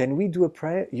 can we do a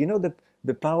prayer? You know,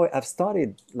 the power I've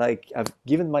started, like, I've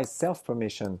given myself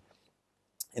permission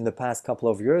in the past couple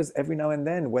of years, every now and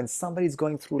then, when somebody's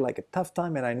going through like a tough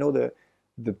time, and I know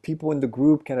the people in the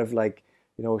group kind of like,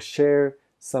 share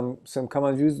some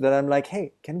common views, that I'm like,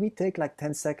 hey, can we take like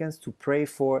 10 seconds to pray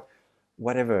for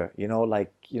whatever,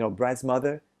 like, Brad's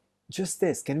mother, just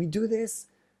this, can we do this?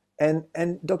 And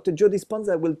Dr. Joe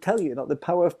Dispenza will tell you, the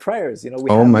power of prayers. We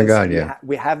Oh have my this, God. Yeah.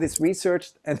 we have this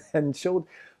researched and showed.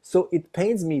 So it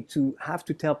pains me to have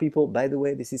to tell people, by the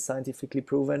way, this is scientifically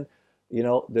proven.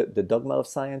 The dogma of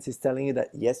science is telling you that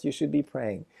yes, you should be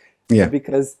praying. Yeah.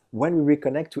 Because when we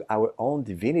reconnect to our own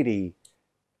divinity,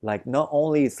 like, not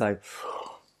only it's like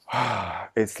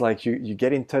it's like you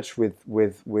get in touch with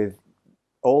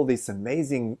all this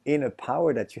amazing inner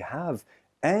power that you have,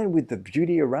 and with the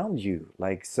beauty around you,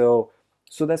 like, so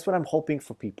that's what I'm hoping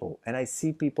for people. And I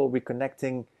see people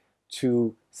reconnecting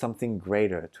to something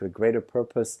greater, to a greater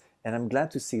purpose, and I'm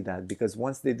glad to see that, because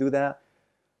once they do that,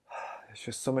 there's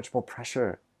just so much more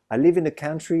pressure. I live in a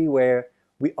country where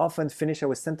we often finish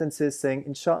our sentences saying,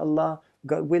 inshallah,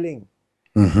 God willing.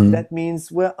 Hmm. That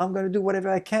means, well, I'm going to do whatever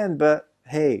I can, but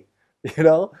hey, you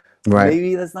know Right.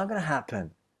 maybe that's not going to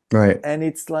happen. Right. And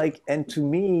it's like, and to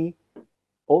me,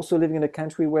 also living in a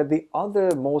country where the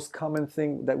other most common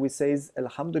thing that we say is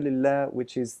alhamdulillah,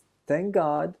 which is thank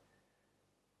God,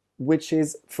 which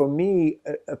is for me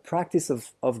a practice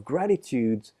of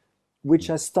gratitude, which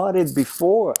I started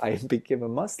before I became a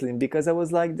Muslim, because I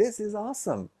was like, this is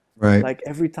awesome. Right. Like,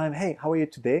 every time, hey, how are you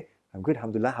today? I'm good,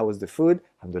 alhamdulillah. How was the food?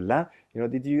 Alhamdulillah.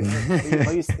 Did you,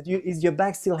 is your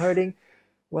back still hurting?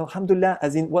 Well, alhamdulillah,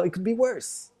 as in, well, it could be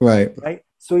worse, Right. right?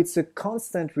 So it's a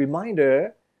constant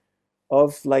reminder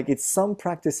of, like, it's some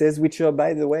practices which are,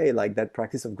 by the way, like that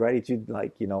practice of gratitude,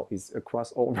 like, is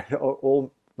across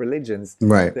all religions.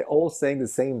 Right. They're all saying the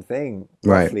same thing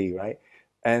Right. roughly, right?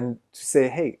 And to say,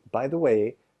 hey, by the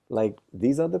way, like,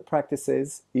 these are the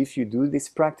practices. If you do these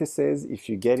practices, if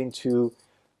you get into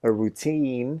a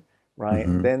routine, right,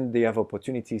 Hmm. then they have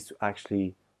opportunities to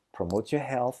actually promote your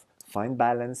health, find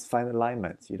balance, find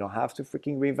alignment. You don't have to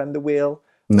freaking reinvent the wheel.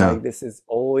 Like, No. this is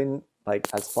all in, like,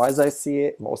 as far as I see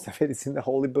it, most of it is in the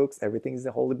holy books. Everything is in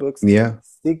the holy books. Yeah.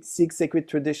 Seek sacred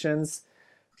traditions,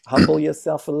 humble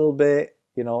yourself a little bit,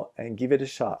 and give it a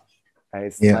shot.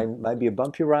 It's Yeah. might be a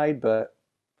bumpy ride, but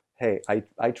hey,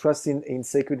 I trust in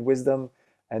sacred wisdom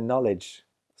and knowledge.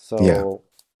 Yeah. So,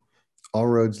 All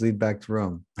roads lead back to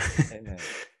Rome. amen.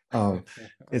 um,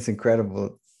 it's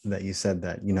incredible that you said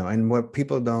that, and what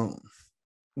people don't,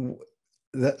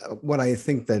 what I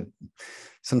think that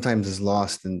sometimes is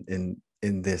lost in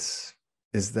this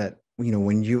is that,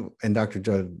 when you, and Dr.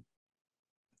 Joe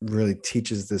really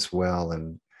teaches this well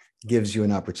and gives you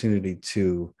an opportunity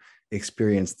to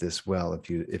experience this well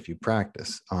if you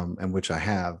practice, and which I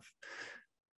have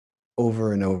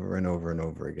over and over and over and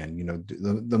over again.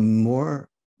 The more,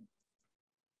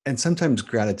 and sometimes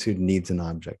gratitude needs an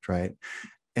object, right?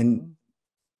 and Mhm.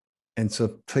 and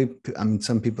so I mean,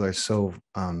 some people are so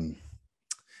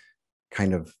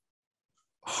kind of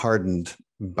hardened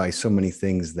by so many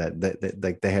things that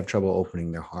like they have trouble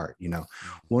opening their heart.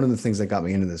 One of the things that got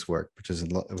me into this work, which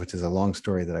is a long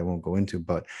story that I won't go into,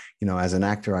 but as an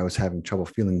actor, I was having trouble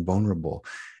feeling vulnerable,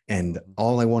 and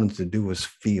all I wanted to do was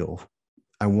feel.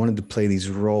 I wanted to play these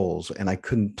roles, and I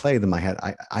couldn't play them.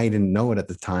 I didn't know it at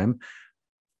the time.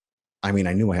 I mean,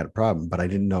 I knew I had a problem, but I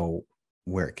didn't know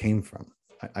where it came from.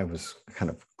 I was kind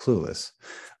of clueless.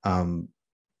 Um,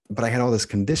 but I had all this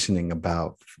conditioning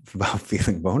about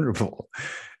feeling vulnerable,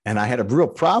 and I had a real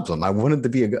problem. I wanted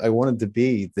to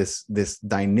be this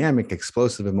dynamic,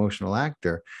 explosive, emotional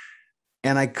actor,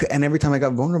 and every time I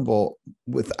got vulnerable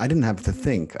I didn't have to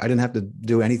think, I didn't have to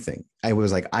do anything. I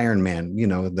was like Iron Man,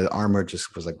 the armor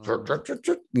just was like,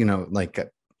 like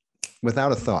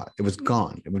without a thought, it was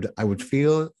gone. I would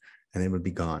feel it, and it would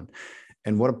be gone.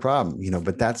 And what a problem,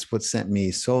 but that's what sent me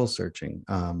soul searching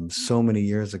so many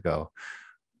years ago.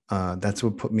 That's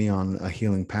what put me on a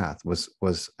healing path.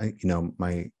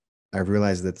 I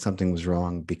realized that something was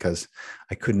wrong because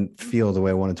I couldn't feel the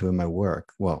way I wanted to in my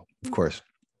work. Well, of course,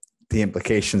 the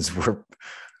implications were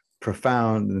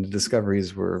profound, and the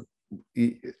discoveries were.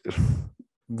 It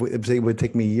would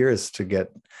take me years to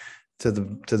get to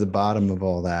the bottom of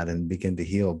all that and begin to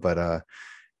heal. But oh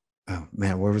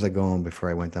man, where was I going before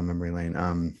I went down memory lane?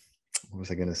 What was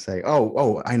I going to say?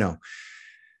 Oh, I know.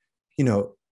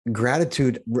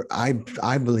 Gratitude,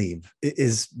 I believe,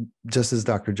 is, just as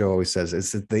Dr. Joe always says,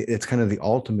 it's kind of the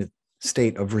ultimate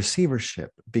state of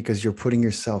receivership, because you're putting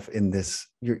yourself in this,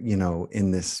 you're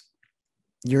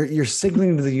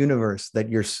signaling to the universe that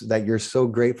you're so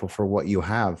grateful for what you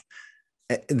have,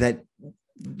 that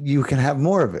you can have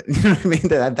more of it. You know what I mean?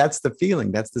 That's the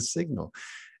feeling, that's the signal.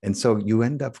 And so you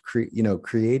end up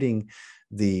creating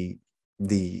the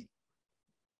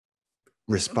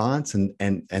response and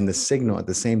the signal at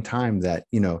the same time, that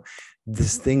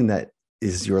this thing that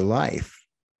is your life,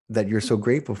 that you're so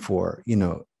grateful for,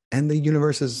 and the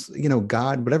universe is,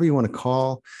 God, whatever you want to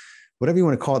call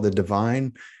the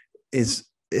divine, is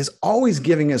always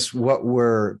giving us what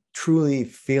we're truly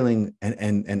feeling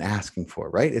and asking for,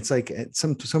 right? It's like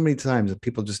so many times that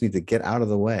people just need to get out of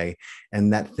the way,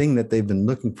 and that thing that they've been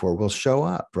looking for will show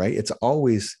up, right?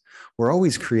 We're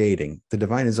always creating. The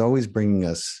divine is always bringing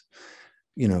us,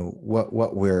 what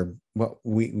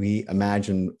we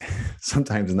imagine,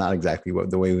 sometimes not exactly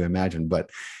the way we imagine,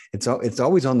 but it's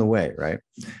always on the way, right?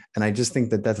 And I just think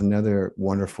that that's another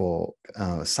wonderful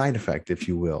side effect, if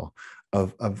you will,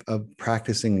 of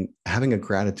practicing, having a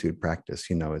gratitude practice.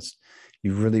 It's,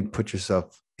 you really put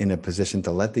yourself in a position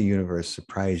to let the universe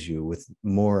surprise you with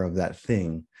more of that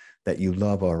thing that you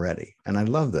love already. And I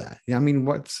love that. I mean,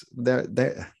 what's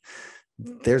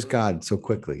there's God so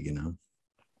quickly,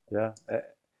 Yeah.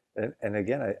 And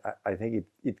again, I think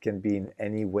it can be in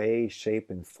any way, shape,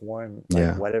 and form, like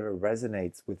Yeah. whatever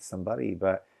resonates with somebody,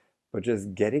 but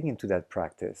just getting into that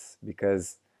practice,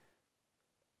 because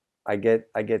I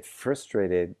get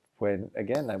frustrated when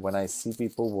I see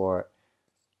people who are,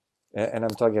 and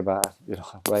I'm talking about,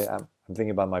 right, I'm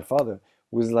thinking about my father,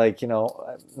 who's like, I'm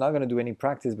not gonna do any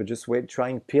practice, but just wait,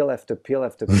 trying pill after pill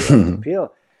after pill after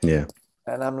pill. Yeah.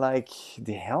 And I'm like,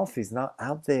 the health is not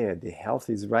out there. The health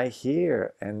is right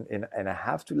here, and I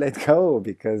have to let go,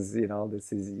 because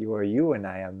this is, you are you and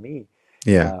I am me.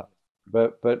 Yeah. Uh,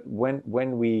 but when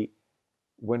we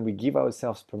give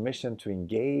ourselves permission to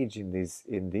engage in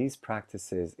these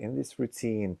practices, in this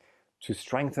routine, to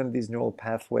strengthen these neural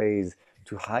pathways,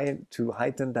 to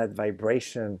heighten that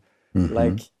vibration, Mm-hmm.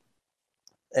 like,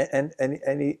 and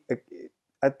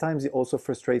at times it also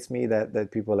frustrates me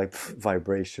that people are like,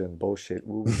 vibration bullshit,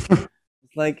 woo woo.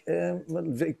 It's like, well,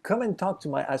 come and talk to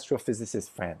my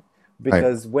astrophysicist friend, Right.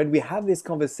 because when we have this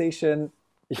conversation,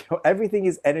 everything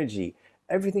is energy,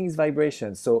 everything is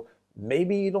vibration. So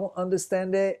maybe you don't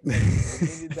understand it. Maybe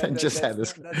I just had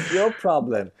this. that's your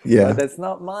problem, but Yeah. that's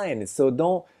not mine. So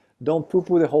don't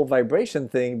poo-poo the whole vibration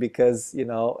thing, because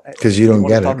Because you you don't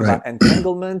want to get it. talk Right. about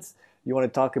entanglements, you want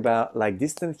to talk about like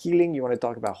distant healing, you want to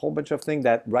talk about a whole bunch of things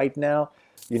that right now,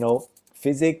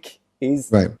 physics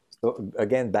is. Right. So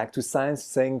again, back to science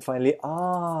saying finally,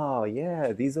 oh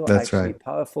yeah, these are That's actually right.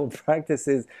 powerful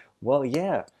practices. Well,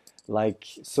 yeah, like,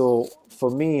 so for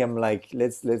me, I'm like,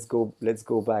 let's go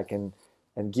back and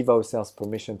give ourselves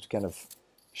permission to kind of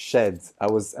shed. I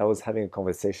was having a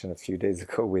conversation a few days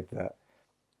ago with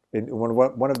in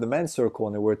one of the men's circle,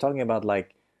 and we were talking about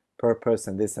like purpose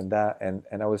and this and that, and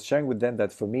I was sharing with them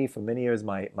that for me, for many years,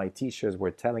 my teachers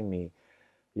were telling me,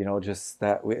 just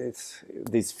that it's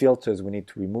these filters, we need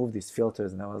to remove these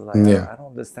filters, and I was like, Yeah. I don't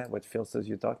understand what filters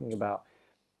you're talking about.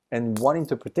 And one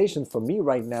interpretation for me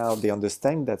right now, the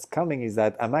understanding that's coming, is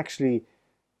that I'm actually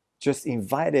just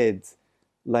invited,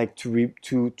 like,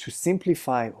 to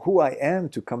simplify who I am,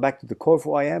 to come back to the core of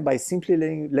who I am, by simply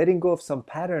letting go of some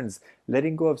patterns,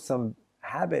 letting go of some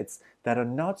habits that are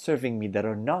not serving me, that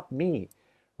are not me,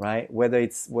 right? Whether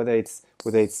it's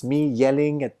me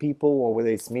yelling at people, or whether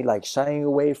it's me like shying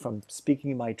away from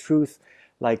speaking my truth.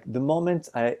 Like, the moment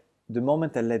I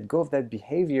let go of that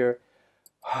behavior,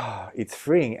 it's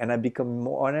freeing, and I become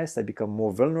more honest, I become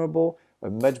more vulnerable, a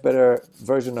much better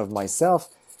version of myself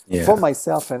for Yeah.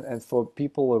 myself and for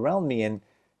people around me. And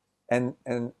and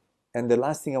and the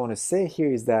last thing I want to say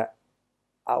here is that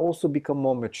I also become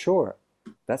more mature.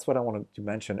 That's what I wanted to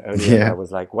mention earlier. Yeah. That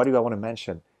was like, what do I want to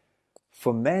mention?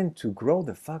 For men to grow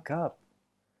the fuck up,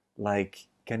 like,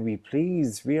 can we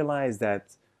please realize that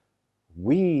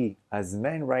we as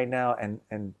men right now, and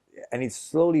it's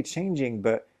slowly changing,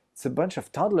 but it's a bunch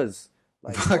of toddlers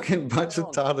like Fucking walking bunch of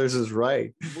around toddlers is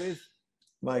right. with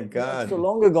My not so God.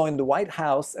 long ago in the White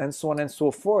House and so on and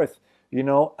so forth,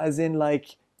 as in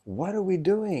like, what are we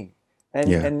doing? And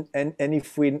Yeah.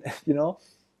 if we, you know,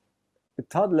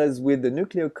 toddlers with the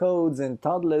nuclear codes and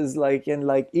toddlers like and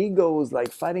like egos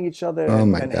like fighting each other Oh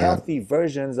my and God. healthy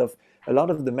versions of a lot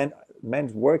of the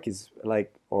men's work is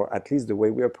like, or at least the way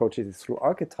we approach it is through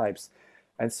archetypes.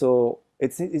 And so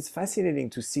it's fascinating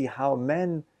to see how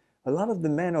men, a lot of the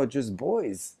men are just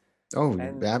boys, Oh,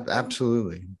 and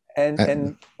absolutely.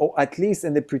 Uh, or at least,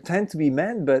 and they pretend to be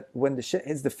men, but when the shit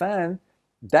hits the fan,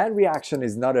 that reaction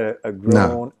is not a no,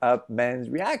 grown up man's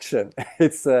reaction. no.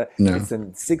 It's a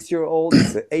 6 year old,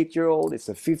 it's an 8 year old, it's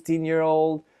a 15-year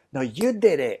old. No, you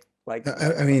did it. Like,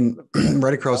 I mean,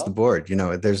 right you across the know? board,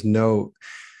 there's no,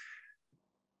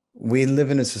 we live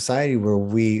in a society where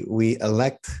we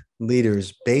elect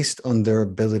leaders based on their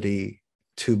ability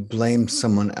to blame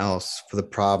someone else for the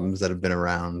problems that have been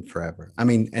around forever. I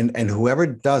mean, and whoever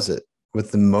does it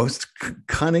with the most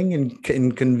cunning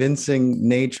and convincing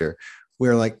nature,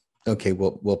 we're like, okay,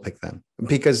 we'll pick them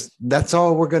because that's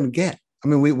all we're going to get. I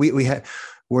mean,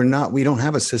 we don't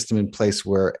have a system in place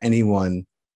where anyone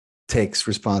takes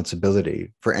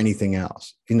responsibility for anything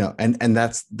else, and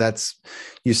that's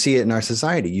you see it in our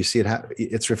society. You see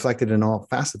it's reflected in all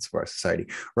facets of our society.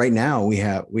 Right now we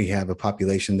have a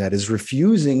population that is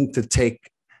refusing to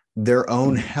take their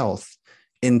own health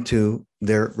into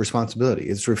their responsibility.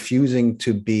 It's refusing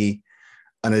to be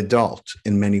an adult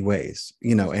in many ways,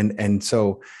 and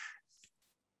so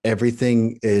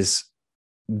everything is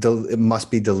it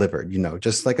must be delivered,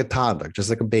 just like a toddler, just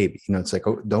like a baby. It's like,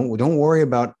 oh, don't worry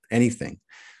about anything.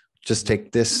 Just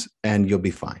take this and you'll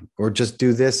be fine, or just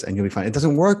do this and you'll be fine. It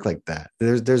doesn't work like that.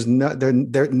 There's no there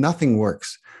nothing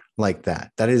works like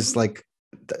that. That is like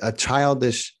a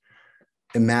childish,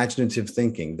 imaginative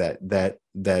thinking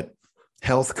that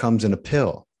health comes in a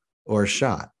pill or a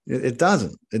shot. It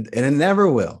doesn't, and it never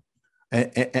will. I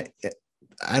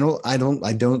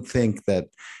don't think that.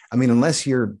 I mean, unless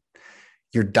you're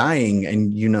dying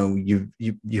and you're in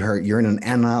an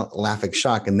anaphylactic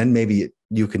shock, and then maybe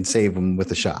you can save them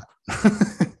with a shot.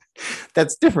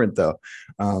 That's different though.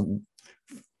 um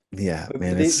yeah,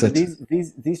 man, it's But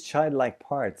such. these childlike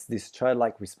parts, these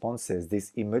childlike responses,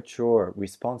 these immature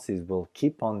responses will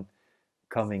keep on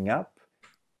coming up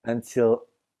until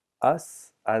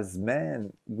us as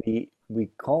men, we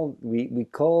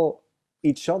call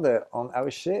each other on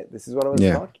our shit. This is what I was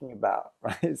Yeah, talking about,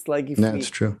 right? It's like, if that's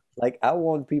we, true. like, I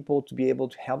want people to be able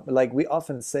to help, like we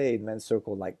often say in men's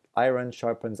circle, like iron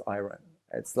sharpens iron.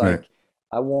 It's Right,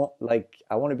 like,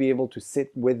 I want to be able to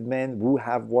sit with men who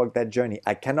have walked that journey.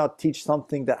 I cannot teach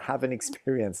something that haven't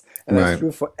experienced, and that's right,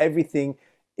 true for everything,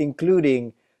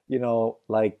 including,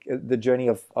 like, the journey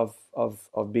of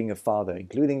being a father,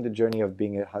 including the journey of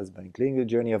being a husband, including the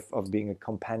journey of being a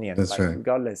companion, that's like, right.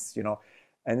 regardless,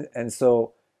 and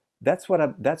so that's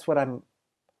what I'm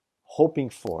hoping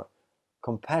for: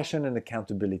 compassion and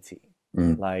accountability.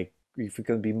 Mm. Like, if we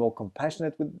can be more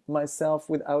compassionate with myself,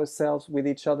 with ourselves, with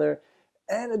each other,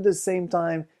 and at the same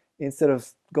time, instead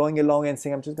of going along and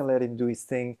saying, I'm just gonna let him do his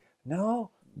thing, no,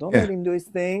 don't let Yeah, him do his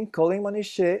thing, call him on his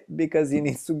shit, because he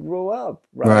needs to grow up,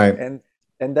 right? right,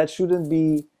 And that shouldn't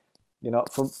be,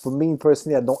 for me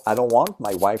personally, I don't want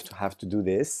my wife to have to do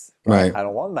this, right? right, I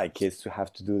don't want my kids to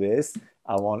have to do this.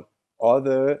 I want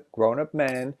other grown-up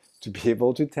men to be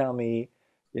able to tell me,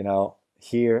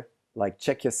 here, like,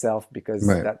 check yourself, because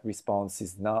right. that response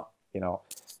is not,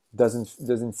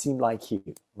 doesn't seem like you,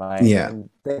 right? Yeah,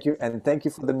 And thank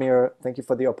you for the mirror. Thank you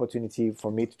for the opportunity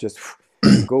for me to just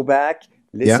go back,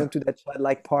 yeah, listen to that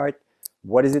childlike part.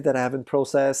 What is it that I haven't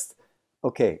processed?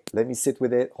 Okay, let me sit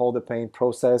with it, hold the pain,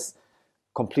 process,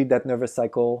 complete that nervous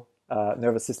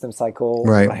system cycle,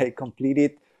 right, right? Complete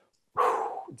it,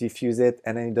 diffuse it,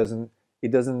 and then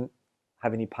it doesn't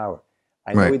have any power.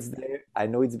 I know right, it's there. I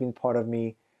know it's been part of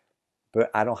me, but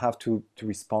I don't have to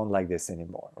respond like this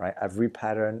anymore, right? I've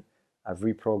repatterned, I've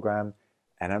reprogrammed,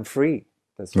 and I'm free.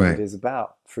 That's what it right. is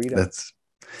about, freedom. That's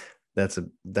that's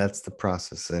the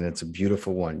process, and it's a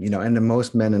beautiful one. And the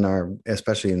most men in our,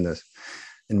 especially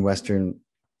in Western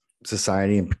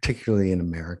society, and particularly in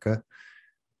America,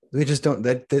 we just don't,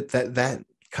 that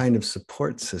kind of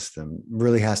support system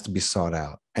really has to be sought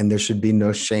out, and there should be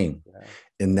no shame Yeah.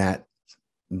 in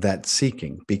that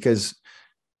seeking, because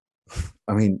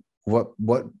I mean, what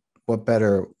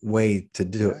better way to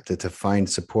do Yeah. it, to find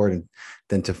support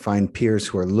than to find peers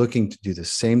who are looking to do the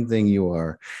same thing you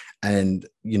are. And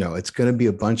it's going to be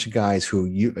a bunch of guys who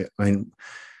I mean,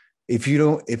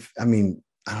 I mean,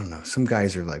 I don't know, some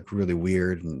guys are like really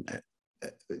weird, and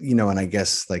and I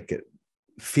guess like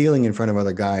feeling in front of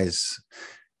other guys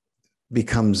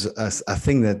becomes a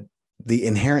thing, that the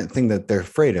inherent thing that they're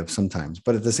afraid of sometimes.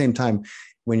 But at the same time,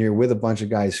 when you're with a bunch of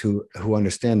guys who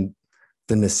understand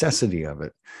the necessity of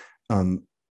it, um,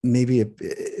 maybe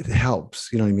it helps.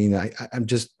 You know what I mean? I'm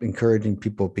just encouraging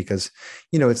people, because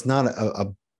it's not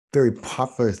a very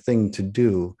popular thing to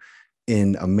do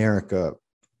in America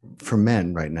for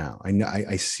men right now. I know,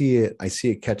 I see it. I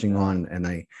see it catching Yeah. on,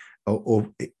 and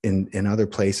in other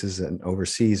places and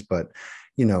overseas, but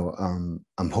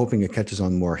I'm hoping it catches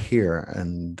on more here,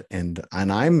 and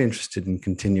I'm interested in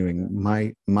continuing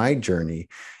my journey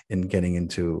in getting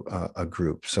into a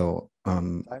group. So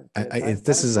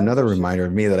this is Times another are reminder of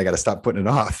shifting. me that I got to stop putting it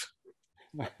off.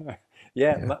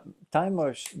 Yeah, Yeah, time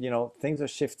are, things are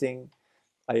shifting.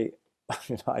 I,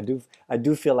 I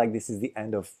do feel like this is the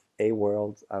end of a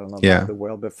world. I don't know about yeah, the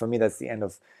world, but for me, that's the end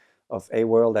of a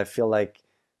world. I feel like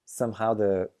somehow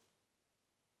the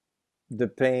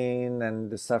pain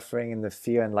and the suffering and the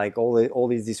fear and like all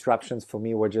these disruptions for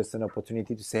me were just an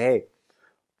opportunity to say, hey,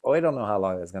 oh, I don't know how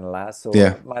long that's gonna last, so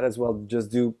yeah, I might as well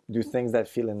just do things that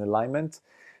feel in alignment.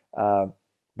 Uh,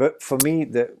 but for me,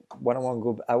 the what I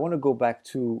want to go back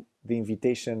to the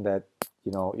invitation that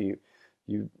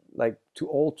you like to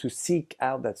all to seek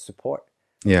out that support,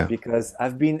 yeah, because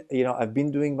I've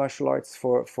been doing martial arts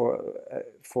for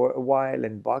a while,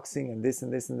 and boxing and this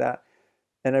and that.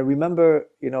 And I remember,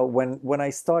 when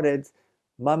I started,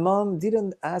 my mom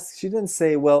didn't ask, she didn't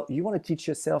say, well, you want to teach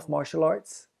yourself martial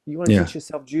arts? You want to yeah. teach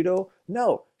yourself judo?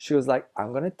 No. She was like,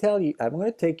 I'm going to tell you, I'm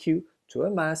going to take you to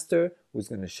a master who's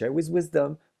going to share his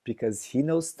wisdom, because he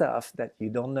knows stuff that you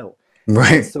don't know. And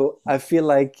Right, so I feel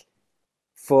like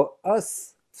for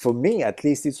us, for me at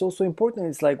least, it's also important.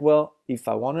 It's like, well, if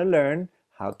I want to learn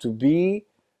how to be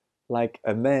like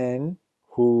a man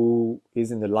who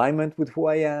is in alignment with who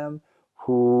I am,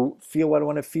 who feel what I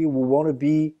want to feel, who want to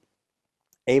be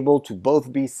able to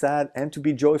both be sad and to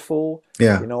be joyful.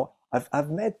 yeah.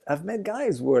 I've met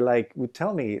guys who are like would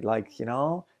tell me like,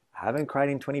 I haven't cried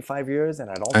in 25 years and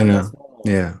I don't I think know. that's normal.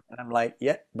 Yeah. And I'm like,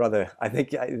 yeah, brother, I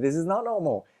think this is not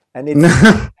normal. And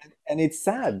it's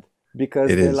sad,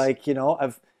 because It they're is. like,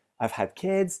 I've had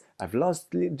kids, I've lost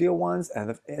dear ones,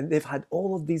 and they've had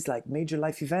all of these like major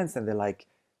life events, and they're like,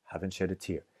 haven't shed a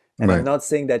tear. And I'm Right. not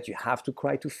saying that you have to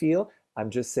cry to feel. I'm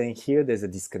just saying here there's a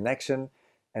disconnection,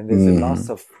 and there's a loss Mhm.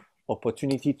 of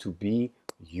opportunity to be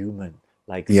human,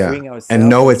 like Yeah. freeing And ourselves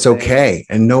know and it's saying, okay.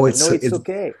 And know and know it's it's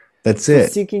okay. that's So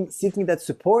it. seeking that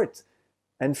support.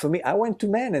 And for me, I went to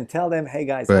men and tell them, hey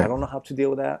guys, I Right. don't know how to deal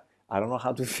with that. I don't know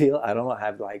how to feel. I don't know, I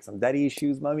have like some daddy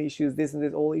issues, mommy issues, this and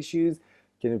this, all issues.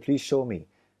 Can you please show me?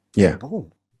 Yeah. And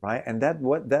boom, right? And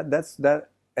that's that.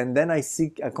 And then I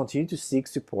continue to seek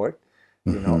support,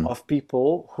 Hmm. of people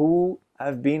who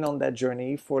have been on that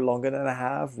journey for longer than I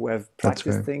have, who have That's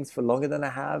practiced fair. things for longer than I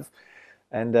have.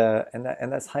 And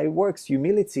that's how it works.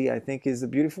 Humility, I think, is a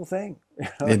beautiful thing.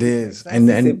 It It makes is. sense And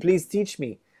to say, then please teach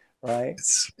me, right?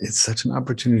 it's such an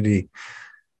opportunity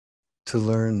to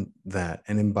learn that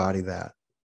and embody that.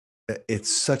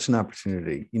 It's such an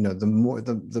opportunity. The more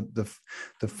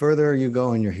the further you go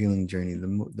on your healing journey,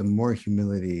 the more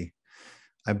humility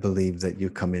I believe that you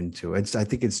come into. I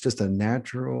think it's just a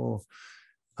natural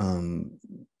um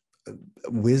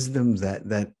wisdom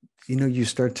that you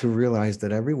start to realize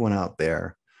that everyone out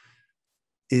there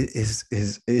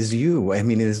is you. I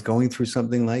mean, is going through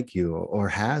something like you, or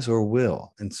has, or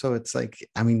will. And so it's like,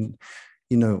 I mean,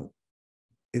 you know,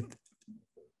 it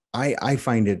I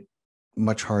find it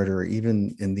much harder,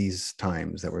 even in these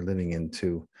times that we're living in,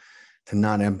 to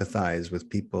not empathize with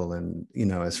people. And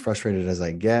as frustrated as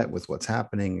I get with what's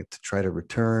happening, to try to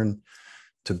return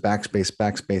to backspace,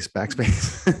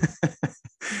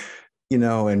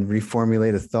 and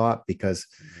reformulate a thought, because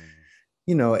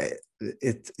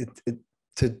it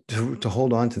to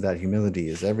hold on to that humility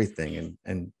is everything.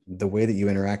 And the way that you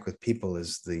interact with people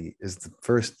is the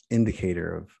first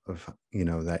indicator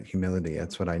of that humility.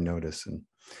 That's what I notice. And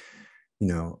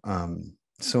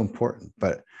so important.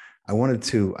 But I wanted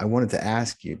to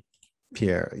ask you,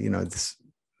 Pierre,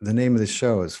 the name of the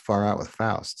show is Far Out with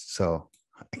Faust, so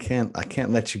I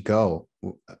can't let you go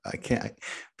I can't.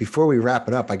 Before we wrap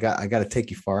it up, I got to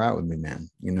take you far out with me, man.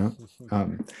 You know,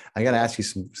 I got to ask you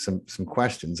some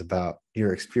questions about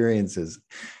your experiences.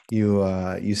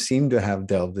 You seem to have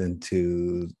delved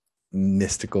into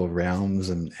mystical realms,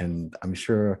 and I'm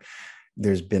sure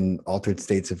there's been altered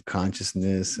states of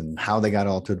consciousness, and how they got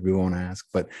altered we won't ask,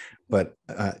 but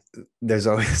there's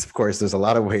always, of course, there's a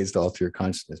lot of ways to alter your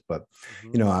consciousness. But you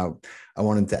Mhm. know, I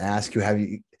wanted to ask you, have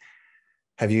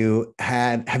you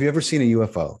ever seen a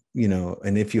UFO? You know,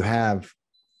 and if you have,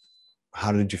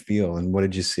 how did you feel and what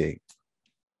did you see?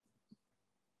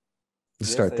 Let's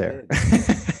Yes, start I there.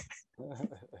 did.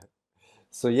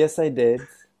 So yes, I did.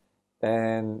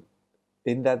 And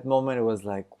in that moment, it was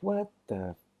like, what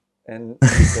the? And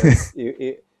because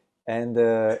and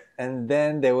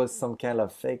then there was some kind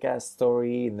of fake ass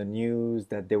story in the news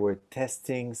that they were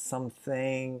testing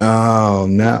something, Oh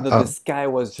even no. though the Oh, sky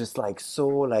was just like so,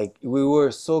 like we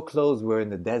were so close. We were in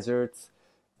the desert,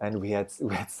 and we had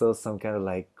saw some kind of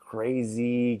like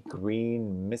crazy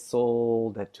green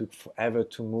missile that took forever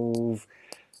to move,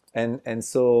 and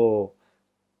so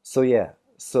yeah.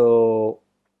 So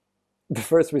the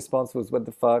first response was what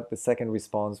the fuck. The second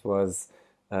response was,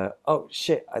 oh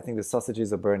shit, I think the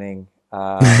sausages are burning.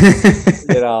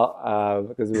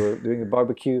 Because we were doing a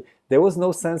barbecue. There was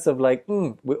no sense of like,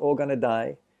 we're all gonna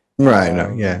die. right. No,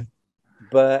 Um, yeah.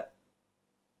 but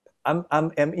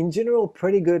I'm in general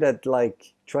pretty good at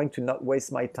like trying to not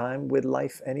waste my time with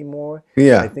life anymore. I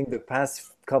Yeah. think the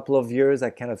past couple of years I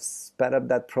kind of sped up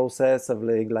that process of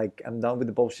like I'm done with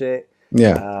the bullshit.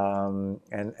 Yeah.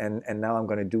 And now I'm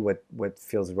gonna do what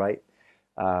feels right.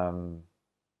 Um,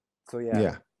 so yeah,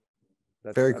 Yeah.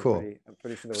 that's Very I'm cool.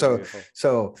 pretty sure that was a So, UFO.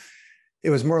 so it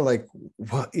was more like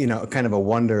what, you know, kind of a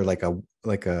wonder, like a,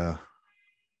 like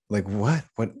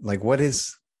what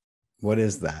is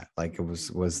that? Like it was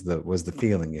the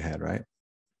feeling you had, right?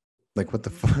 Like what the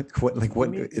fuck? What, like You what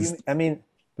mean is, I mean,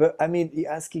 you're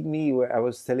asking me where I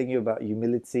was telling you about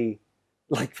humility.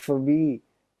 Like for me,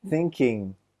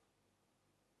 thinking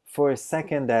for a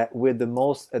second that we're the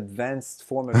most advanced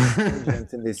form of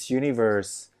intelligence in this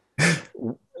universe,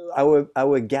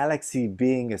 our galaxy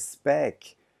being a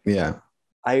speck, yeah.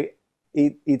 I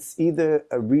it's either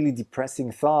a really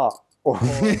depressing thought or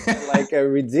like a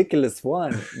ridiculous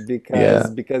one Yeah.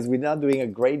 because we're not doing a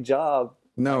great job,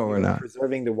 like No, we're not.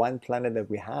 preserving the one planet that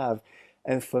we have.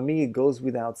 And for me, it goes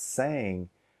without saying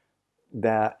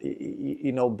that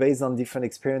based on different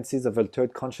experiences of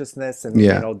altered consciousness and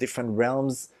Yeah. different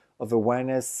realms of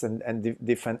awareness and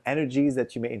different energies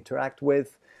that you may interact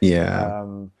with, Yeah.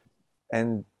 um,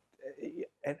 and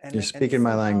You're and speaking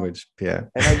my somehow language,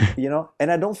 Pierre.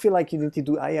 and I don't feel like you need to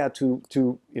do aya to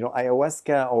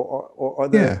ayahuasca or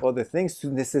Yeah. other things to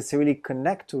necessarily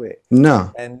connect to it.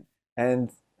 No. And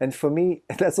and and for me,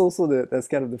 that's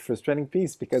kind of the frustrating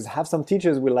piece, because have some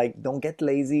teachers will like, don't get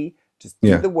lazy, just do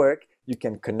Yeah. the work. You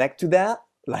can connect to that,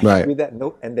 like Right. with that.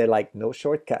 No, and they're like, no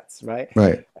shortcuts, right?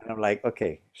 Right. And I'm like,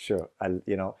 okay, sure, and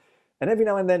every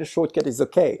now and then a shortcut is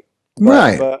okay,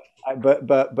 Right. but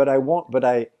I won't. But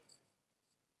I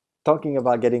talking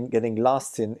about getting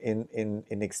lost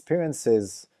in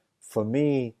experiences, for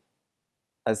me,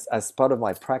 as part of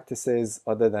my practices,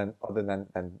 other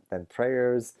than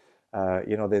prayers,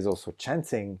 there's also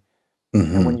chanting.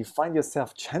 And when Mm-hmm. you find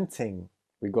yourself chanting,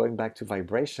 we're going back to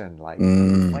vibration. Like when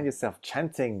you Mm. find yourself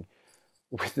chanting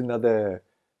with another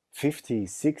 50,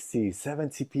 60,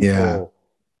 70 Yeah. people,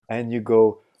 and you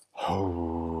go,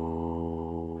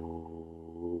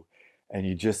 oh, and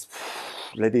you just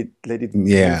let it move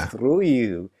Yeah. through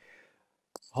you.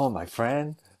 Oh, my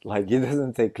friend, like it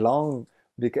doesn't take long,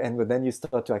 because and but then you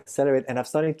start to accelerate. And I've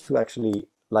started to actually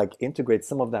like integrate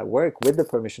some of that work with the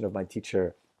permission of my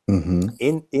teacher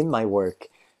Mm-hmm. in my work,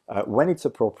 when it's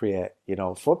appropriate,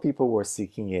 for people who are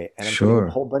seeking it. And I'm putting a Sure.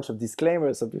 whole bunch of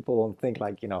disclaimers so people don't think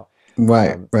like,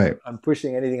 Right. Right. I'm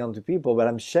pushing anything onto people, but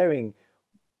I'm sharing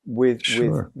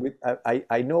Sure. with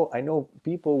I know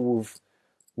people who've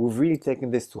really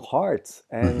taken this to heart,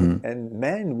 Mm-hmm. and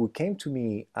men who came to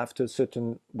me after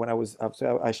certain when I was after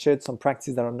I shared some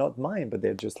practices that are not mine, but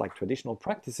they're just like traditional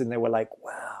practices, and they were like,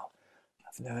 wow,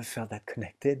 I've never felt that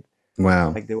connected.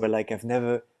 Wow. Like they were like, I've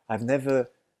never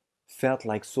felt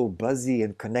like so buzzy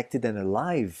and connected and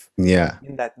alive Yeah.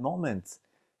 in that moment,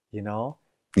 you know?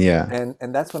 Yeah.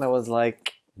 And that's when I was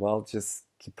like, well, just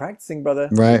keep practicing, brother,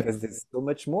 Right. because there's so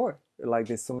much more. Like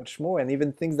there's so much more. And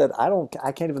even things that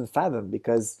I can't even fathom,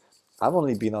 because I've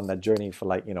only been on that journey for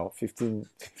like, 15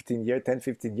 years, 10,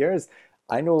 15 years.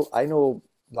 I know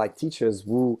like teachers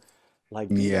who like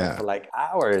be there Yeah. for like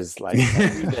hours, like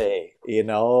every day,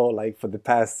 like for the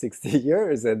past 60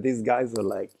 years. And these guys are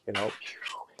like,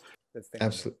 this thing.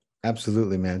 Absolutely.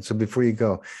 Absolutely, man. So before you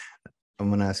go, I'm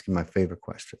going to ask you my favorite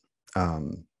question.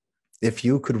 If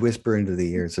you could whisper into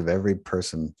the ears of every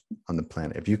person on the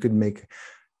planet, if you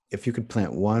could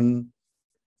plant one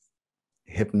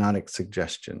hypnotic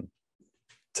suggestion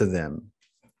to them,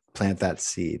 plant that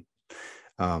seed,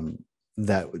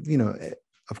 that, you know,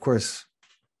 of course,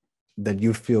 that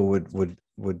you feel would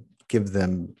give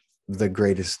them the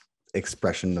greatest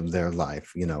expression of their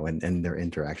life, you know, and their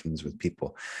interactions with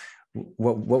people.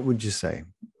 What would you say?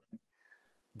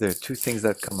 There are two things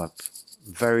that come up.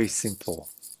 Very simple.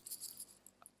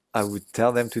 I would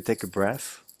tell them to take a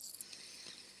breath.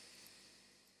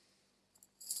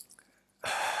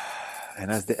 And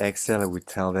as they exhale, I would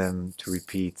tell them to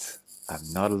repeat,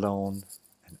 I'm not alone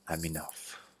and I'm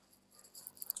enough.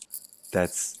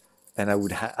 And I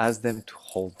would ask them to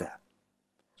hold that.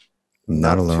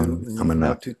 Not alone. I'm enough.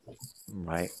 Not to,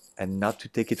 right? And not to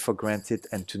take it for granted,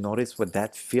 and to notice what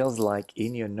that feels like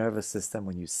in your nervous system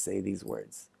when you say these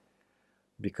words.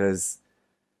 Because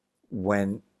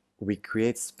when we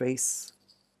create space,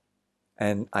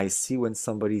 and I see when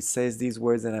somebody says these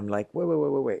words and I'm like,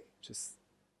 wait, just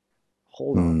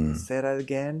hold on, say that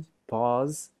again,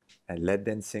 pause, and let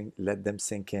them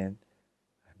sink in.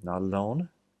 I'm not alone,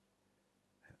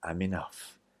 I'm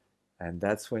enough. And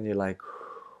that's when you're like,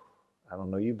 I don't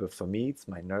know you, but for me, it's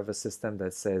my nervous system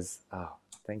that says, oh,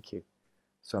 thank you.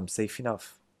 So I'm safe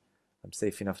enough. I'm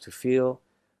safe enough to feel.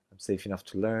 I'm safe enough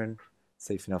to learn.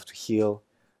 Safe enough to heal.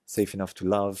 Safe enough to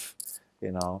love.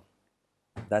 You know,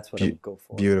 that's what I would go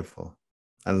for. Beautiful.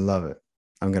 I love it.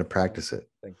 I'm going to practice it.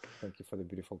 Thank you for the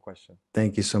beautiful question.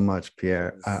 Thank you so much,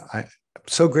 Pierre. I'm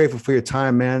so grateful for your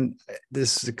time, man.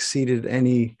 This exceeded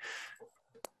any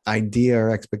idea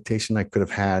or expectation I could have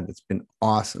had. It's been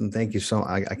awesome. Thank you so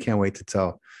much. I can't wait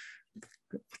to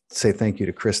say thank you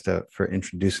to Krista for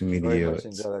introducing me to you. Very much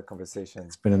enjoyed that conversation.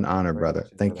 It's been an honor, brother.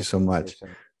 Thank you so much.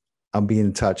 I'll be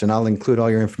in touch, and I'll include all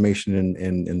your information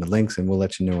in the links, and we'll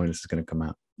let you know when this is going to come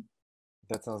out.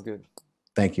 That sounds good.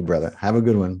 Thank you, brother. Have a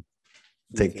good one.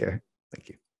 Take care. Thank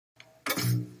you.